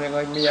กูทำยังไง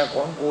เมียข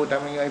องกูท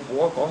ำยังไงผั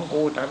วของ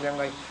กูทำยัง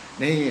ไง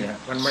นี่นะ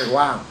มันไม่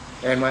ว่าง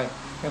เห็นไหม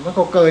มัน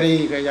ก็เกิดอี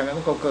กเลยอย่างนั้น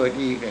มันก็เกิด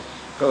อีกเลย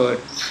เกิด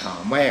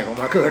แม่ของ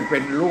มาเกิดเป็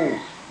นลูก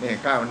เนี่ย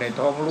ก้าวใน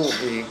ท้องลูก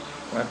อีก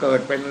มาเกิด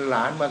เป็นหล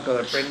านมาเกิ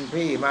ดเป็น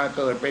พี่มา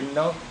เกิดเป็น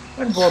น้อง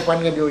มันพัวพัน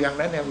กันอยู่อย่าง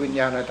นั้นเนี่ยวิญ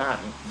ญาณธาตุ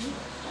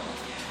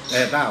แ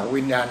ต่ถ้า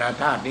วิญญาณ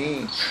ธาตุนี้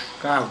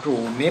ก้าวสู่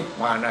นิพ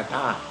พานธ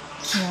าตุ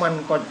มัน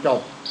ก็จ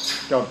บ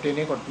ที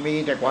นี้ก็มี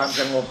แต่ความ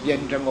สงบเย็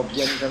น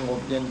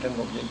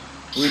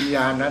วิญญ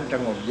าณนั้นส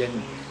งบเย็น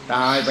ต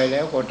ายไปแล้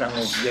วก็สง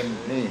บเย็น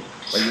นี่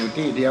ไปอยู่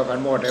ที่เดียวกัน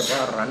หมดไอ้พระ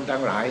อรหันต์ทั้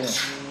งหลายเนี่ย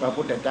พระ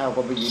พุทธเจ้า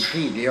ก็ไปอยู่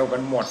ที่เดียวกั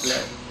นหมดเล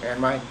ยเห็น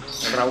ไหม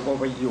เราก็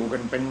ไปอยู่กั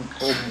นเป็นก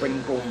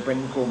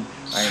ลุ่ม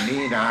ไอ้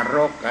นี่นร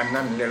กกัน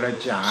นั่นเดรัจ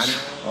ฉาน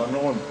โ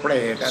น่นเปร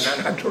ตอันนั้น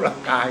อสุร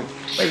กาย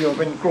ไปอยู่เ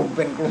ป็นกลุ่ม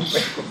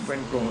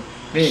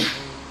นี่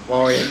พอ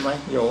เห็นไหม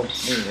โยม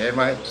นี่เห็นไห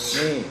ม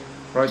นี่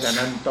เพราะฉะ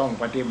นั้นต้อง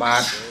ปฏิบั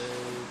ติ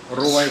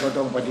รวยก็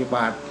ต้องปฏิ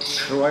บัติ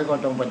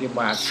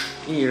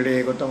ที่เล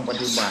ก็ต้องป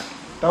ฏิบั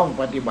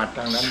ติท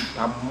างนั้นธ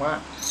รรมะ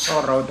เพรา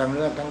ะเราทั้งเ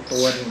นื้อทั้ง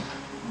ตัวนี่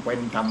เป็น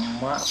ธรร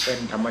มะเป็น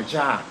ธรรมช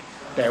าติ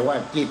แต่ว่า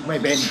จิตไม่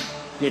เป็น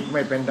จิตไ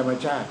ม่เป็นธรรม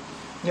ชาติ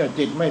เนี่ย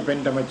จิตไม่เป็น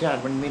ธรรมชาติ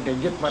มันมีแต่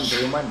ยึดมั่น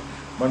ถือมั่น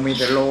มันมี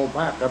แต่โลภ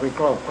ะก็ไป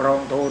ครอบครอง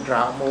โทส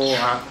ะโม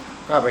หะ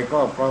ก็ไปคร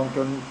อบครองจ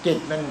นจิต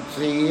นั้นเ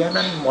สีย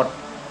นั้นหมด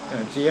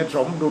เสียส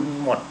มดุล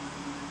หมด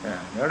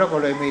แล้วเราก็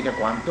เลยมีแต่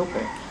ความทุกข์เล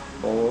ย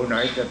โอ้ไหน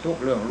จะทุก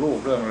ข์เรื่องลูก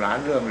เรื่องหลาน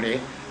เรื่องเหลน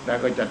แล้ว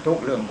ก็จะทุก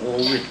ข์เรื่องโค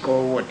วิด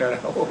อะไร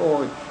โอ้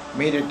ย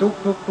มีแต่ทุกข์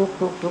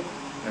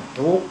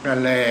นั่น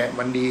แหละ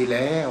มันดีแ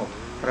ล้ว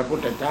พระพุท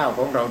ธเจ้าข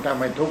องเราถ้า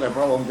ไม่ทุกข์พ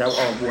ระองค์จะอ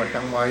อกบวชท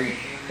ำไม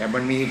แต่มั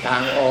นมีทา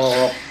งออ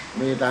ก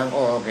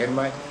เห็นไห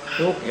ม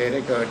ทุกเหตุใ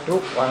ห้เกิดทุ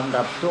กความ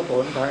ดับทุกห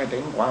นทางถึ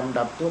งความ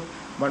ดับทุก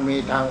มันมี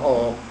ทางอ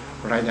อก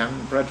พระยัง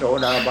พระโส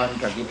ดาบัน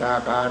สกิทา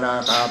คานา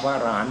คาพระอ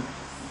รหันต์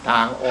ท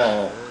างออ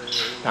ก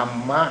ธรร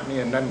มะเนี่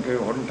ยนั่นคือ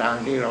หนทาง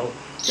ที่เรา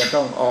จะ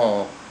ต้องออ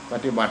กป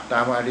ฏิบัติตา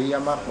มอริย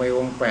มรรคในอ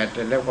งค์8เส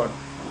ร็จแล้วก็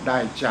ได้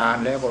ฌาน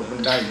แล้วก็มั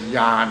นได้ญ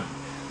า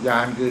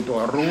ณคือตั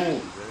วรู้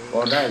พอ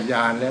ได้ญ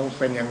าณแล้ว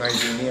เป็นยังไง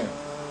ทีเนี้ย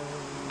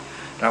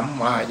สัม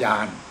มาญา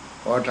ณ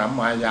พอสัม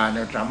มาญาณเ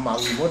นี่ยสัมมา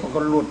วิมุตติมัน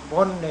ก็หลุด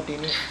พ้นในที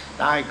นี้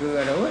ตายคือ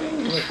อะไรเว้ย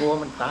ไม่กลัว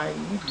มันตาย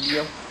นิดเดี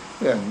ยว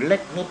เรื่องเล็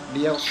กนิดเ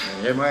ดียว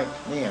เห็นไหม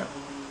เนี่ย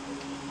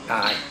ต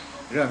าย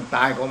เรื่องต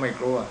ายก็ไม่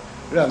กลัว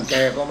เรื่องแ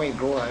ก่ก็ไม่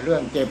กลัวเรื่อ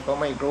งเจ็บก็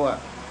ไม่กลัว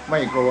ไป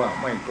กลัว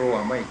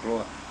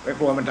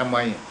มันทำไม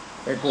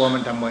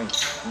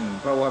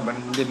เพราะว่ามัน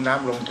ดินน้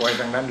ำลมไฟ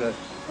ทั้งนั้นเลย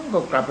มันก็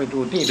กลับไป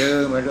สู่ที่เดิ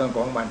มในเรื่องข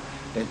องมัน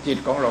แต่จิต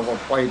ของเราก็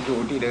ไปสู่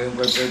ที่เดิมไ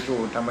ปสู่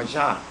ธรรมช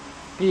าติ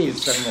ที่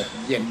สงบ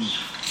เย็น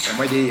แต่ไ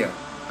ม่ดี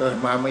เกิด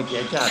มาไม่เสี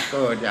ยชาติเ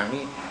กิดอย่าง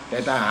นี้แต่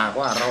ถ้าหาก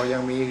ว่าเรายั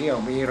งมีเรี่ยว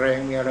มีแรง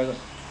มีอะไร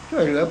ช่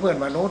วยเหลือเพื่อน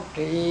มนุษย์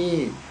ที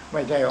ไ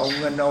ม่ใช่เอา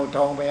เงินเอาท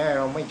องไปให้เ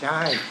ราไม่ใช่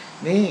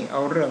นี่เอ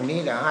าเรื่องนี้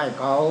แต่ให้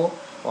เขา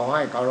พอใ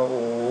ห้เขาเราโ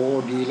อ้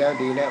ดีแล้ว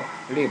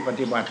รีบป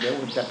ฏิบัติเดี๋ยว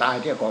จะตาย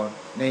เที่ยก่อน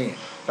นี่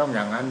ต้องอ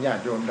ย่างนั้นญา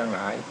ติโยมทั้งหล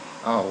าย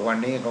วัน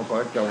นี้ก็ขอ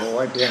จบไ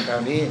ว้เพียงเท่า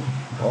นี้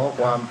ขอ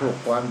ความสุข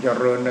ความเจ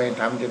ริญใน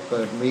ธรรมจะเ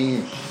กิดมี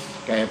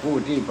แก่ผู้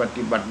ที่ป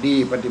ฏิบัติดี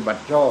ปฏิบั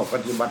ติชอบป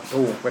ฏิบัติ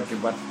ถูกปฏิ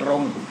บัติตร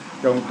ง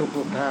จงทุ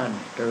กท่าน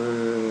เถิ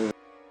ด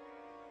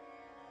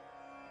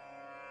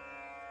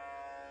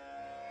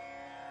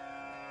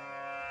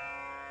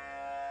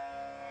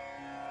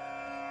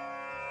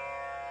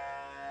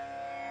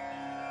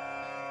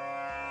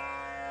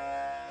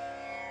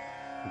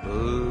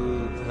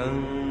बुद्धं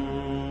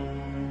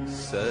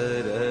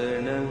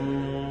शरणं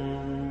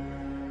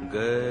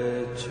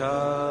गच्छामि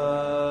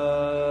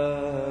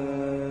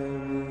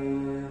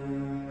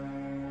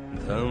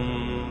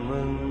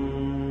धम्मं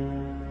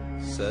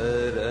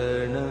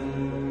शरणं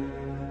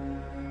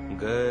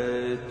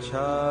गच्छामि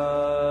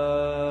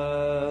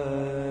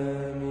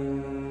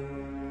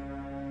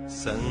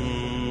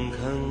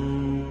संघं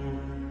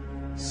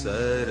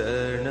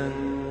शरणं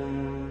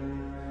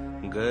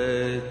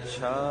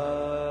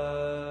गच्छामि